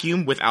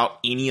vacuum without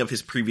any of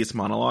his previous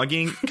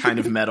monologuing, kind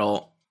of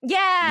metal.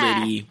 Yeah.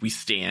 Liddy, we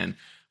stand.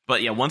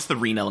 But yeah, once the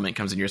Reen element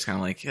comes in, you're just kind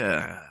of like,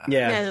 Yeah,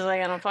 Yeah. it's just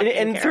like, I don't fucking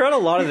And care. throughout a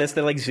lot of this,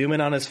 they like zoom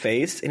in on his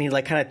face, and he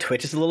like kind of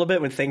twitches a little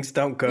bit when things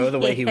don't go the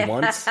way he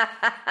wants.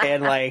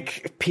 And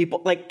like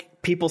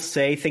people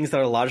say things that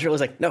are logical.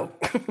 It's like, no.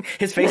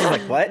 His face is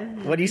like, what?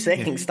 What are you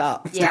saying?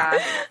 Stop. Yeah.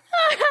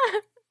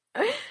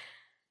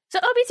 So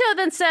Obito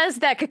then says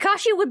that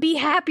Kakashi would be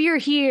happier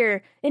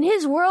here. In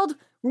his world,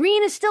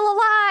 Reen is still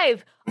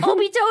alive.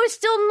 Obito is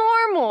still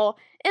normal.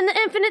 In the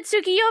Infinite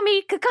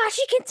Tsukiyomi,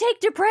 Kakashi can take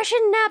depression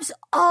naps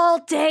all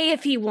day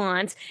if he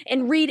wants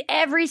and read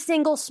every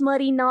single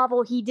smutty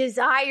novel he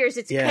desires.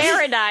 It's Yes.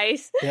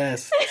 paradise.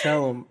 Yes.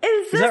 Tell him.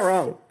 Is that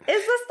wrong?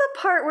 Is this the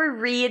part where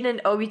Reen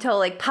and Obito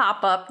like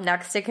pop up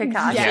next to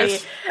Kakashi?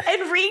 Yes.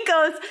 And Reen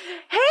goes,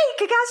 "Hey,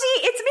 Kakashi,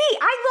 it's me.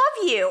 I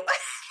love you."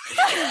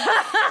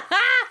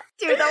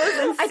 Dude, that was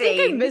insane. I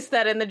think I missed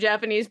that in the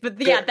Japanese, but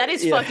yeah, that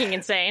is fucking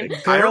insane.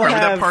 I Girl remember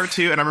that have- part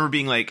too, and I remember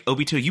being like,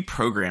 Obito, you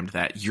programmed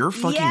that. You're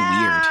fucking weird.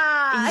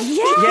 yeah.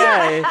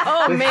 Yeah.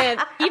 Oh man,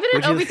 even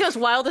in Which is- Obito's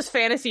wildest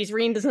fantasies,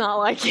 Reen does not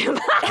like him.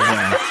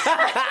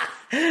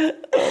 Yeah.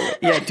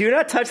 Yeah, do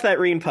not touch that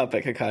Reen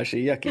puppet,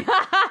 Kakashi. Yucky.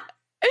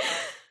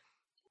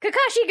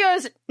 Kakashi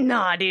goes,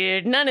 nah,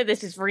 dude, none of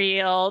this is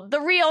real.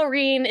 The real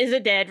Reen is a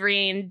dead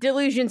Reen.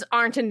 Delusions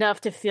aren't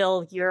enough to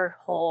fill your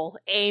hole.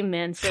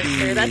 Amen,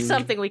 sister. That's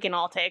something we can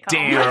all take home.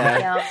 Damn.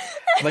 Yeah.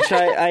 Which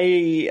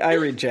I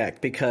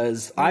reject,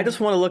 because I just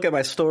want to look at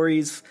my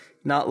stories,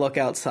 not look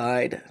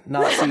outside,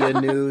 not see the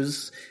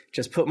news,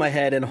 just put my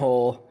head in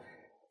hole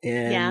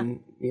and,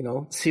 you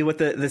know, see what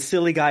the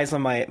silly guys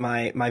on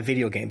my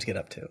video games get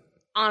up to.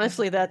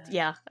 Honestly,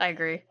 I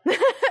agree.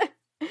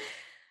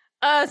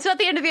 So at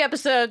the end of the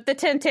episode, the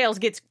 10 Tails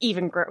gets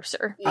even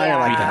grosser. I don't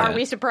like that. Are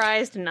we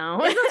surprised? No.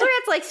 That's where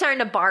it's like starting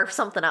to barf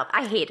something up.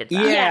 I hated that.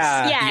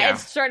 Yeah. Yeah,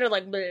 it's starting to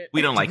like... bleh.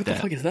 We don't like What the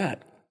that. fuck is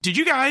that? Did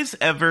you guys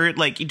ever,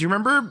 like, do you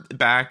remember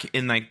back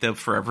in, like, the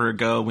forever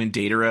ago when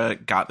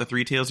Datara got the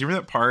three tails? You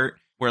remember that part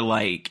where,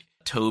 like,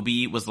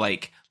 Toby was,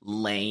 like,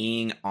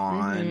 laying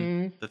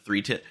on the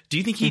three tails? Do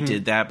you think he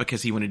did that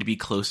because he wanted to be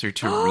closer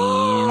to Reen?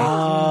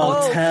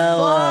 Oh,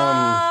 tell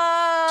him.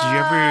 Do you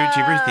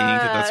ever think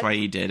that that's why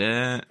he did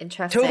it?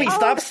 Interesting. Toby,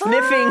 stop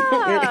sniffing.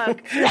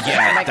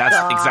 Yeah,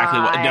 that's exactly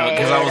what. No,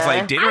 because I was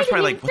like, Datara's I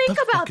probably didn't like, what the think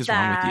fuck about is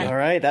wrong with that. you? All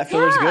right, that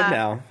filler's good Yeah.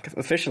 now,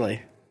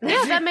 officially.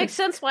 Yeah, that makes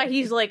sense why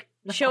he's like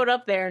showed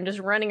up there and just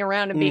running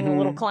around and being a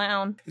little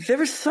clown. There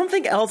was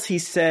something else he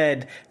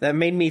said that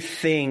made me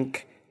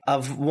think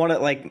of one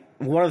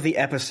of the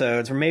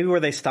episodes, or maybe where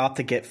they stopped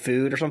to get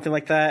food or something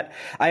like that.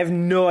 I have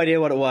no idea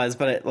what it was,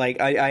 but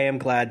I am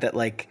glad that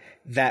like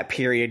that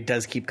period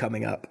does keep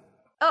coming up.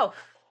 Oh,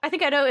 I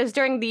think I know it was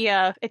during the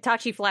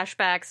Itachi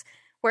flashbacks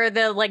where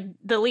the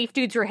Leaf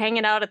dudes were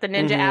hanging out at the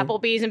Ninja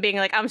Applebee's and being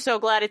like, I'm so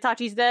glad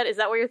Itachi's dead. Is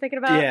that what you're thinking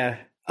about? Yeah,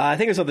 I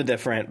think it was something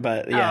different,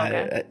 but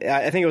yeah, okay.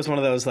 I think it was one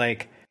of those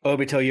like,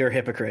 Obito, you're a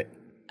hypocrite.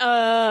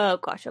 Oh,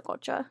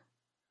 gotcha.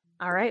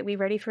 All right, we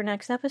ready for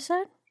next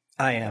episode?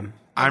 I am.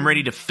 I'm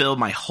ready to fill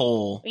my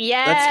hole.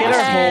 Yes. Let's get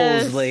our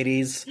holes,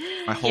 ladies.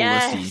 My whole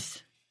listy.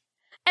 Yes.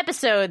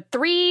 Episode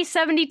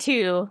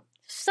 372.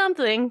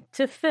 Something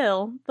to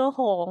fill the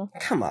hole.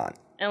 Come on.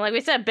 And like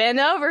we said, bend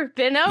over.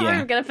 Yeah.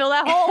 We're gonna fill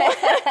that hole.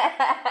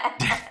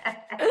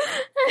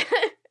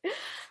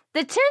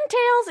 The 10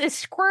 Tails is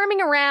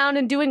squirming around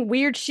and doing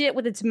weird shit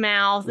with its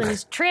mouth and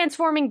is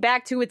transforming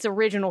back to its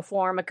original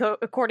form,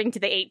 according to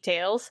the 8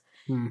 Tails.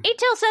 8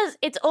 Tails says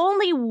it's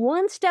only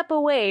one step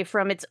away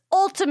from its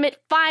ultimate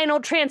final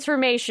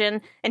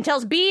transformation and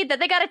tells Bee that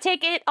they gotta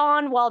take it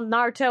on while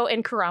Naruto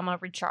and Kurama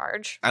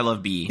recharge. I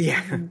love B.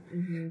 Yeah.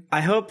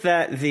 I hope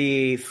that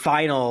the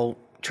final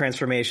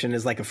transformation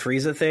is like a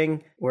Frieza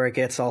thing, where it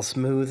gets all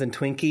smooth and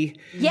twinky.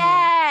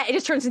 Yeah, it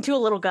just turns into a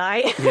little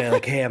guy. Yeah,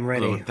 like, hey, I'm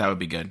ready. Oh, that would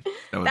be good.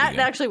 That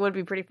actually would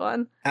be pretty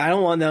fun. I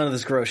don't want none of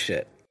this gross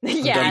shit.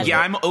 Yeah. Yeah,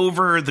 I'm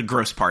over the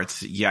gross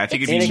parts. Yeah, I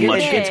think And it'd it be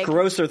much. gets big.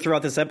 grosser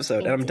throughout this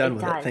episode, and I'm done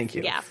with it. does. Thank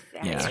you. Yeah.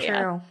 Yeah. It's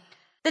true.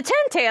 The 10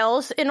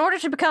 Tails, in order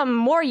to become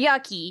more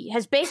yucky,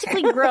 has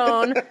basically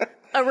grown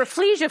a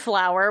Rafflesia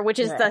flower, which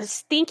is the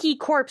stinky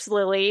corpse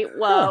lily,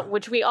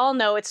 which we all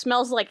know it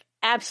smells like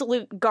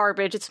absolute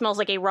garbage. It smells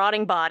like a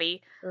rotting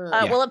body.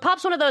 Well, it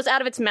pops one of those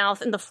out of its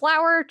mouth, and the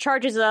flower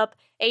charges up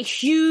a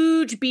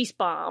huge beast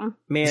bomb.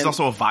 Man, It's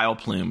also a vile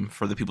plume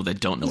for the people that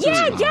don't know what this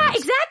is. Yeah,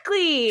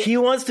 exactly. he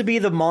wants to be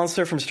the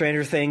monster from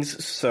Stranger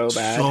Things so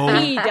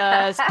bad. He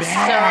does so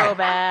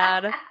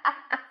bad.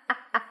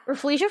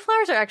 Rafflesia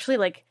flowers are actually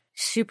like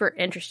super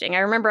interesting. I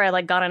remember I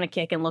like got on a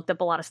kick and looked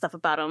up a lot of stuff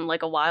about them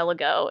like a while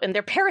ago, and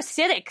they're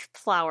parasitic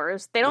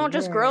flowers. They don't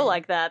just grow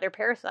like that. They're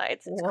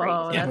parasites. It's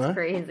crazy. That's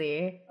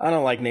crazy. I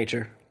don't like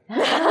nature.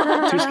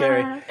 Too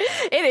scary.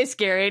 It is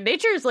scary.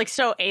 Nature is like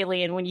so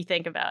alien when you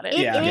think about it.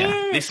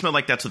 Yeah. They smell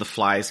like that so the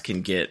flies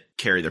can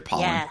carry their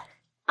pollen. Yeah.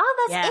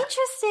 Oh, that's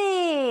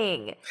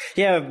interesting.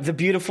 Yeah, the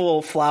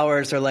beautiful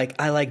flowers are like,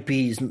 I like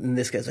bees, and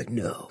this guy's like,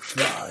 no,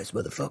 flies,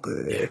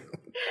 motherfucker.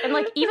 And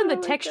like even the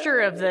texture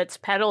of its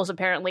petals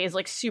apparently is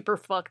like super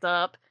fucked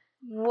up.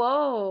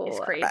 Whoa. It's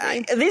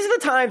crazy. These are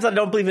the times I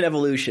don't believe in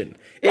evolution.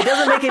 It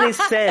doesn't make any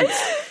sense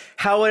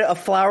how a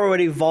flower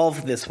would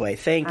evolve this way.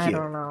 Thank you. I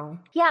don't know.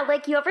 Yeah,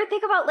 like you ever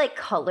think about like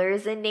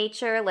colors in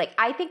nature? Like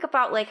I think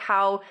about like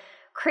how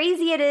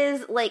crazy it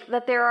is like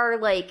that there are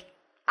like,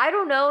 I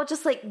don't know,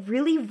 just like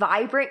really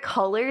vibrant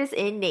colors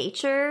in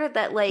nature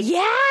that like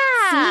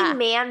seem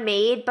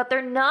man-made, but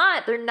they're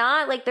not. They're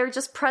not like they're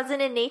just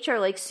present in nature,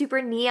 like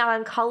super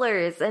neon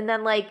colors. And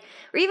then like,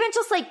 or even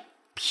just like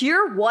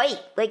pure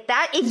white, like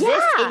that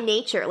exists in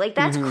nature. Like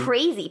that's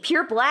crazy.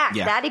 Pure black,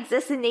 that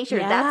exists in nature.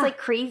 That's like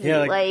crazy.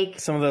 Yeah, like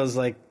some of those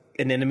like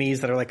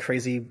anemones that are like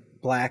crazy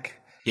black.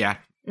 Yeah.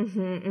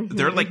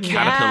 They're like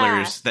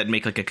caterpillars that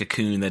make like a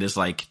cocoon that is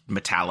like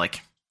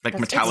metallic. Like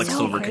metallic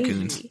silver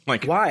cocoons.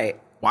 Like Why?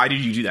 Why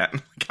did you do that?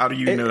 How do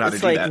you know how to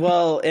do like, that?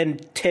 Well, in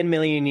 10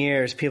 million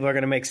years, people are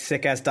going to make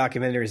sick-ass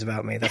documentaries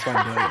about me. That's why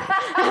I'm doing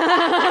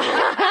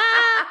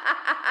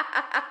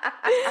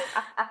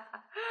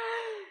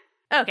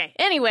it. Okay,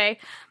 anyway,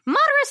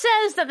 Madara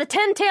says that the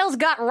Ten Tails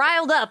got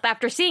riled up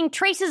after seeing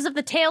traces of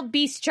the tailed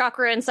beast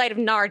chakra inside of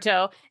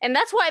Naruto, and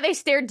that's why they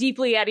stared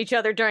deeply at each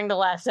other during the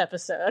last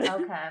episode.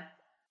 okay.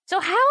 So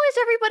how is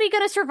everybody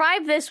going to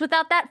survive this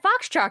without that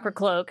fox chakra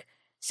cloak?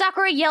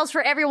 Sakura yells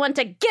for everyone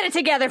to get it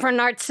together for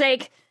Nart's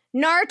sake.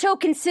 Naruto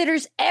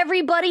considers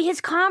everybody his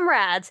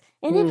comrades,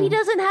 and if he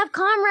doesn't have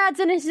comrades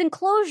in his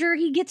enclosure,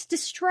 he gets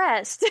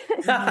distressed.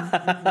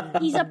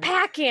 He's a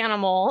pack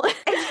animal.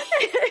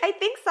 I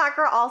think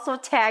Sakura also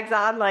tags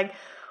on like,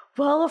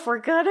 well, if we're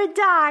gonna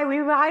die, we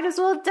might as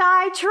well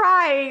die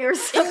trying or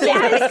something.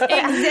 Yes,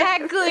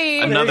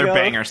 exactly. Another go.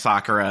 banger,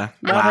 Sakura.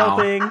 Not Wow.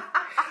 helping.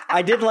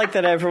 I did like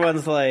that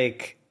everyone's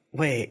like,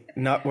 wait,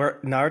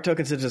 Naruto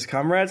considers his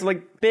comrades?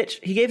 Like,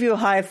 bitch, he gave you a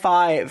high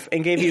five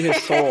and gave you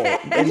his soul.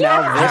 And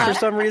now this, for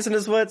some reason,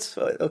 is what's...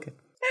 Okay.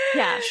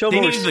 Yeah. Show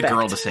They more needed respect. the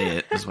girl to say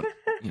it. Is what,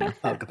 you know.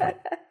 Oh, good point.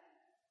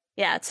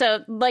 Yeah,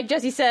 so like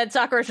Jesse said,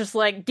 Sakura's just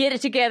like, get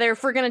it together.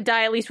 If we're gonna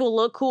die, at least we'll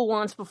look cool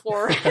once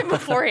beforehand.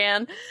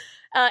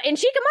 And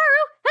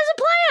Shikamaru has a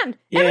plan.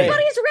 Yay.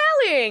 Everybody's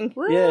rallying.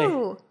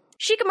 Woo!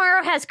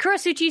 Shikamaru has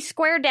Kurasuchi's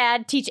square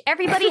dad teach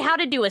everybody how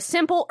to do a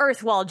simple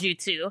earth wall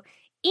jutsu.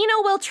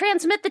 Ino will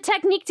transmit the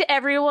technique to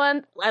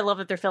everyone. I love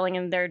that they're filling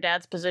in their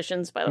dad's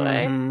positions, by the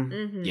way.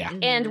 Yeah.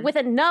 And with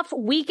enough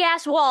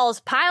weak-ass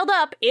walls piled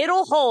up,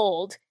 it'll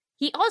hold.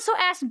 He also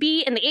asked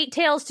Bee and the Eight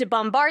Tails to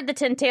bombard the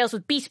Ten Tails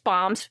with beast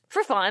bombs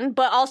for fun,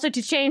 but also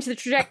to change the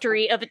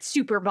trajectory of its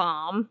super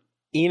bomb.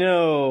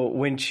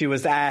 When she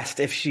was asked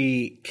if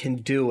she can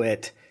do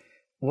it,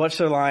 what's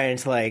her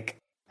lines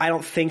like, I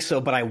don't think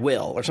so, but I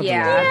will, or something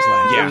along those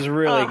lines. Yeah. It was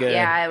really good.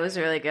 Yeah, it was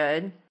really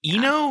good.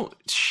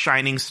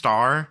 Shining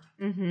star.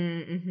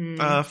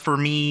 For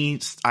me,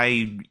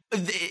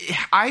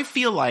 I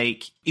feel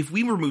like if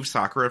we remove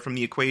Sakura from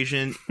the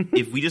equation,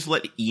 if we just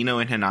let Ino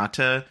and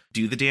Hinata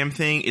do the damn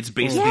thing, it's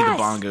basically the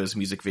Bongos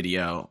music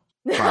video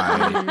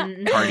by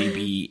Cardi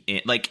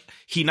B. Like,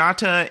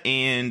 Hinata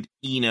and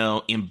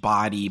Ino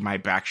embody my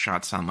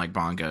backshot sound like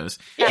bongos.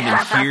 And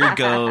then here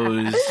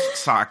goes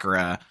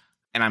Sakura,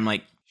 and I'm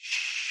like,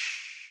 shh.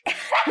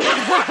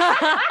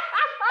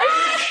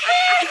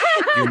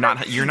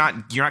 You're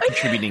not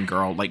contributing,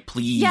 girl. Like,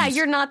 please. Yeah,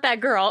 you're not that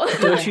girl.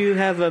 Don't you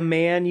have a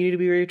man you need to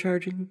be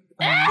recharging?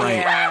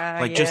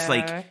 Right. Just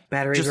like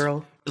Battery just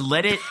girl?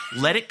 let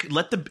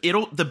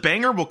the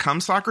banger will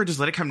come, Sakura. Just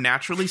let it come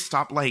naturally.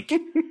 Stop trying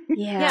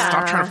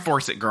to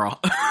force it, girl.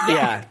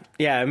 Yeah.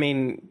 I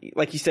mean,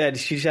 like you said,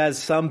 she has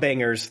some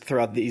bangers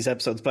throughout these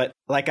episodes, but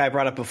like I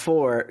brought up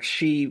before,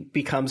 she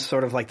becomes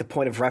sort of like the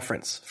point of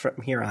reference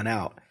from here on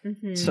out.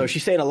 So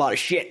she's saying a lot of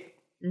shit.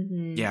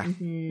 Yeah.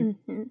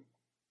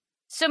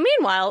 So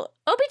meanwhile,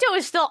 Obito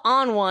is still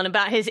on one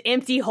about his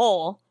empty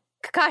hole.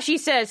 Kakashi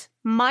says,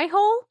 my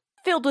hole?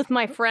 Filled with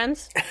my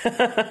friends?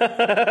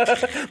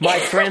 My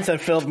friends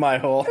have filled my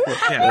hole.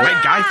 Yeah,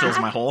 my guy fills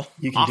my hole.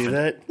 You can often. do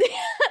that?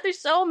 There's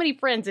so many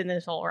friends in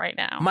this hole right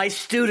now. My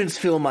students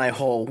fill my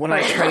hole when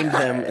I trained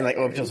them. And like,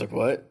 Obito's like,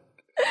 what?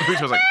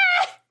 Obito was like,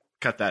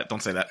 cut that.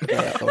 Don't say that.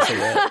 Yeah, don't say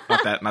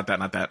that. Not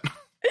that.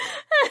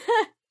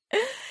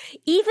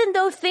 Even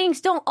though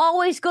things don't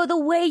always go the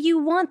way you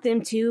want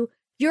them to,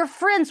 your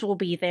friends will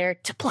be there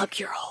to plug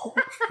your hole.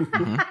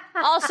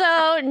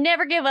 Also,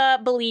 never give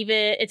up, believe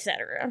it,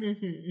 etc.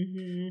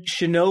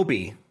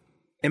 Shinobi,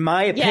 in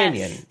my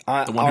opinion,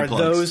 are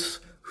those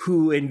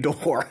who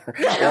endure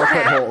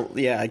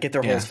or get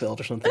their holes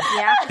filled or something.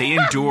 Yeah. They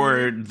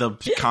endured the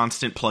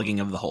constant plugging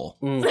of the hole.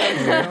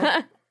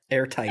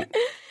 Airtight.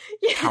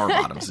 Power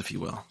bottoms, if you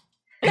will.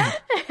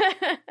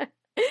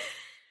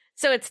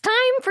 So it's time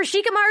for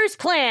Shikamaru's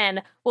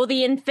plan. Will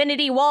the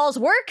infinity walls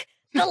work?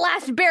 The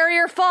last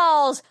barrier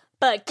falls,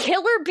 but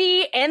Killer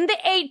Bee and the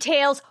Eight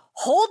Tails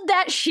hold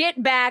that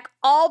shit back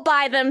all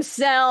by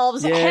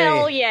themselves. Yay.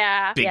 Hell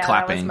yeah. Big Yeah,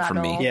 clapping that was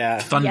from me. metal. Yeah.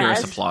 Thunderous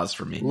Yes. applause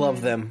from me.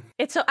 Love them.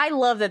 I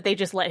love that they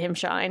just let him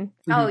shine.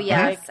 Oh,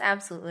 yes,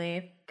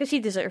 absolutely. Because he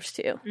deserves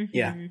to.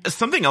 Yeah.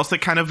 Something else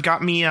that kind of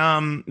got me,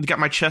 got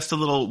my chest a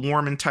little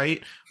warm and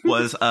tight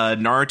was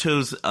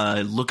Naruto's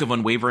look of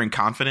unwavering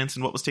confidence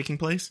in what was taking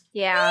place.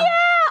 Yeah.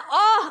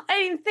 Oh, I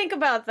didn't think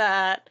about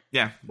that.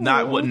 Yeah,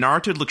 not what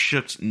Naruto looked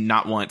shook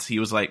not once. He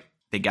was like,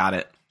 "They got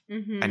it.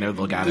 I know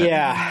they'll got it."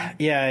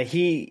 Yeah.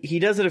 He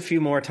does it a few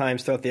more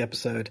times throughout the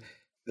episode.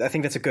 I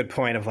think that's a good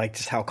point of like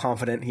just how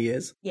confident he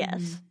is.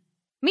 Yes.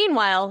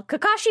 Meanwhile,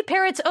 Kakashi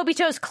parrots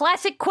Obito's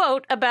classic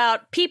quote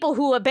about people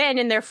who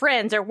abandon their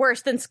friends are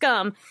worse than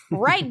scum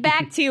right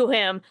back to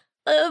him.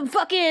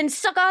 Fucking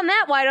suck on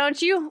that, why don't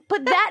you?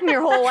 Put that in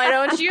your hole, why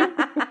don't you?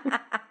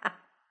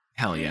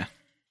 Hell yeah.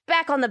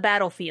 Back on the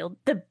battlefield,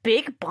 the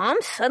big bomb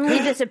suddenly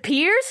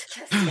disappears.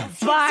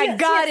 By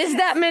God, is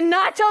that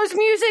Minato's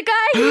music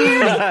I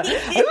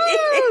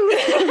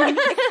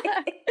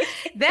hear?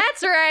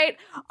 That's right.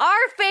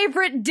 Our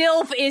favorite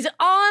Dilf is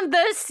on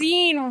the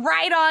scene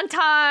right on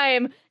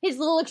time. His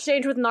little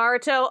exchange with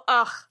Naruto.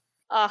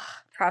 Ugh.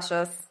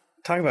 Precious.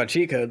 Talking about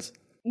cheat codes.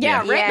 Yeah,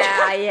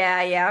 right?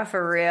 Yeah,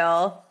 for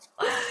real.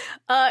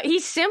 He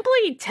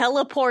simply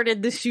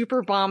teleported the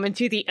super bomb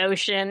into the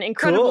ocean.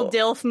 Incredible Cool.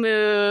 Dilf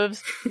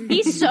moves.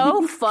 He's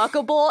so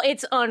fuckable.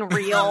 It's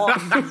unreal.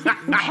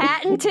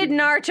 Patented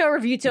Naruto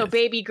Reviewto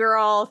baby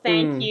girl.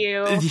 Thank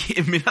you.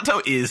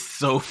 Minato is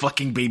so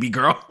fucking baby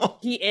girl.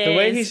 He is. The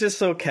way he's just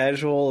so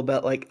casual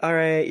about like, all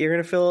right, you're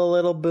going to feel a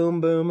little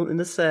boom boom in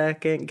a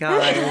second,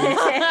 guys.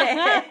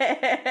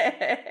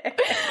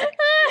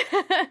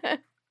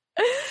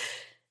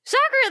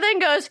 Sakura then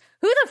goes,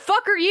 who the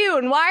fuck are you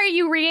and why are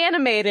you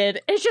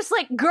reanimated? It's just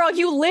like, girl,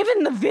 you live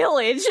in the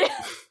village.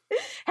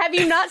 Have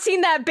you not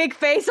seen that big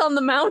face on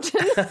the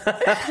mountain?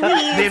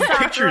 They have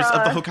pictures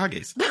of the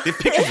Hokages. They have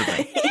pictures of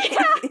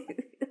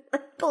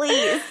them.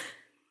 Please.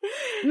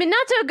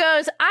 Minato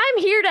goes, I'm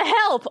here to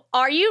help.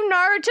 Are you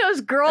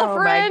Naruto's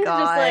girlfriend? God.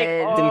 Just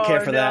like, Didn't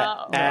care for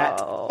no. that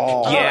at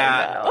all.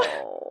 Yeah.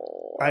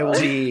 I will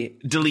be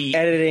Delete.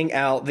 editing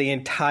out the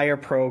entire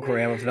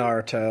program of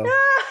Naruto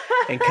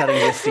and cutting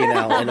this scene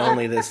out and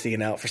only this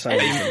scene out for some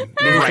reason.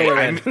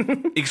 Right,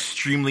 I'm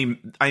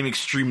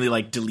extremely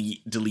like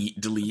delete.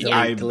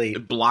 I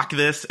delete. block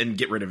this and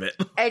get rid of it.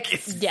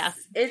 Yeah.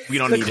 We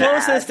don't The need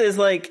closest is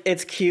like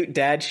it's cute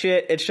dad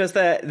shit. It's just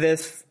that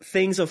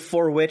things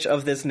for which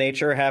of this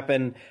nature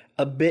happen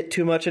a bit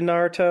too much in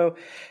Naruto,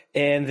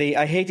 and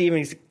I hate to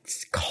even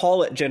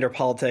call it gender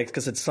politics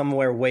because it's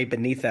somewhere way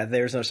beneath that.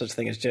 There's no such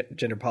thing as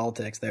gender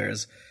politics.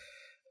 There's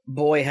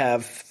boy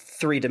have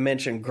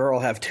 3-dimension, girl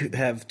have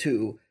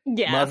two.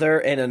 Yeah. Mother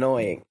and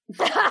annoying.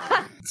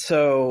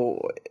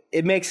 So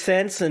it makes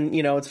sense, and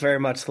it's very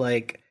much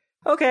like,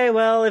 okay,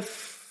 well,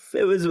 if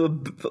it was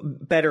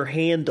better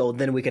handled,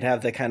 then we could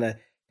have the kind of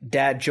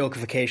dad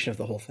jokification of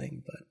the whole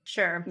thing. But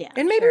Sure. Yeah.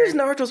 and maybe it was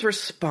Naruto's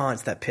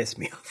response that pissed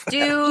me off.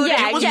 Dude,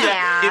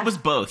 Yeah, It was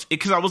both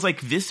because I was like,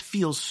 this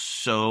feels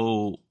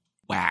so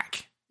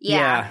whack.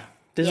 Yeah.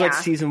 This is Yeah. like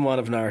season 1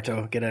 of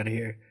Naruto. Get out of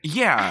here.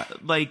 Yeah,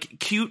 like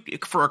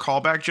cute for a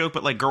callback joke,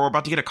 but like, girl, we're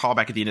about to get a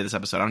callback at the end of this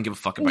episode. I don't give a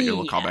fuck about your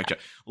little callback joke.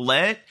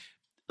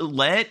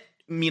 Let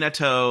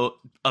Minato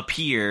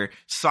appear.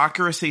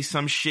 Sakura say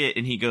some shit,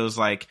 and he goes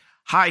like,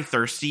 "Hi,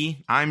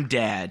 thirsty. I'm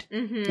dad."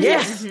 Mm-hmm.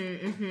 Yes.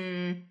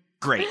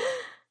 Great.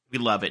 We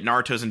love it.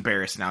 Naruto's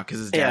embarrassed now because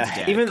his dad's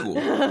dad. Even Cool.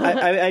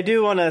 I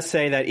do want to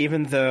say that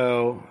even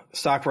though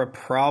Sakura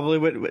probably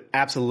would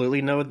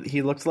absolutely know what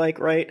he looks like,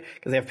 right?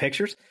 Because they have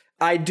pictures.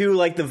 I do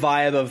like the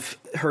vibe of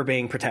her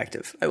being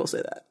protective. I will say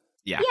that.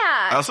 Yeah.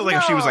 Yeah, I also like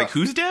if she was like,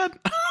 "Who's dad?"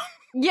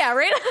 Yeah,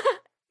 right?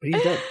 But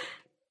he's dead.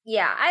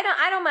 Yeah,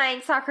 I don't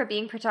mind Sakura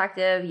being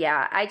protective.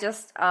 Yeah, I'm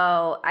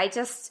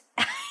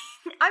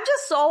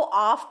just so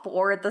off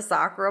board the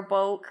Sakura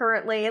boat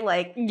currently.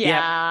 Like,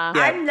 Yeah.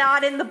 Yeah. I'm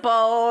not in the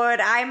boat.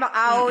 I'm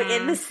out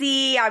in the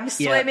sea. I'm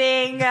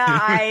swimming.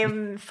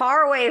 I'm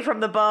far away from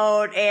the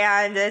boat,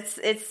 and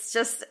it's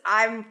just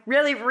I'm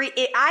really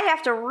I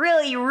have to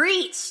really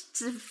reach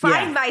to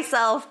find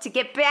myself to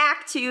get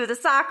back to the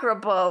Sakura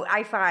boat.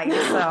 I find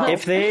so.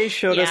 If they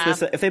showed Yeah. us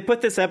this, if they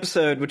put this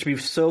episode, which would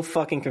be so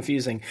fucking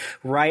confusing,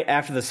 right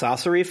after the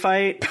Sasori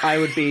fight, I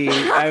would see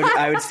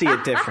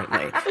it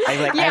differently.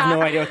 I have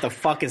no idea what the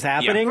fuck is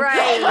happening.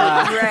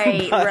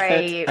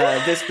 right.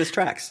 This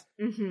tracks.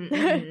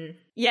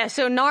 Yeah,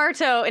 so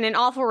Naruto, in an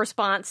awful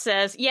response,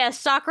 says, yes,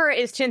 Sakura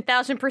is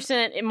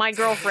 10,000% my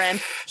girlfriend.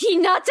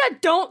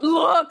 Hinata, don't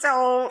look!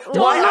 So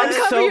Why? I'm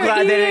uncover so your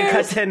glad they didn't cut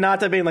ears. to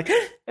Hinata being like,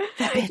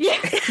 that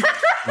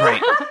bitch.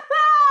 Right.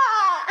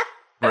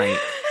 Right.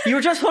 You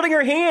were just holding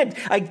her hand.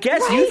 I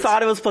guess you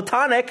thought it was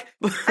platonic.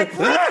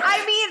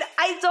 I mean,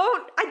 I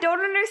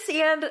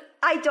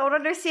don't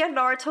understand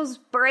Naruto's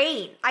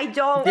brain. I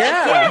don't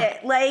get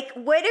it. Like,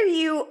 what are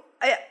you?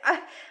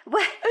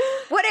 what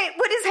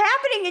is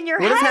happening in your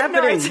What head, is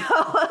happening?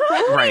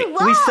 Naruto? Right.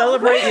 We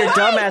celebrate your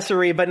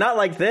dumbassery, but not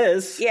like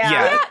this. Yeah.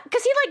 Yeah.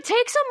 Because he like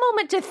takes a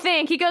moment to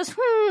think. He goes, like,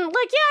 yeah,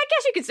 I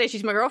guess you could say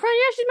she's my girlfriend.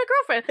 Yeah, she's my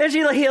girlfriend. And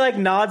he like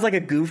nods like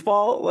a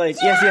goofball. Like,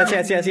 yes. I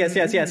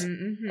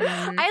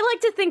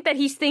like to think that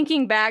he's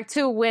thinking back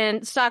to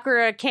when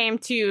Sakura came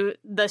to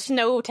the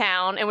snow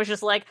town and was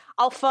just like,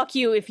 I'll fuck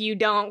you if you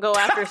don't go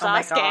after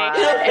my Sasuke. God.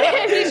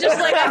 And he's just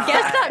like, I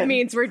guess that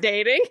means we're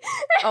dating.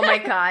 Oh my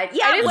god.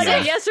 Yeah. I didn't like,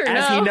 say yes or no.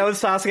 As he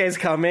knows Sasuke's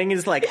coming,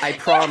 he's like, I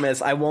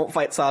promise I won't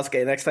fight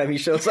Sasuke next time he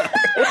shows up.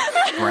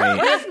 Right.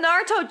 What if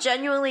Naruto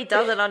genuinely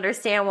doesn't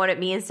understand what it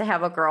means to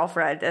have a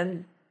girlfriend?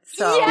 And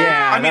so.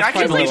 Yeah. I mean, I that's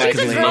can probably believe it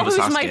She's a because likely. he girl loves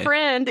who's Sasuke. my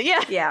friend.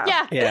 Yeah.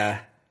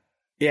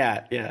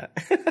 Yeah.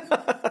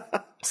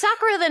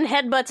 Sakura then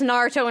headbutts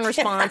Naruto in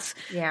response,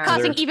 Yeah.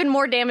 causing even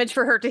more damage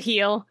for her to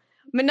heal.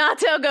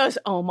 Minato goes,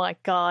 oh my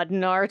god,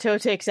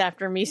 Naruto takes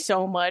after me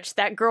so much.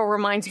 That girl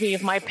reminds me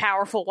of my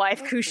powerful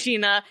wife,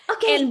 Kushina,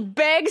 and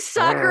begs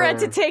Sakura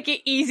to take it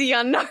easy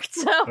on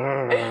Naruto.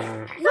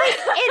 Like,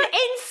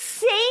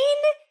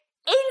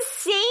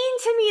 insane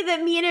to me that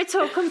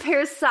Minato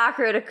compares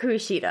Sakura to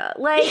Kushida.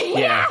 Like,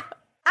 Yeah.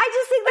 I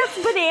just think that's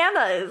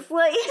bananas.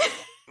 Like,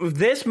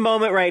 This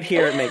moment right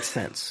here, it makes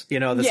sense. You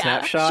know, the Yeah.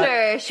 snapshot.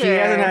 Sure. He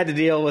hasn't had to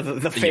deal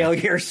with the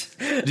failures.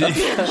 Sure.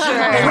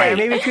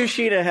 Maybe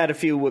Kushida had a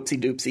few whoopsie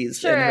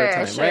doopsies in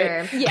her time,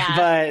 right? Yeah.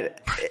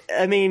 But,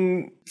 I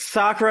mean,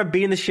 Sakura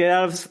beating the shit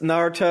out of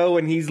Naruto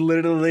when he's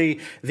literally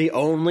the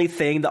only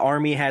thing the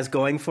army has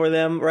going for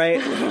them,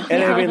 right? And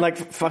then being like,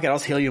 fuck it, I'll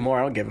heal you more.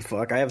 I don't give a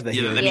fuck. I have the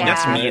Yeah, healing. I mean,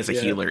 that's me Yeah. as a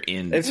healer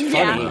in It's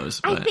funny. those.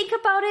 I But think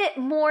about it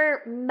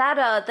more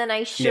meta than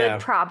I should Yeah.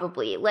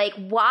 probably. Like,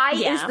 why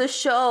Yeah. is the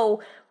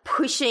show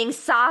pushing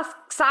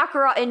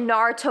Sakura and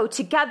Naruto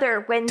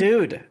together when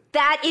Dude.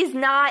 that is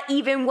not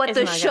even what It's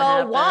the not gonna show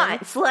happen.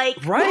 wants? Like,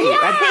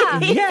 Right.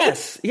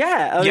 Yes.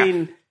 Yeah. I Yeah.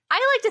 mean, I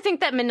like to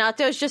think that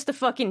Minato's just a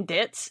fucking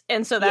ditz,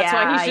 and so that's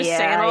why he's just Yeah,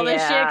 saying all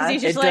this shit, because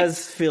he's it just like,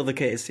 does feel the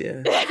case,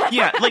 yeah.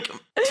 yeah, like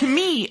to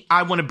me,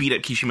 I want to beat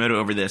up Kishimoto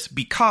over this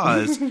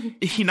because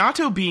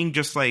Hinato being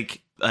just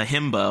like a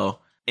himbo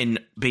and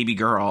baby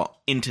girl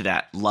into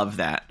that, love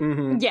that.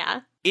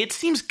 yeah. It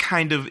seems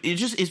kind of it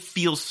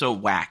feels so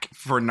whack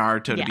for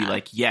Naruto to be Yeah.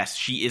 like, yes,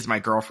 she is my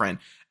girlfriend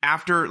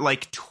after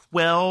like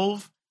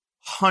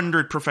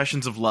 1,200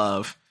 professions of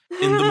love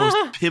in the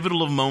most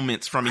pivotal of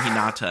moments from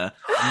Hinata,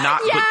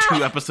 not but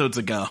 2 episodes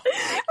ago.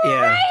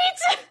 Yeah.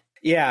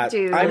 Yeah,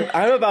 Dude.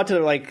 I'm about to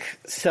like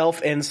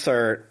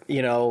self-insert,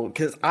 you know,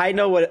 because I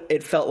know what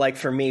it felt like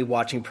for me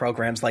watching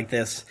programs like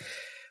this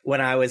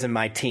when I was in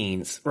my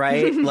teens,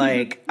 right?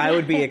 Like I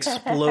would be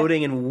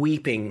exploding and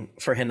weeping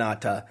for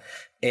Hinata,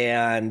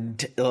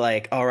 and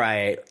like, all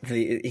right,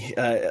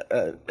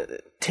 the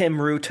Tim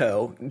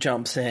Ruto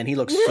jumps in. He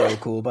looks so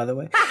cool, by the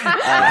way. Like,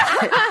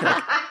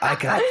 I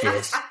got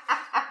this.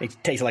 It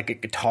takes like a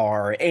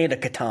guitar and a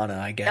katana,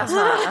 I guess.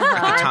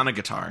 Katana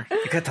guitar.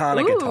 A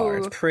katana guitar.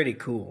 Ooh. It's pretty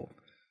cool.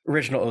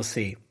 Original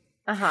OC.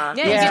 Yeah,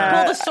 you Yeah. just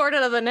pull the sword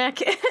out of the neck.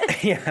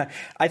 Yeah,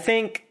 I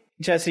think,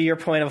 Jesse, your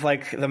point of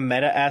like the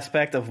meta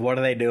aspect of what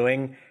are they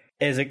doing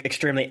is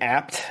extremely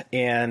apt,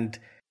 and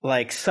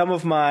like some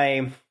of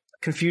my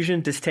confusion,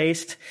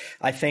 distaste,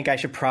 I think I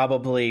should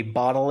probably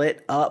bottle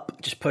it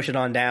up, just push it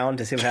on down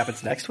to see what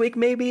happens next week,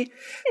 maybe.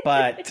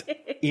 But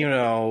you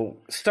know,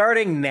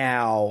 starting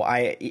now,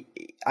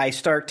 I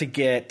start to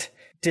get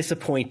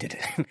disappointed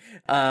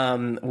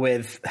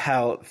with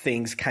how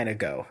things kind of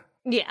go.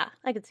 Yeah,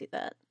 I could see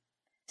that.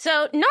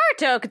 So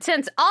Naruto could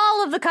sense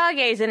all of the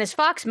Kages in his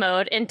fox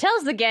mode and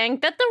tells the gang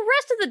that the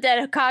rest of the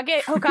dead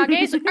Hokages are going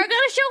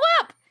to show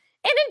up.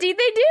 And indeed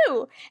they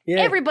do. Yeah.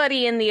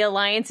 Everybody in the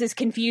Alliance is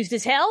confused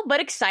as hell, but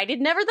excited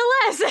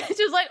nevertheless. It's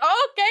just like,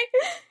 oh, okay.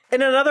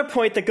 And another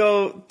point that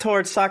go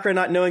towards Sakura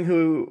not knowing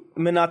who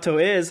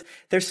Minato is,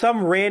 there's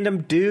some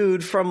random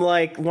dude from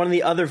like one of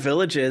the other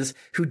villages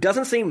who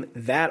doesn't seem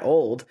that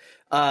old,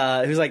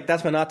 who's like,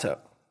 that's Minato.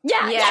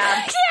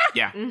 Yeah.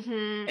 Yeah.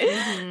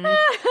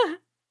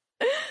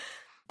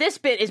 This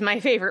bit is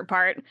my favorite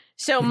part.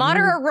 So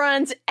Madara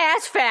runs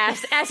as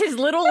fast as his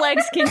little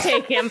legs can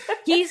take him.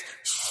 He's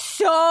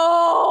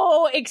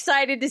so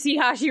excited to see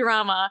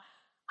Hashirama.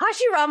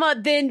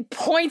 Hashirama then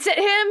points at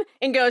him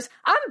and goes,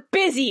 I'm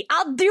busy.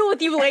 I'll deal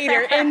with you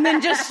later. And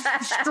then just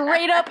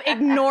straight up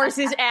ignores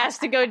his ass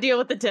to go deal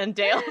with the Ten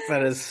Tails.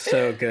 That is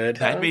so good.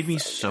 That made me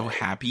so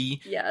happy.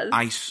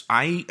 Yes.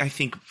 I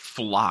think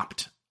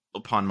flopped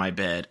upon my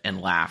bed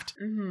and laughed.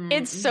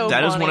 It's so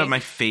That is funny. one of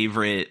my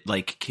favorite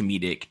like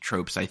comedic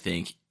tropes, I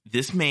think.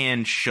 This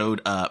man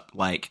showed up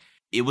like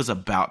it was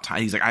about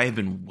time. He's like, I have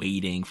been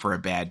waiting for a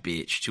bad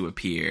bitch to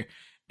appear.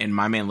 And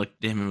my man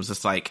looked at him and was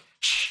just like,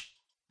 shh,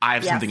 I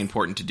have something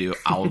important to do.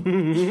 I'll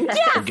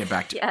get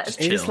back to just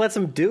He chill. just lets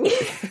him do it.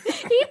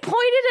 He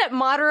pointed at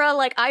Madara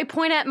like I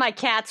point at my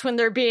cats when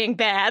they're being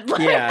bad.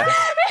 Like, Yeah.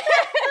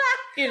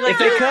 he's like, If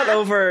they cut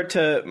over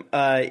to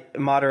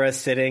Madara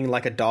sitting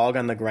like a dog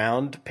on the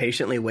ground,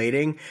 patiently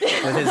waiting,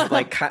 with his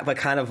like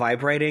kind of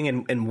vibrating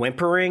and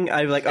whimpering,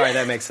 I'd be like, all right,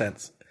 that makes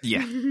sense.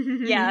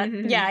 Yeah.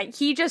 Yeah.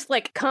 He just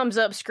like comes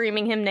up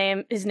screaming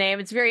his name.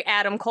 It's very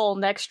Adam Cole,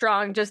 neck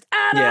strong. Just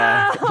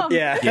Adam.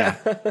 Yeah.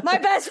 My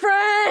best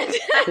friend.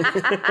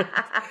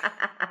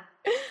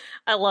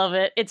 I love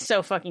it. It's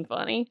so fucking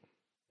funny.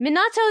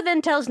 Minato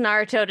then tells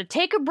Naruto to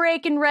take a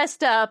break and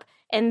rest up,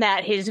 and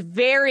that his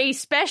very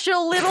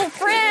special little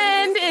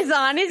friend is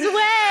on his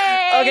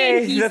way.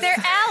 Okay, He's their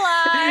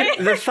ally.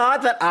 The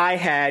thought that I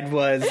had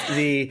was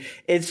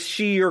 "is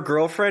she your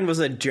girlfriend" was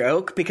a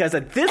joke, because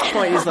at this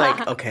point he's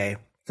like, okay,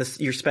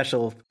 your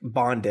special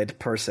bonded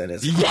person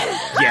is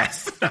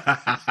Yes.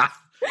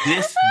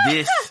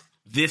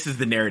 This is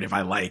the narrative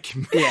I like.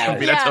 Yeah.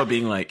 Minato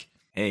being like,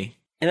 hey.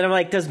 And then I'm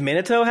like, does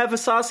Minato have a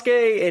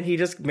Sasuke and he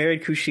just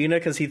married Kushina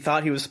because he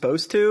thought he was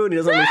supposed to and he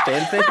doesn't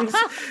understand things?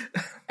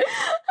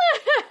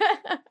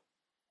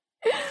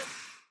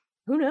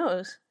 Who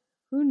knows?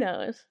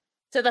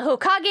 So the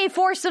Hokage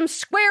foursome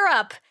square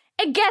up.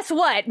 And guess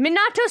what?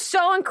 Minato's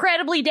so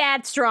incredibly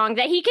dad strong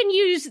that he can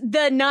use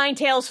the Nine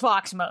Tails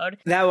Fox mode.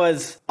 That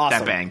was awesome.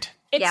 That banged.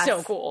 It's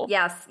so cool.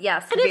 Yes,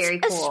 And very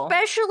it's cool.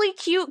 especially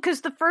cute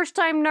because the first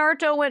time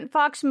Naruto went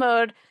Fox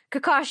mode,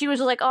 Kakashi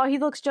was like, oh, he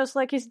looks just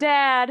like his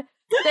dad.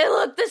 They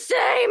look the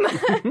same.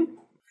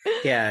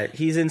 Yeah,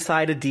 he's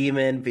inside a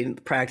demon, been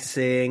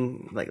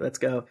practicing, like, let's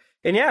go.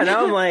 And yeah,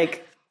 now I'm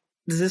like,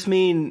 does this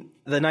mean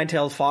the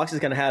Nine-Tailed Fox is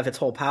going to have its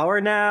whole power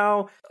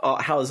now?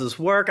 How does this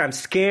work? I'm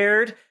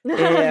scared.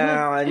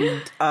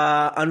 And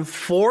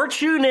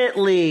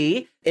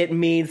unfortunately, it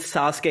means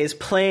Sasuke's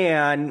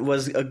plan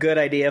was a good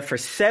idea for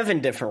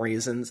 7 different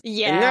reasons.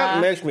 Yeah. And that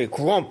makes me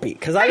grumpy,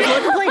 because I was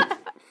going to complain.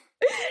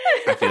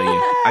 I feel you.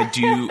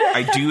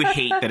 I do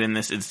hate that in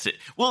this instance.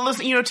 Well,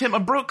 listen, Tim, a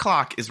broke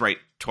clock is right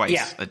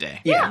twice a day.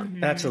 Yeah,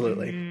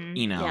 absolutely.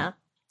 Yeah.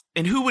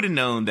 And who would have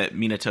known that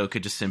Minato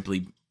could just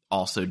simply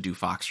also do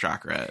Fox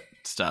Chakra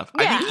stuff?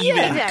 Yeah, I think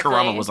even exactly.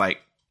 Kurama was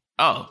like,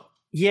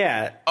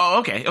 Yeah. oh,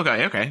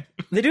 okay.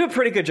 They do a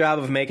pretty good job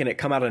of making it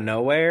come out of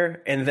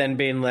nowhere and then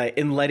being like,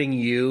 and letting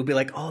you be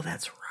like, oh,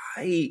 that's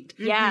right.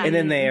 Yeah. And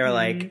then they are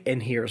like,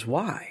 and here's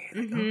why.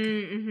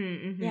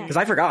 Because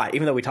I forgot,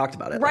 even though we talked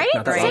about it. Right?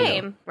 Not that long ago.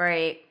 Same.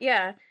 Right.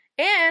 Yeah.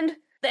 And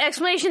the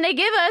explanation they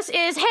give us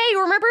is, hey,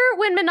 remember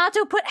when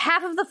Minato put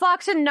half of the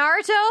fox in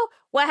Naruto?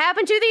 What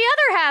happened to the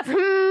other half?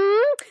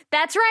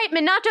 That's right.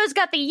 Minato's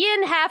got the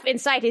yin half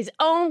inside his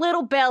own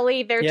little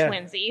belly. They're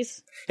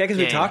twinsies. Yeah, because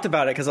we talked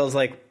about it, because I was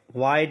like,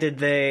 why did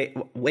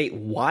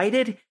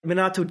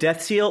Minato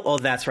death seal? Oh,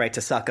 that's right, to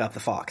suck up the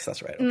fox.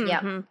 That's right.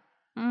 Okay.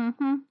 Yep.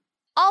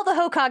 All the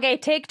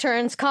Hokage take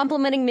turns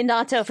complimenting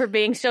Minato for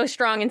being so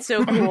strong and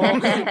so cool.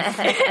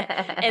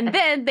 And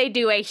then they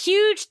do a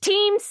huge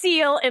team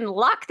seal and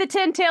lock the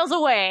 10 tails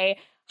away.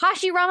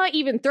 Hashirama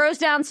even throws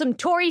down some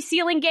Tori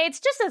sealing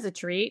gates just as a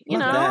treat, you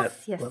know? That.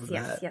 Yes. Love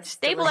that.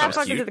 Staple that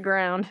fucker to the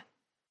ground.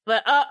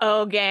 But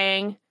uh-oh,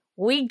 gang.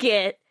 We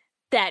get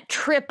that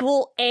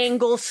triple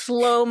angle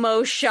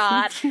slow-mo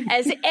shot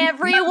as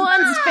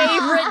everyone's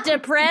favorite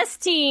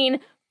depressed teen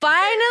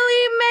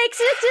finally makes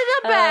it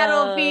to the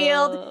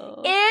battlefield.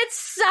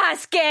 It's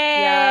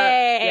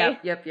Sasuke!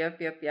 Yep.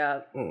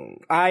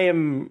 I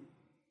am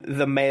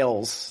the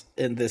males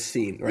in this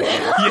scene right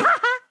now.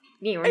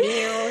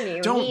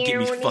 Don't get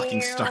me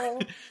fucking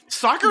started.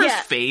 Sakura's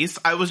face,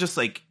 I was just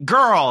like,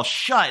 girl,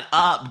 shut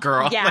up,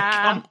 girl. Yeah. Like,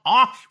 come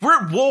on.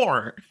 We're at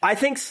war. I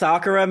think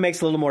Sakura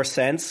makes a lot more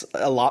sense.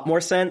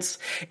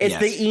 It's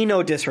the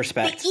Ino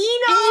disrespect. Ino!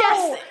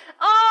 Yes!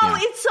 Oh,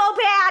 it's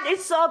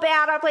so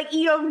bad. I'm like,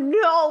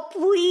 no,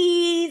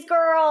 please,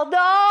 girl,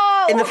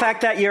 no. And the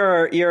fact that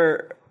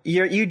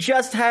you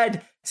just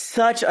had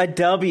such a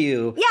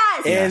W.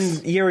 Yes.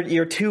 And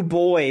your 2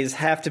 boys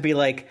have to be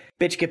like,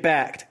 bitch, get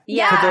backed.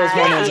 Yeah. Put those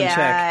hormones in check.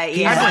 I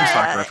blame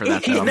Sakura for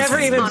that, though. He's never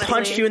even Honestly.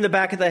 punched you in the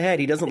back of the head.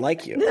 He doesn't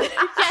like you.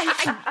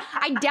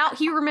 I doubt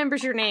he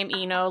remembers your name,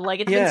 Ino.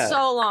 Like, it's Yeah. been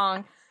so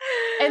long.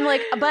 And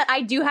like, but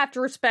I do have to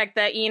respect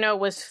that Ino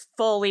was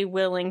fully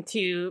willing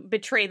to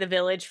betray the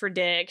village for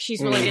Dick.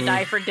 She's willing to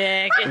die for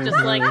Dick. It's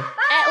just like,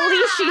 at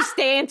least she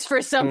stands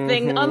for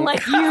something,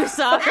 unlike you,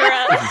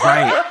 Sakura.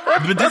 Right.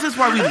 But this is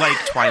why we like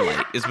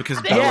Twilight, is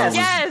because Bella was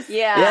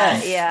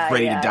Yes.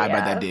 ready to die by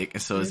that dick,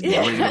 and so is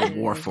ready to go to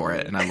war for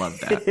it, and I love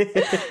that.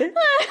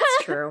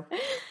 It's true.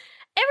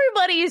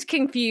 Everybody is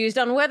confused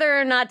on whether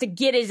or not to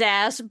get his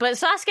ass, but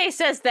Sasuke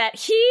says that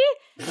he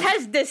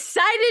has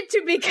decided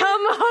to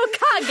become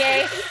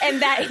Hokage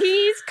and that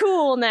he's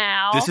cool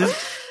now. This is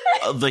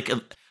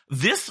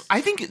this.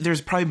 I think there's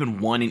probably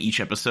been one in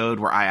each episode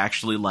where I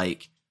actually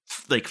like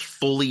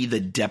fully the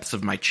depths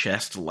of my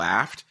chest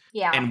laughed.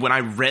 Yeah. And when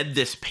I read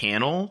this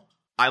panel,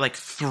 I like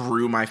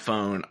threw my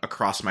phone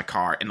across my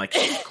car and like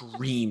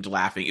screamed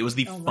laughing. It was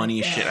the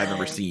funniest shit I've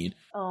ever seen.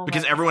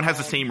 Because everyone has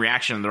the same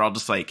reaction. And they're all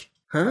just like,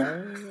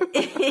 Huh?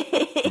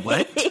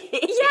 what?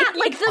 Yeah,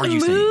 like the Are you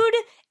saying? mood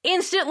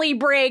instantly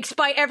breaks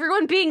by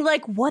everyone being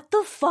like, what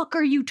the fuck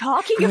are you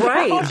talking about?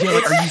 Right. Are you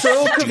It's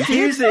so stupid?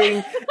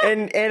 confusing.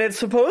 And it's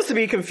supposed to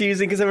be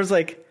confusing because everyone's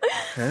like,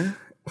 huh?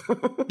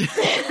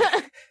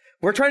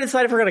 We're trying to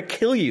decide if we're going to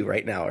kill you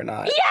right now or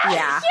not.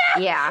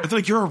 Yeah. I feel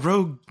like you're a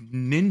rogue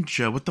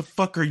ninja. What the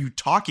fuck are you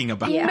talking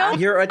about? Yeah. Nope,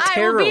 You're a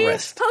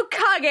terrorist. I will be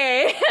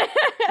Hokage.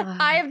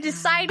 I have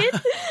decided.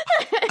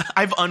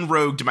 I've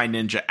unrogued my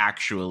ninja,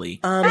 actually.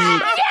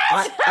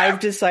 I've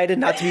decided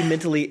not to be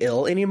mentally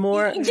ill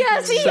anymore.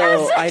 Yes,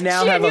 so I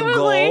now have a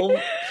genuinely. goal.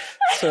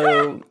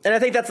 So, and I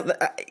think that's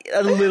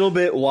a little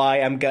bit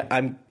why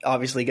I'm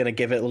obviously going to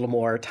give it a little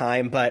more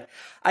time. But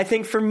I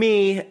think for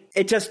me,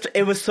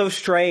 it was so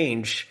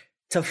strange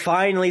to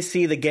finally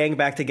see the gang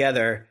back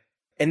together.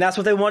 And that's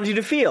what they wanted you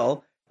to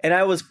feel. And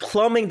I was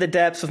plumbing the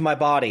depths of my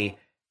body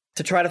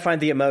to try to find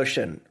the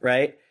emotion,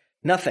 right?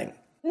 Nothing.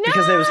 No!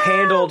 Because it was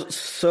handled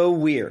so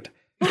weird.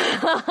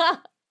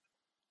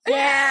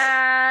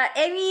 Yeah,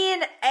 I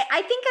mean,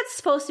 I think it's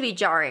supposed to be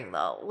jarring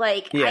though.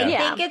 Like, I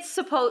Yeah. think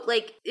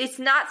it's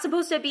not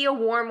supposed to be a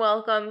warm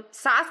welcome.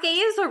 Sasuke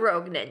is a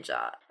rogue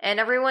ninja, and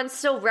everyone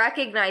still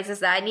recognizes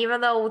that. And even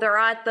though they're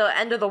at the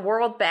end of the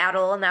world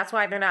battle, and that's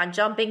why they're not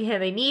jumping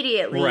him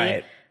immediately,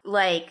 Right.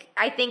 like,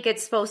 I think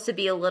it's supposed to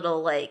be a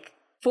little, like,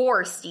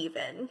 forced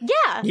even.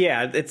 Yeah.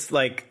 Yeah, it's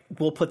like,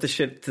 we'll put the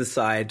shit to the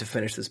side to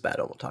finish this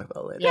battle. We'll talk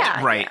about it later.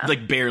 Yeah. Right.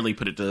 Like, barely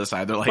put it to the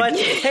side. They're like, But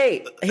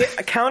hey,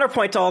 a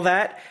counterpoint to all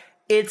that,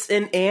 it's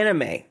an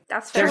anime.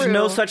 That's There's true.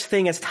 no such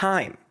thing as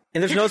time.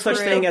 And there's no such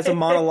thing as a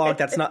monologue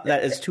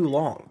that is too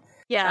long.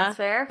 Yeah. That's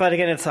fair. But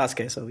again, it's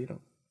Sasuke, so we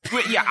don't.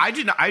 Wait, yeah,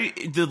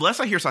 the less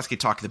I hear Sasuke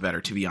talk, the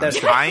better, to be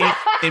honest. I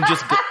am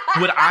just,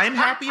 what I'm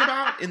happy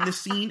about in this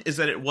scene is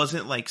that it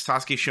wasn't like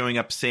Sasuke showing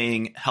up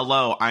saying,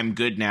 hello, I'm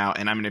good now,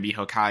 and I'm going to be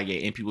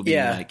Hokage, and people being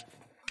like,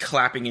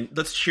 clapping, and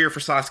let's cheer for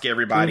Sasuke,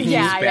 everybody. He's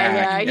back.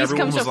 Yeah. He's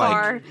Everyone come so was like,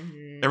 far.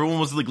 everyone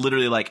was like,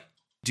 literally like,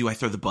 do I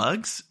throw the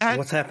bugs at?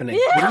 What's happening?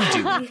 What are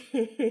you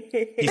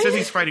doing? He says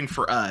he's fighting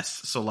for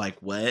us, so like,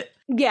 what?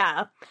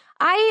 Yeah.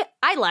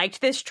 I liked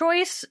this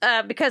choice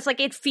because like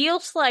it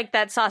feels like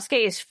that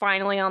Sasuke is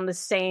finally on the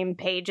same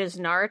page as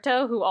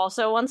Naruto, who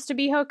also wants to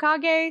be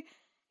Hokage.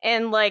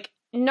 And like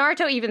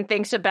Naruto even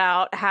thinks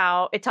about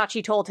how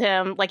Itachi told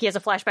him, like he has a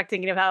flashback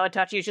thinking of how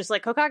Itachi is just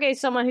like, Hokage is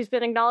someone who's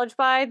been acknowledged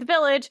by the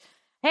village.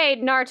 Hey,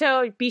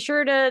 Naruto, be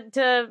sure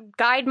to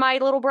guide my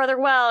little brother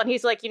well. And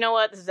he's like, you know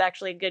what? This is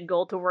actually a good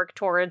goal to work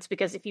towards,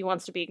 because if he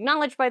wants to be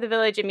acknowledged by the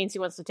village, it means he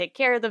wants to take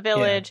care of the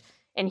village.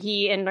 Yeah. And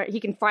he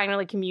can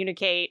finally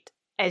communicate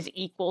as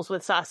equals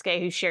with Sasuke,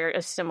 who share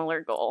a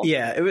similar goal.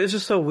 Yeah, it was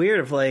just so weird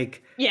of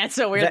like... Yeah, it's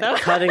so weird, though.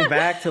 Cutting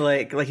back to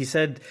like you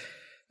said,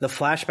 the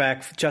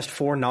flashback just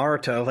for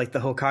Naruto, like the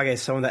Hokage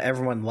is someone that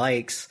everyone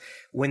likes,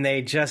 when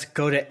they just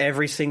go to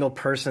every single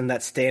person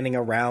that's standing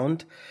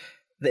around,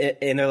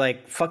 and they're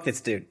like, fuck this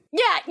dude.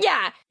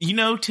 Yeah. You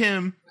know,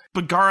 Tim,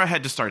 but Gaara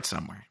had to start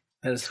somewhere.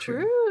 That is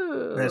true.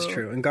 That's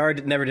true. And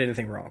Gaara never did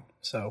anything wrong.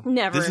 So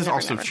never.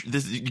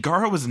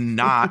 Gaara was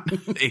not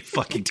a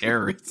fucking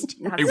terrorist.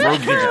 A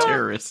rogue ninja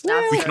terrorist.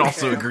 We can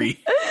also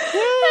agree.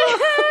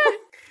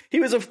 He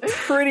was a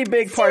pretty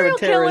big part of a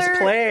terrorist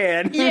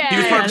plan. Yeah, he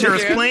was part of a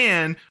terrorist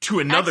plan to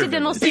another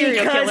accidental village.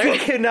 serial Because killer. he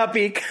could not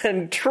be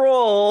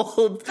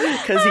controlled,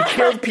 because he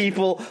killed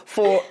people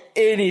for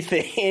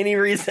any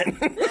reason.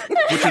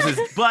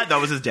 But that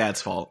was his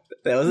dad's fault.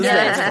 That was his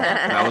dad's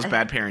fault. That was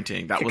bad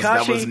parenting. That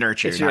Kakashi, was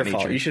nurture, it's your not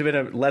fault. nature. You should have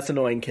been a less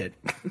annoying kid.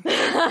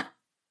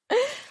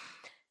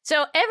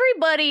 So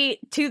everybody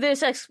to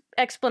this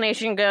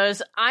explanation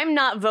goes, I'm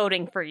not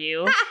voting for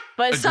you.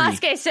 But Agreed.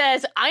 Sasuke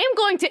says, I am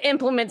going to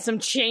implement some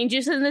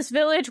changes in this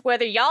village,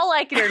 whether y'all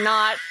like it or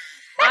not.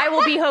 I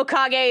will be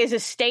Hokage is a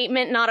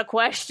statement, not a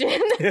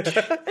question.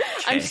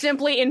 I'm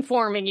simply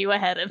informing you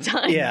ahead of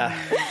time. Yeah.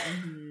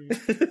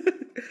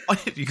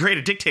 You create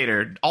a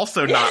dictator.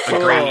 Also not a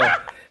great...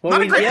 What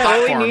we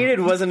platform. needed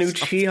was an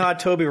Uchiha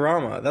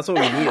Tobirama. That's what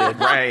we needed.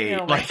 Right.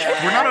 Oh my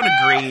God. We're not on a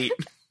great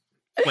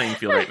playing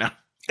field right now.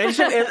 I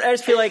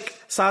just feel like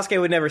Sasuke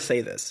would never say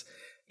this.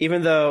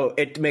 Even though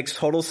it makes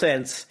total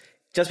sense.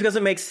 Just because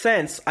it makes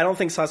sense, I don't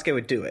think Sasuke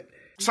would do it.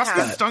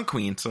 Sasuke's a stunt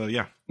queen, so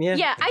yeah.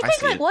 Yeah, I I think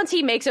see like it. once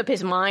he makes up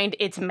his mind,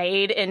 it's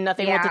made and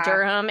nothing will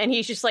deter him. And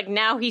he's just like,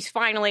 now he's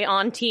finally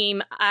on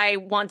team. I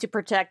want to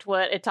protect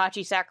what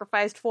Itachi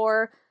sacrificed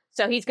for.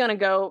 So he's going to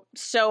go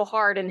so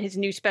hard in his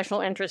new special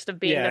interest of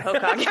being the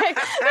Hokage.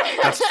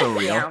 That's so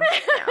real.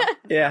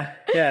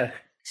 Yeah.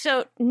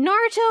 So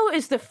Naruto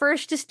is the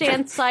first to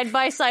stand side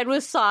by side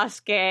with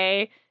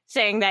Sasuke,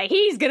 saying that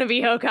he's going to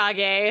be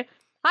Hokage.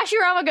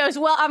 Hashirama goes,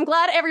 well, I'm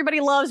glad everybody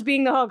loves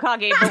being the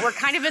Hokage, but we're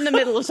kind of in the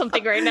middle of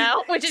something right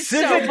now, which is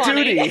Civic so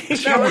funny. duty.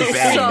 That was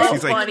so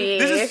He's like, funny.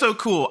 this is so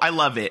cool. I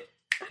love it.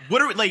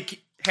 What are we, like,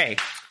 hey,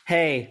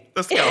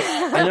 let's go.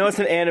 I know it's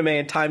an anime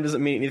and time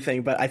doesn't mean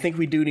anything, but I think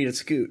we do need a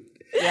scoot.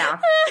 Yeah.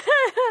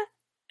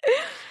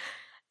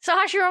 So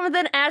Hashirama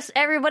then asks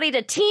everybody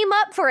to team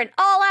up for an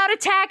all-out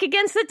attack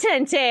against the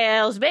Ten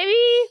Tails, baby!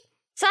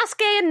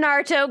 Sasuke and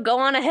Naruto go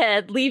on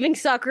ahead, leaving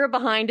Sakura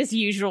behind as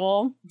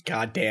usual.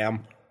 God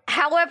damn.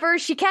 However,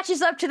 she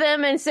catches up to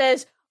them and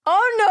says,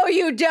 oh no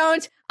you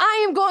don't!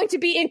 I am going to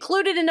be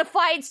included in the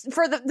fights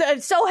for the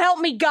so help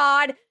me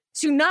God!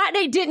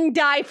 Tsunade didn't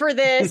die for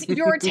this,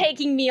 you're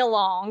taking me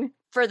along.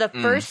 for the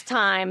first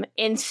time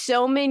in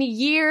so many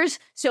years,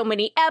 so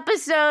many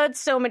episodes,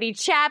 so many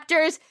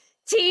chapters,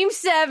 Team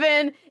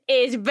 7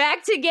 is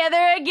back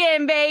together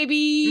again,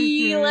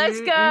 baby.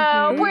 Let's go.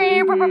 I'm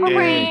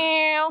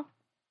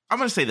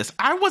going to say this.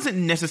 I wasn't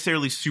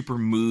necessarily super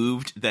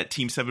moved that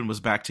Team 7 was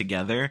back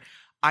together.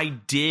 I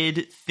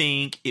did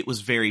think it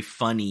was very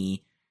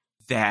funny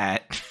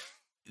that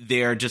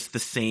they're just the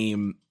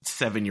same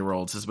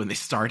 7-year-olds as when they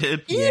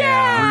started.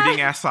 Yeah.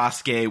 Brooding ass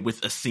Sasuke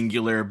with a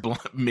singular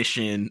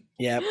mission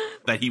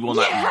that he will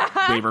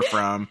not waver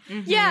from.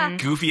 Yeah.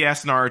 Goofy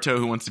ass Naruto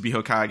who wants to be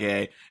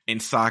Hokage.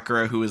 And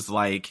Sakura who is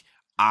like,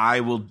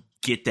 I will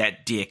get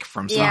that dick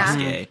from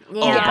Sasuke.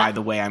 Yeah. Oh, by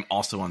the way, I'm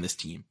also on this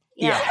team.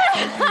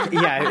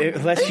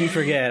 Lest you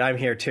forget, I'm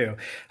here too.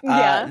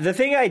 The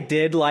thing I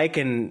did like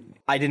and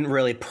I didn't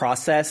really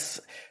process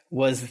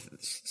was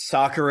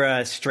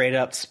Sakura straight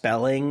up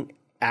spelling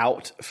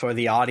out for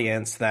the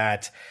audience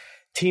that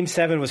Team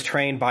 7 was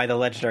trained by the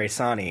legendary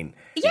Sannin.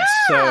 Yeah.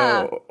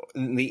 So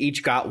they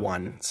each got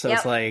one. So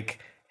it's like,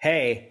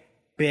 hey,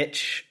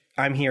 bitch,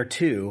 I'm here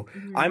too.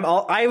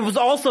 I was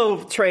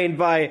also trained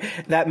by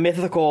that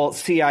mythical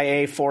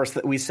CIA force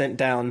that we sent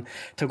down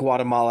to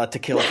Guatemala to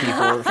kill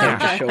people for them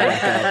to show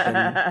back up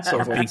and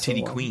so forth. Big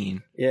titty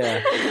queen.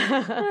 Yeah.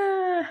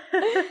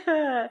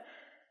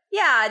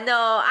 Yeah,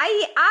 no,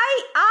 I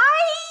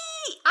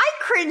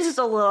cringed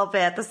a little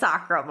bit at the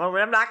Sakura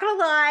moment. I'm not gonna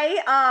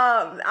lie.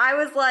 I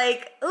was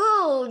like,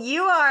 "Ooh,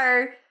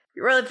 you're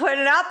really putting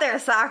it out there,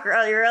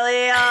 Sakura. You're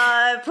really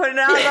putting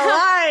it on the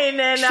line."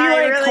 And She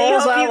I really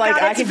calls hope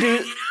out you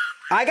got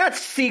I got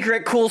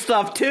secret cool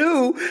stuff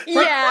too. Yeah.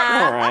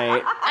 All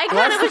right. I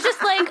kind of was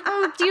just like,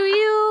 do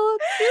you?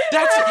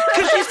 That's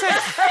because she said,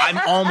 I'm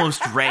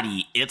almost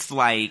ready. It's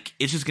like,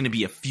 it's just going to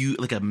be a few,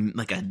 like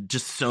a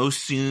just so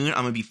soon,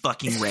 I'm going to be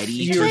fucking ready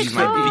to use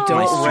my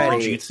super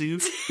ready.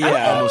 jutsu. Yeah.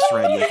 I'm almost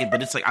ready. Like,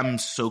 but it's like, I'm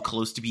so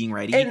close to being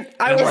ready. And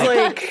I was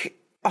like,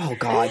 oh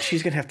god,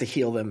 she's gonna have to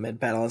heal them mid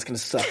battle. It's gonna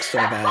suck so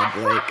bad.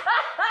 Like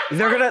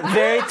they're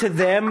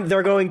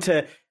going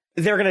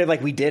to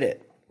like, we did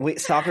it.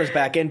 Sakura's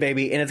back in,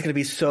 baby, and it's gonna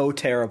be so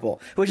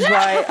terrible. Which is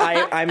why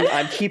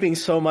I'm keeping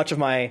so much of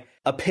my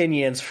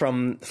opinions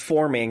from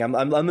forming.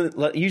 I'm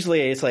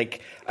usually, it's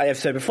like I have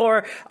said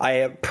before, I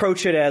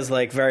approach it as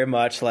like very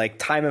much like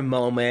time and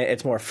moment.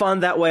 It's more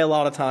fun that way a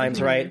lot of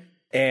times, right?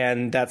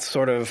 And that's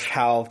sort of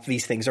how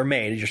these things are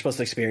made. You're supposed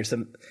to experience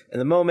them in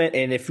the moment.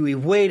 And if we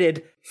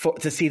waited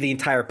to see the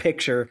entire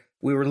picture,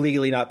 we were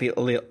legally not be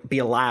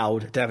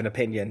allowed to have an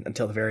opinion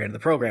until the very end of the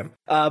program.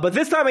 But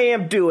this time I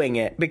am doing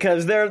it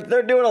because they're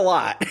doing a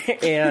lot.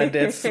 And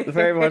it's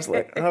very much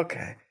like,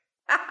 okay.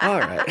 All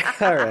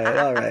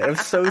right. I'm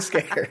so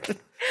scared.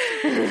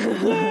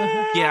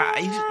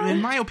 Yeah,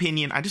 in my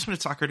opinion, I just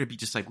wanted Sakura to be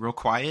just like real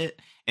quiet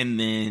and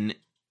then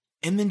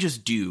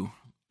just do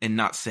and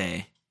not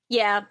say.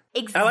 Yeah,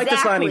 exactly. I like the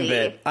signing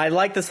bit. The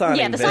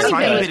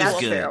signing bit is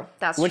good.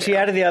 That's when she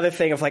added the other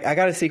thing of like, I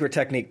got a secret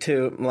technique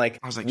too. I'm like,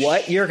 I was like,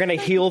 what? You're gonna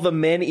heal the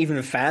men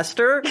even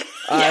faster?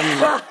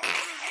 I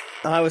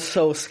was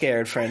so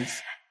scared,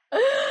 friends.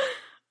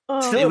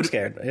 Still I'm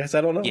scared. I guess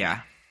I don't know. Yeah,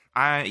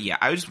 I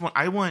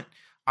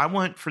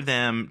want for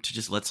them to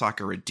just let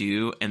Sakura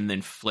do and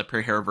then flip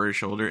her hair over her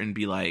shoulder and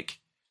be like,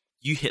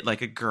 you hit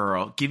like a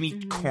girl. Give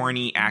me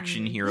corny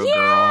action hero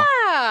girl,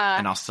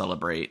 and I'll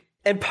celebrate.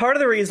 And part of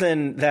the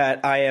reason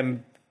that I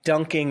am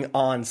dunking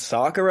on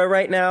Sakura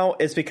right now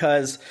is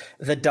because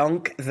the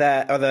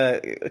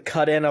the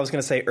cut in I was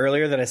going to say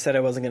earlier that I said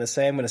I wasn't going to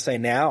say, I'm going to say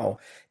now,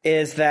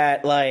 is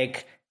that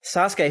like,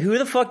 Sasuke, who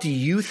the fuck do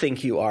you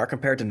think you are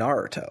compared to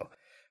Naruto?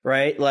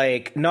 Right?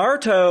 Like,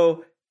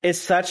 Naruto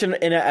is such an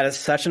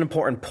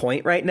important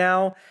point right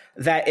now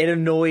that it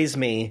annoys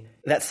me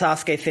that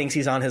Sasuke thinks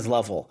he's on his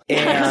level.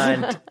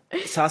 And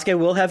Sasuke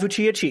will have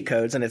Uchiha cheat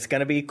codes, and it's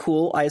going to be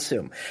cool, I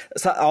assume.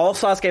 All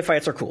Sasuke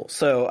fights are cool,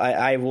 so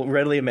I will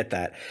readily admit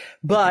that.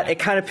 But it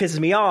kind of pisses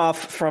me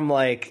off from,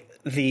 like,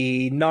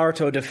 the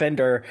Naruto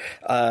Defender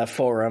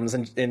forums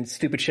and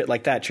stupid shit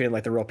like that, treating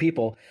like the real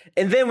people.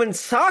 And then when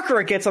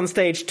Sakura gets on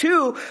stage,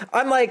 too,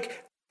 I'm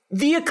like,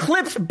 the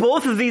eclipse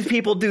both of these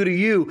people do to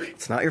you.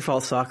 It's not your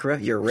fault, Sakura.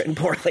 You're written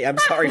poorly. I'm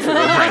sorry for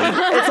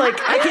that. It's like,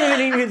 I can't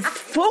even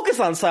focus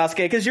on Sasuke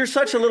because you're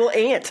such a little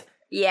ant.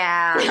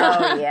 Yeah.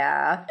 Oh,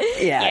 yeah.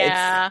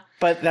 Yeah.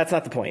 But that's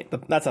not the point.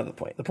 That's not the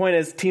point. The point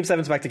is Team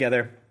 7's back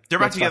together. They're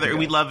back together, and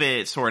we love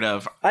it, sort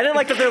of. I didn't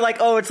like that they're like,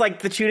 oh, it's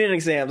like the tune-in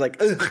exam.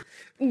 Like, ugh.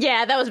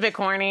 Yeah, that was a bit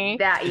corny.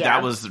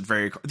 That was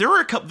very... There were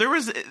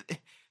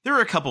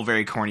a couple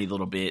very corny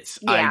little bits.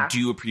 Yeah. I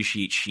do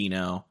appreciate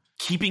Shino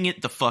keeping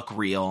it the fuck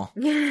real.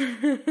 I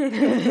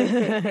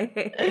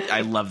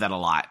love that a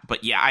lot.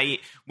 But yeah,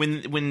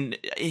 when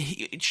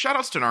shout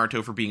outs to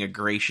Naruto for being a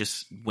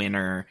gracious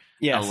winner,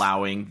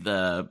 allowing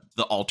the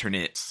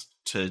alternates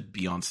to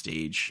be on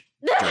stage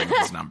during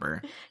his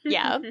number.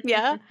 Yeah.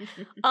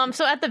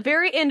 So at the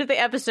very end of the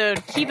episode,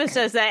 Kiba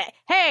says that,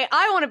 hey,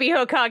 I want to be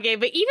Hokage,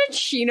 but even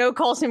Shino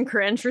calls him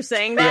cringe for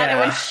saying that.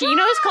 And when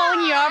Shino's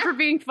calling you out for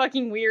being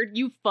fucking weird,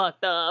 you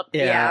fucked up.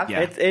 Yeah.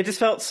 It just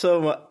felt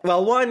so...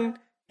 Well, one...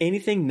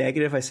 anything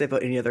negative I say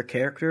about any other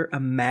character,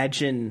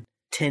 imagine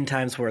 10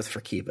 times worth for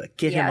Kiba.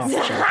 Get him off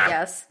Yes. the show.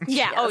 Yes. Yeah,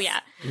 Yes. oh yeah.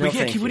 No, But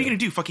yeah, thank what are you you. gonna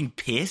do? Fucking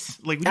piss?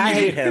 Like, what are I you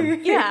hate gonna do?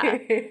 him. Yeah.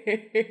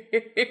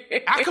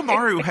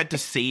 Akamaru had to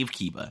save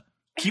Kiba.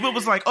 Kiba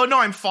was like, "Oh no,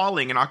 I'm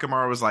falling," and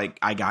Akamaru was like,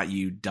 "I got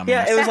you, dumbass."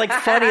 Yeah, it was like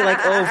funny, like,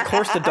 oh, of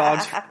course the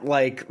dog's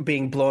like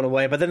being blown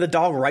away, but then the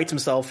dog rights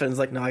himself and is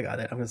like, no, I got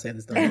it. I'm gonna save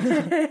this dog.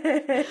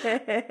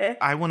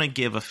 I want to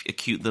give a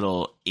cute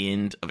little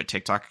end of a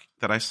TikTok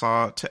that I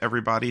saw to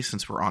everybody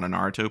since we're on a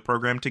Naruto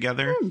program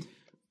together.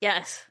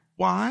 Yes.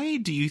 Why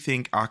do you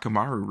think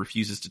Akamaru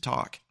refuses to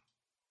talk?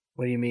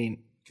 What do you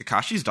mean?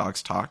 Kakashi's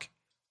dogs talk.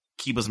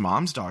 Kiba's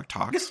mom's dog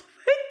talks.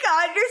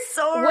 God, you're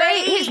so Wait,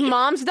 right. his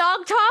mom's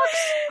dog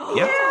talks?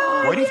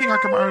 Yeah. Why do you think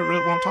Akamaru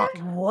really won't talk?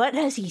 What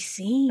has he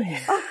seen?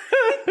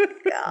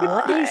 God.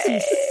 What has he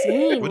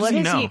seen? What What does he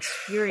has know? he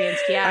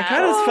experienced? Yeah. I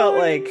kind of felt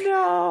like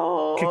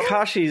No.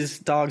 Kakashi's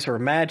dogs were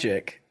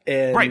magic.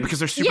 And Right, because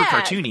they're super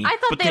cartoony. I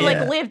thought but they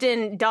Yeah. lived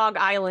in Dog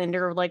Island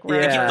or like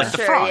wherever. Yeah. like the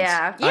Sure, frogs.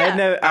 yeah.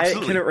 Yeah. I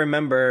Absolutely. couldn't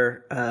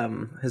remember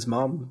his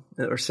mom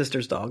or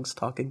sister's dogs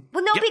talking.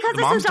 Well, no, Yeah, because the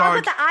it's mom's the dog dog-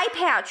 with the eye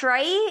patch,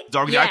 right?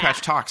 Dog with the Yeah. eye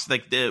patch talks.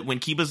 Like when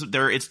Kiba's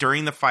there, it's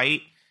during the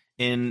fight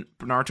in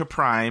Naruto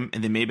Prime,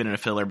 and they may have been in a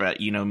filler,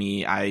 but you know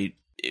me,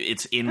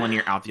 it's in one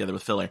ear, out the other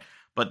with filler.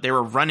 But they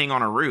were running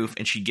on a roof,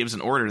 and she gives an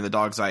order, and the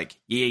dog's like,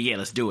 yeah,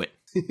 let's do it.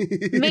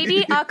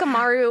 Maybe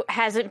Akamaru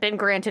hasn't been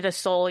granted a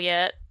soul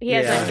yet. He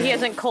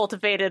hasn't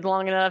cultivated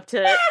long enough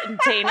to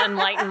attain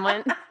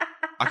enlightenment.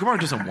 Akamaru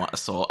doesn't want a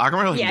soul.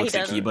 Akamaru Yeah, he looks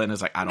at doesn't. Kiba and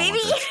is like, I don't Maybe.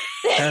 want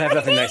this. I have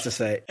nothing nice to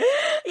say.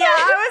 Yeah,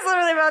 I was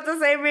literally about to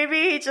say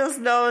maybe he just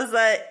knows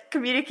that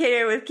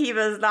communicating with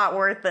Kiba is not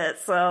worth it.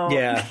 So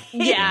Yeah.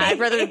 Yeah, I'd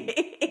rather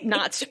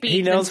not speak.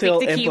 He knows than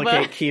he'll speak to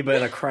implicate Kiba. Kiba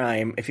in a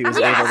crime if he was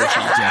able to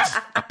talk. Yes,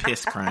 a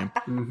piss crime.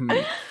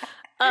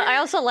 I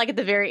also like at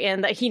the very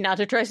end that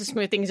Hinata tries to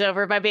smooth things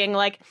over by being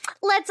like,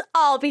 "Let's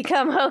all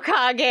become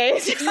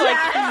Hokages." Just like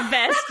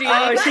bestie.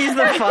 Oh, she's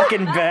the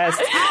fucking best.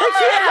 Like,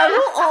 yeah,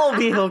 we'll all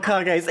be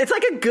Hokages. It's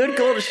like a good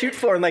goal to shoot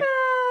for. And like,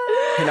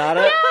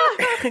 Hinata,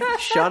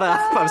 shut up.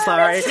 I'm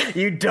sorry.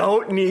 You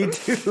don't need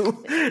to.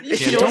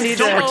 You don't need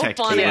don't to. protect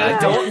funny. Kiba. Yeah,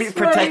 don't need to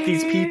protect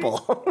these people.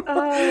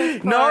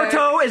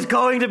 Naruto is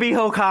going to be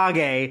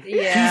Hokage. He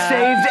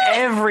saved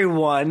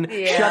everyone.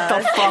 Shut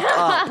the fuck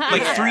up.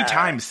 Like 3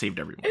 times saved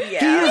everyone. He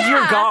is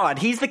your god.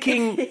 He's the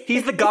king.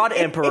 He's the god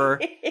emperor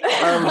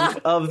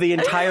of the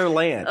entire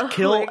land.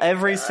 Kill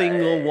every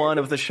single one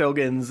of the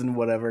shoguns and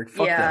whatever.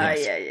 Fuck them.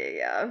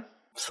 yeah.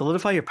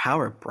 Solidify your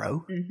power,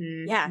 bro.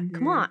 Yeah,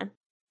 come on.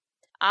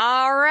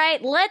 All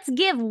right, let's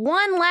give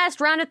one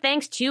last round of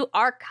thanks to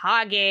our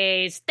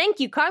Kages. Thank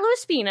you,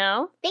 Carlos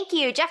Espino. Thank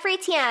you, Jeffrey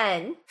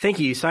Tien. Thank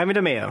you, Simon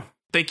DeMeo.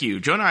 Thank you,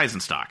 Jonah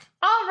Eisenstock.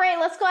 All right,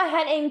 let's go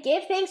ahead and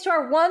give thanks to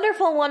our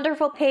wonderful,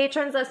 wonderful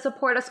patrons that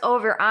support us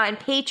over on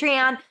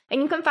Patreon.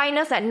 And you can find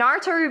us at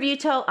Naruto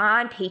Reviewto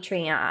on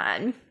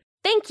Patreon.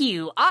 Thank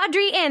you,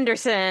 Audrey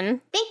Anderson.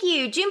 Thank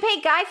you,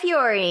 Junpei Guy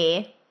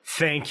Fiore.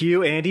 Thank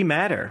you, Andy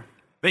Matter.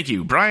 Thank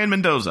you, Brian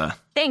Mendoza.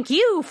 Thank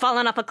you,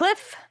 Fallen Off a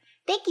Cliff.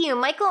 Thank you,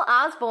 Michael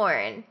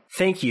Osborne.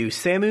 Thank you,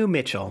 Samu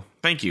Mitchell.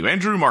 Thank you,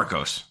 Andrew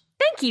Marcos.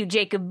 Thank you,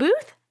 Jacob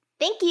Booth.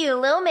 Thank you,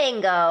 Lil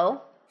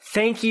Mango.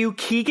 Thank you,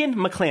 Keegan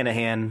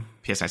McClanahan.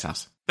 PSI's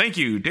House. Thank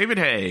you, David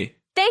Hay.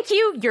 Thank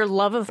you. Your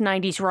love of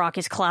 90s rock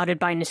is clouded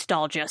by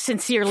nostalgia.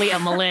 Sincerely, a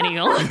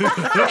millennial. Wow.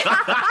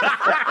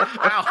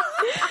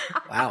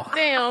 Wow.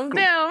 Damn.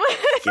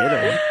 Get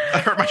him. I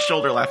hurt my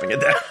shoulder laughing at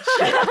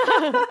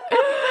that.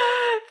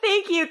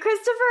 Thank you,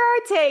 Christopher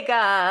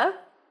Ortega.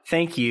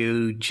 Thank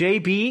you,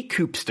 JB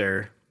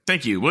Coopster.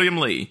 Thank you, William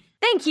Lee.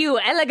 Thank you,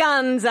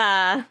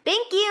 Eleganza.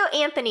 Thank you,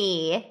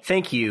 Anthony.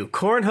 Thank you,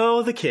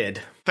 Cornho the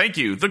Kid. Thank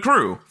you, the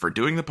crew, for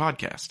doing the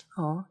podcast.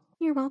 Aw.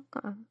 You're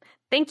welcome.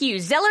 Thank you,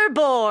 Zeller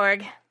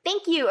Borg.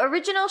 Thank you,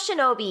 Original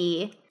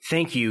Shinobi.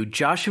 Thank you,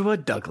 Joshua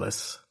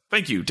Douglas.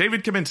 Thank you,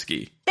 David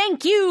Kaminsky.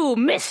 Thank you,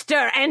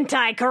 Mr.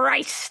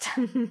 Antichrist.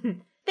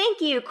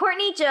 Thank you,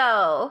 Courtney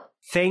Joe.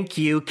 Thank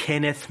you,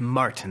 Kenneth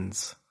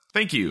Martins.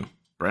 Thank you,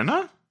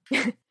 Brenna.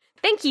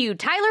 Thank you,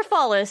 Tyler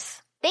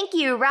Follis. Thank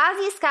you,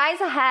 Rozzy Skies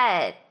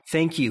Ahead.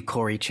 Thank you,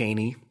 Corey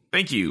Cheney.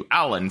 Thank you,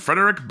 Alan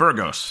Frederick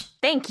Burgos.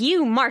 Thank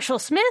you, Marshall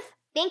Smith.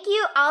 Thank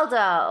you,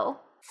 Aldo.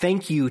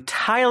 Thank you,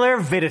 Tyler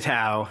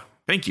Vidatow.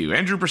 Thank you,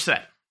 Andrew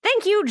Brissett.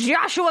 Thank you,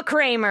 Joshua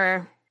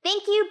Kramer.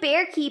 Thank you,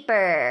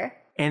 Bearkeeper.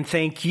 And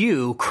thank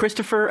you,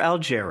 Christopher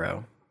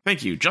Algero.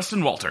 Thank you,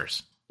 Justin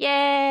Walters.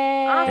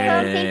 Yay. Awesome.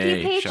 Thank you,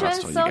 Hey, shout outs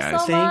patrons, to so you guys.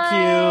 much. Thank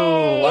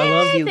you. I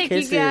love you. Thank you,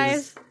 Kisses.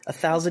 guys.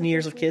 1,000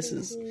 years of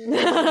kisses.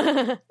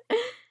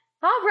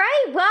 All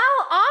right,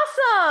 well,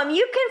 awesome.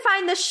 You can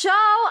find the show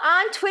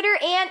on Twitter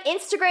and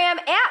Instagram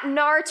at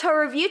Naruto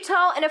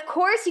Reviewto. And of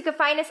course, you can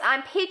find us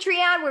on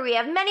Patreon, where we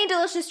have many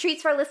delicious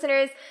treats for our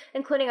listeners,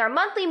 including our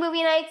monthly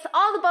movie nights,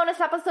 all the bonus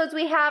episodes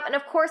we have, and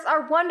of course,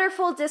 our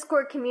wonderful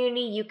Discord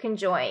community you can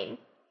join.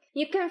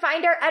 You can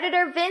find our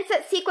editor Vince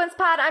at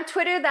SequencePod on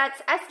Twitter.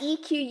 That's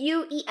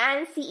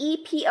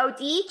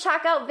SequencePod.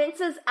 Check out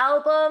Vince's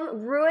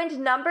album Ruined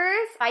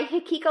Numbers by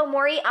Hikiko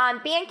Mori on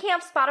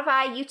Bandcamp,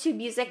 Spotify, YouTube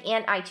Music,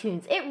 and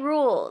iTunes. It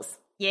rules.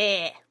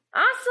 Yeah.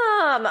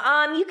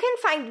 Awesome. You can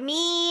find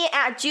me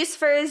at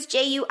Juicefers,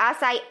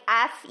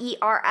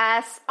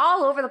 JUSIFERS,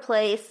 all over the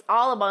place,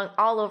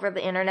 all over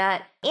the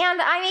internet.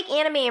 And I make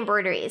anime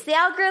embroideries. The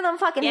algorithm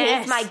fucking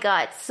hates my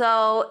guts,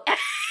 so if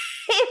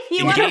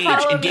you want to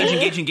follow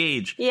me,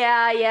 engage.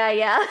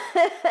 Yeah.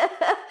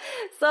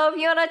 So if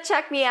you want to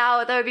check me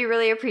out, that would be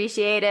really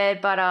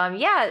appreciated. But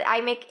yeah, I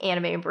make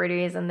anime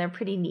embroideries, and they're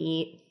pretty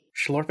neat.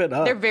 Schlorp it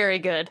up. They're very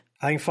good.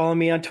 I can follow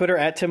me on Twitter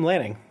at Tim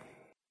Lanning.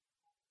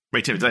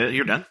 Wait, Tim,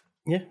 you're done?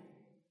 Yeah.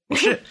 Well,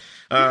 shit.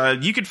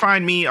 You can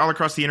find me all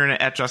across the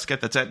internet at Jusket.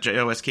 That's at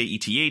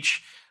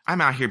JOSKETH.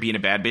 I'm out here being a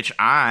bad bitch.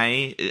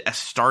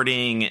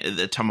 Starting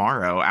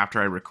tomorrow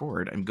after I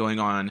record, I'm going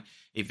on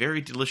a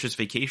very delicious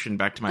vacation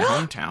back to my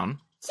hometown.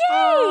 Yay!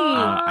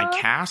 I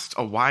cast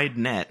a wide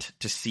net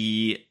to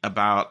see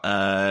about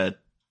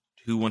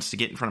who wants to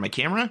get in front of my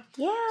camera.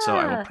 Yeah. So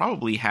I will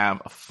probably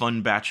have a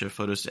fun batch of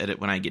photos to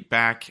edit when I get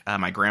back.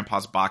 My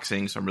grandpa's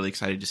boxing, so I'm really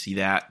excited to see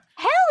that.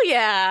 Hell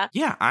yeah!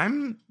 Yeah,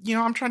 I'm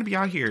trying to be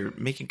out here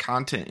making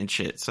content and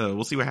shit, so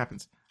we'll see what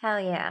happens. Hell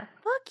yeah.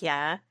 Fuck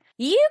yeah.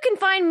 You can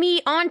find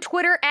me on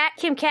Twitter at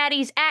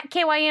KimCatties, at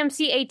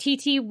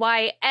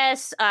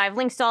KYMCATTYS. I have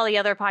links to all the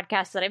other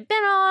podcasts that I've been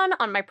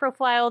on my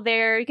profile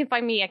there. You can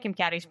find me at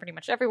KimCatties pretty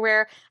much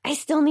everywhere. I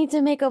still need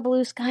to make a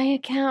Blue Sky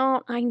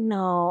account. I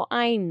know.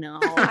 I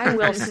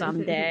will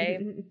someday.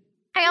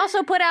 I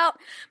also put out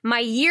my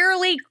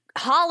yearly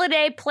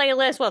holiday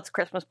playlist. Well, it's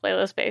Christmas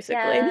playlist, basically.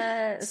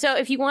 Yes. So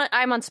if you want,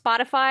 I'm on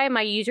Spotify.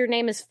 My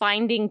username is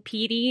Finding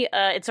Petey.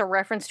 It's a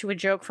reference to a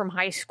joke from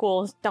high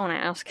school. Don't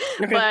ask.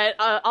 Okay. But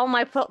all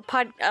my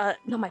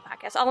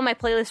podcasts, all of my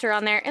playlists are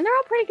on there, and they're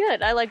all pretty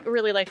good. I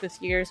really like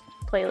this year's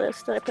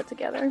playlist that I put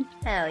together.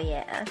 Hell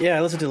yeah. Yeah,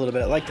 I listened to a little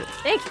bit. I liked it.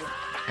 Thank you.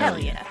 Hell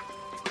yeah.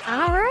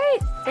 All right.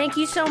 Thank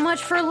you so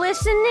much for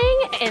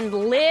listening, and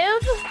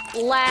live,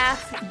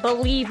 laugh,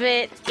 believe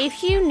it.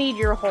 If you need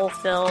your hole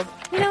filled,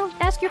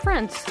 ask your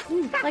friends.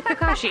 Like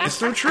Kakashi. It's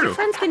so true. Your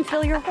friends can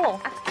fill your hole.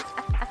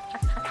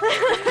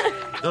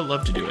 They'll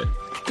love to do it.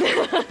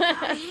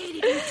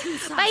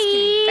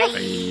 Bye.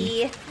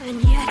 Bye.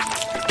 And yet...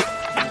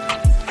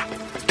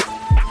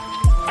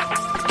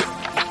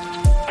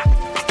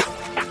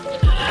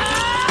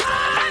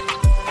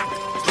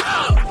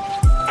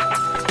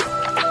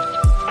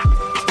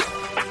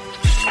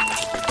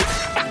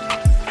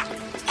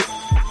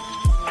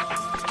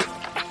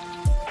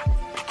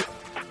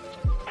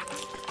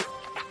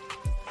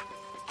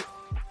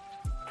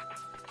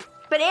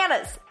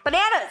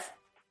 Bananas!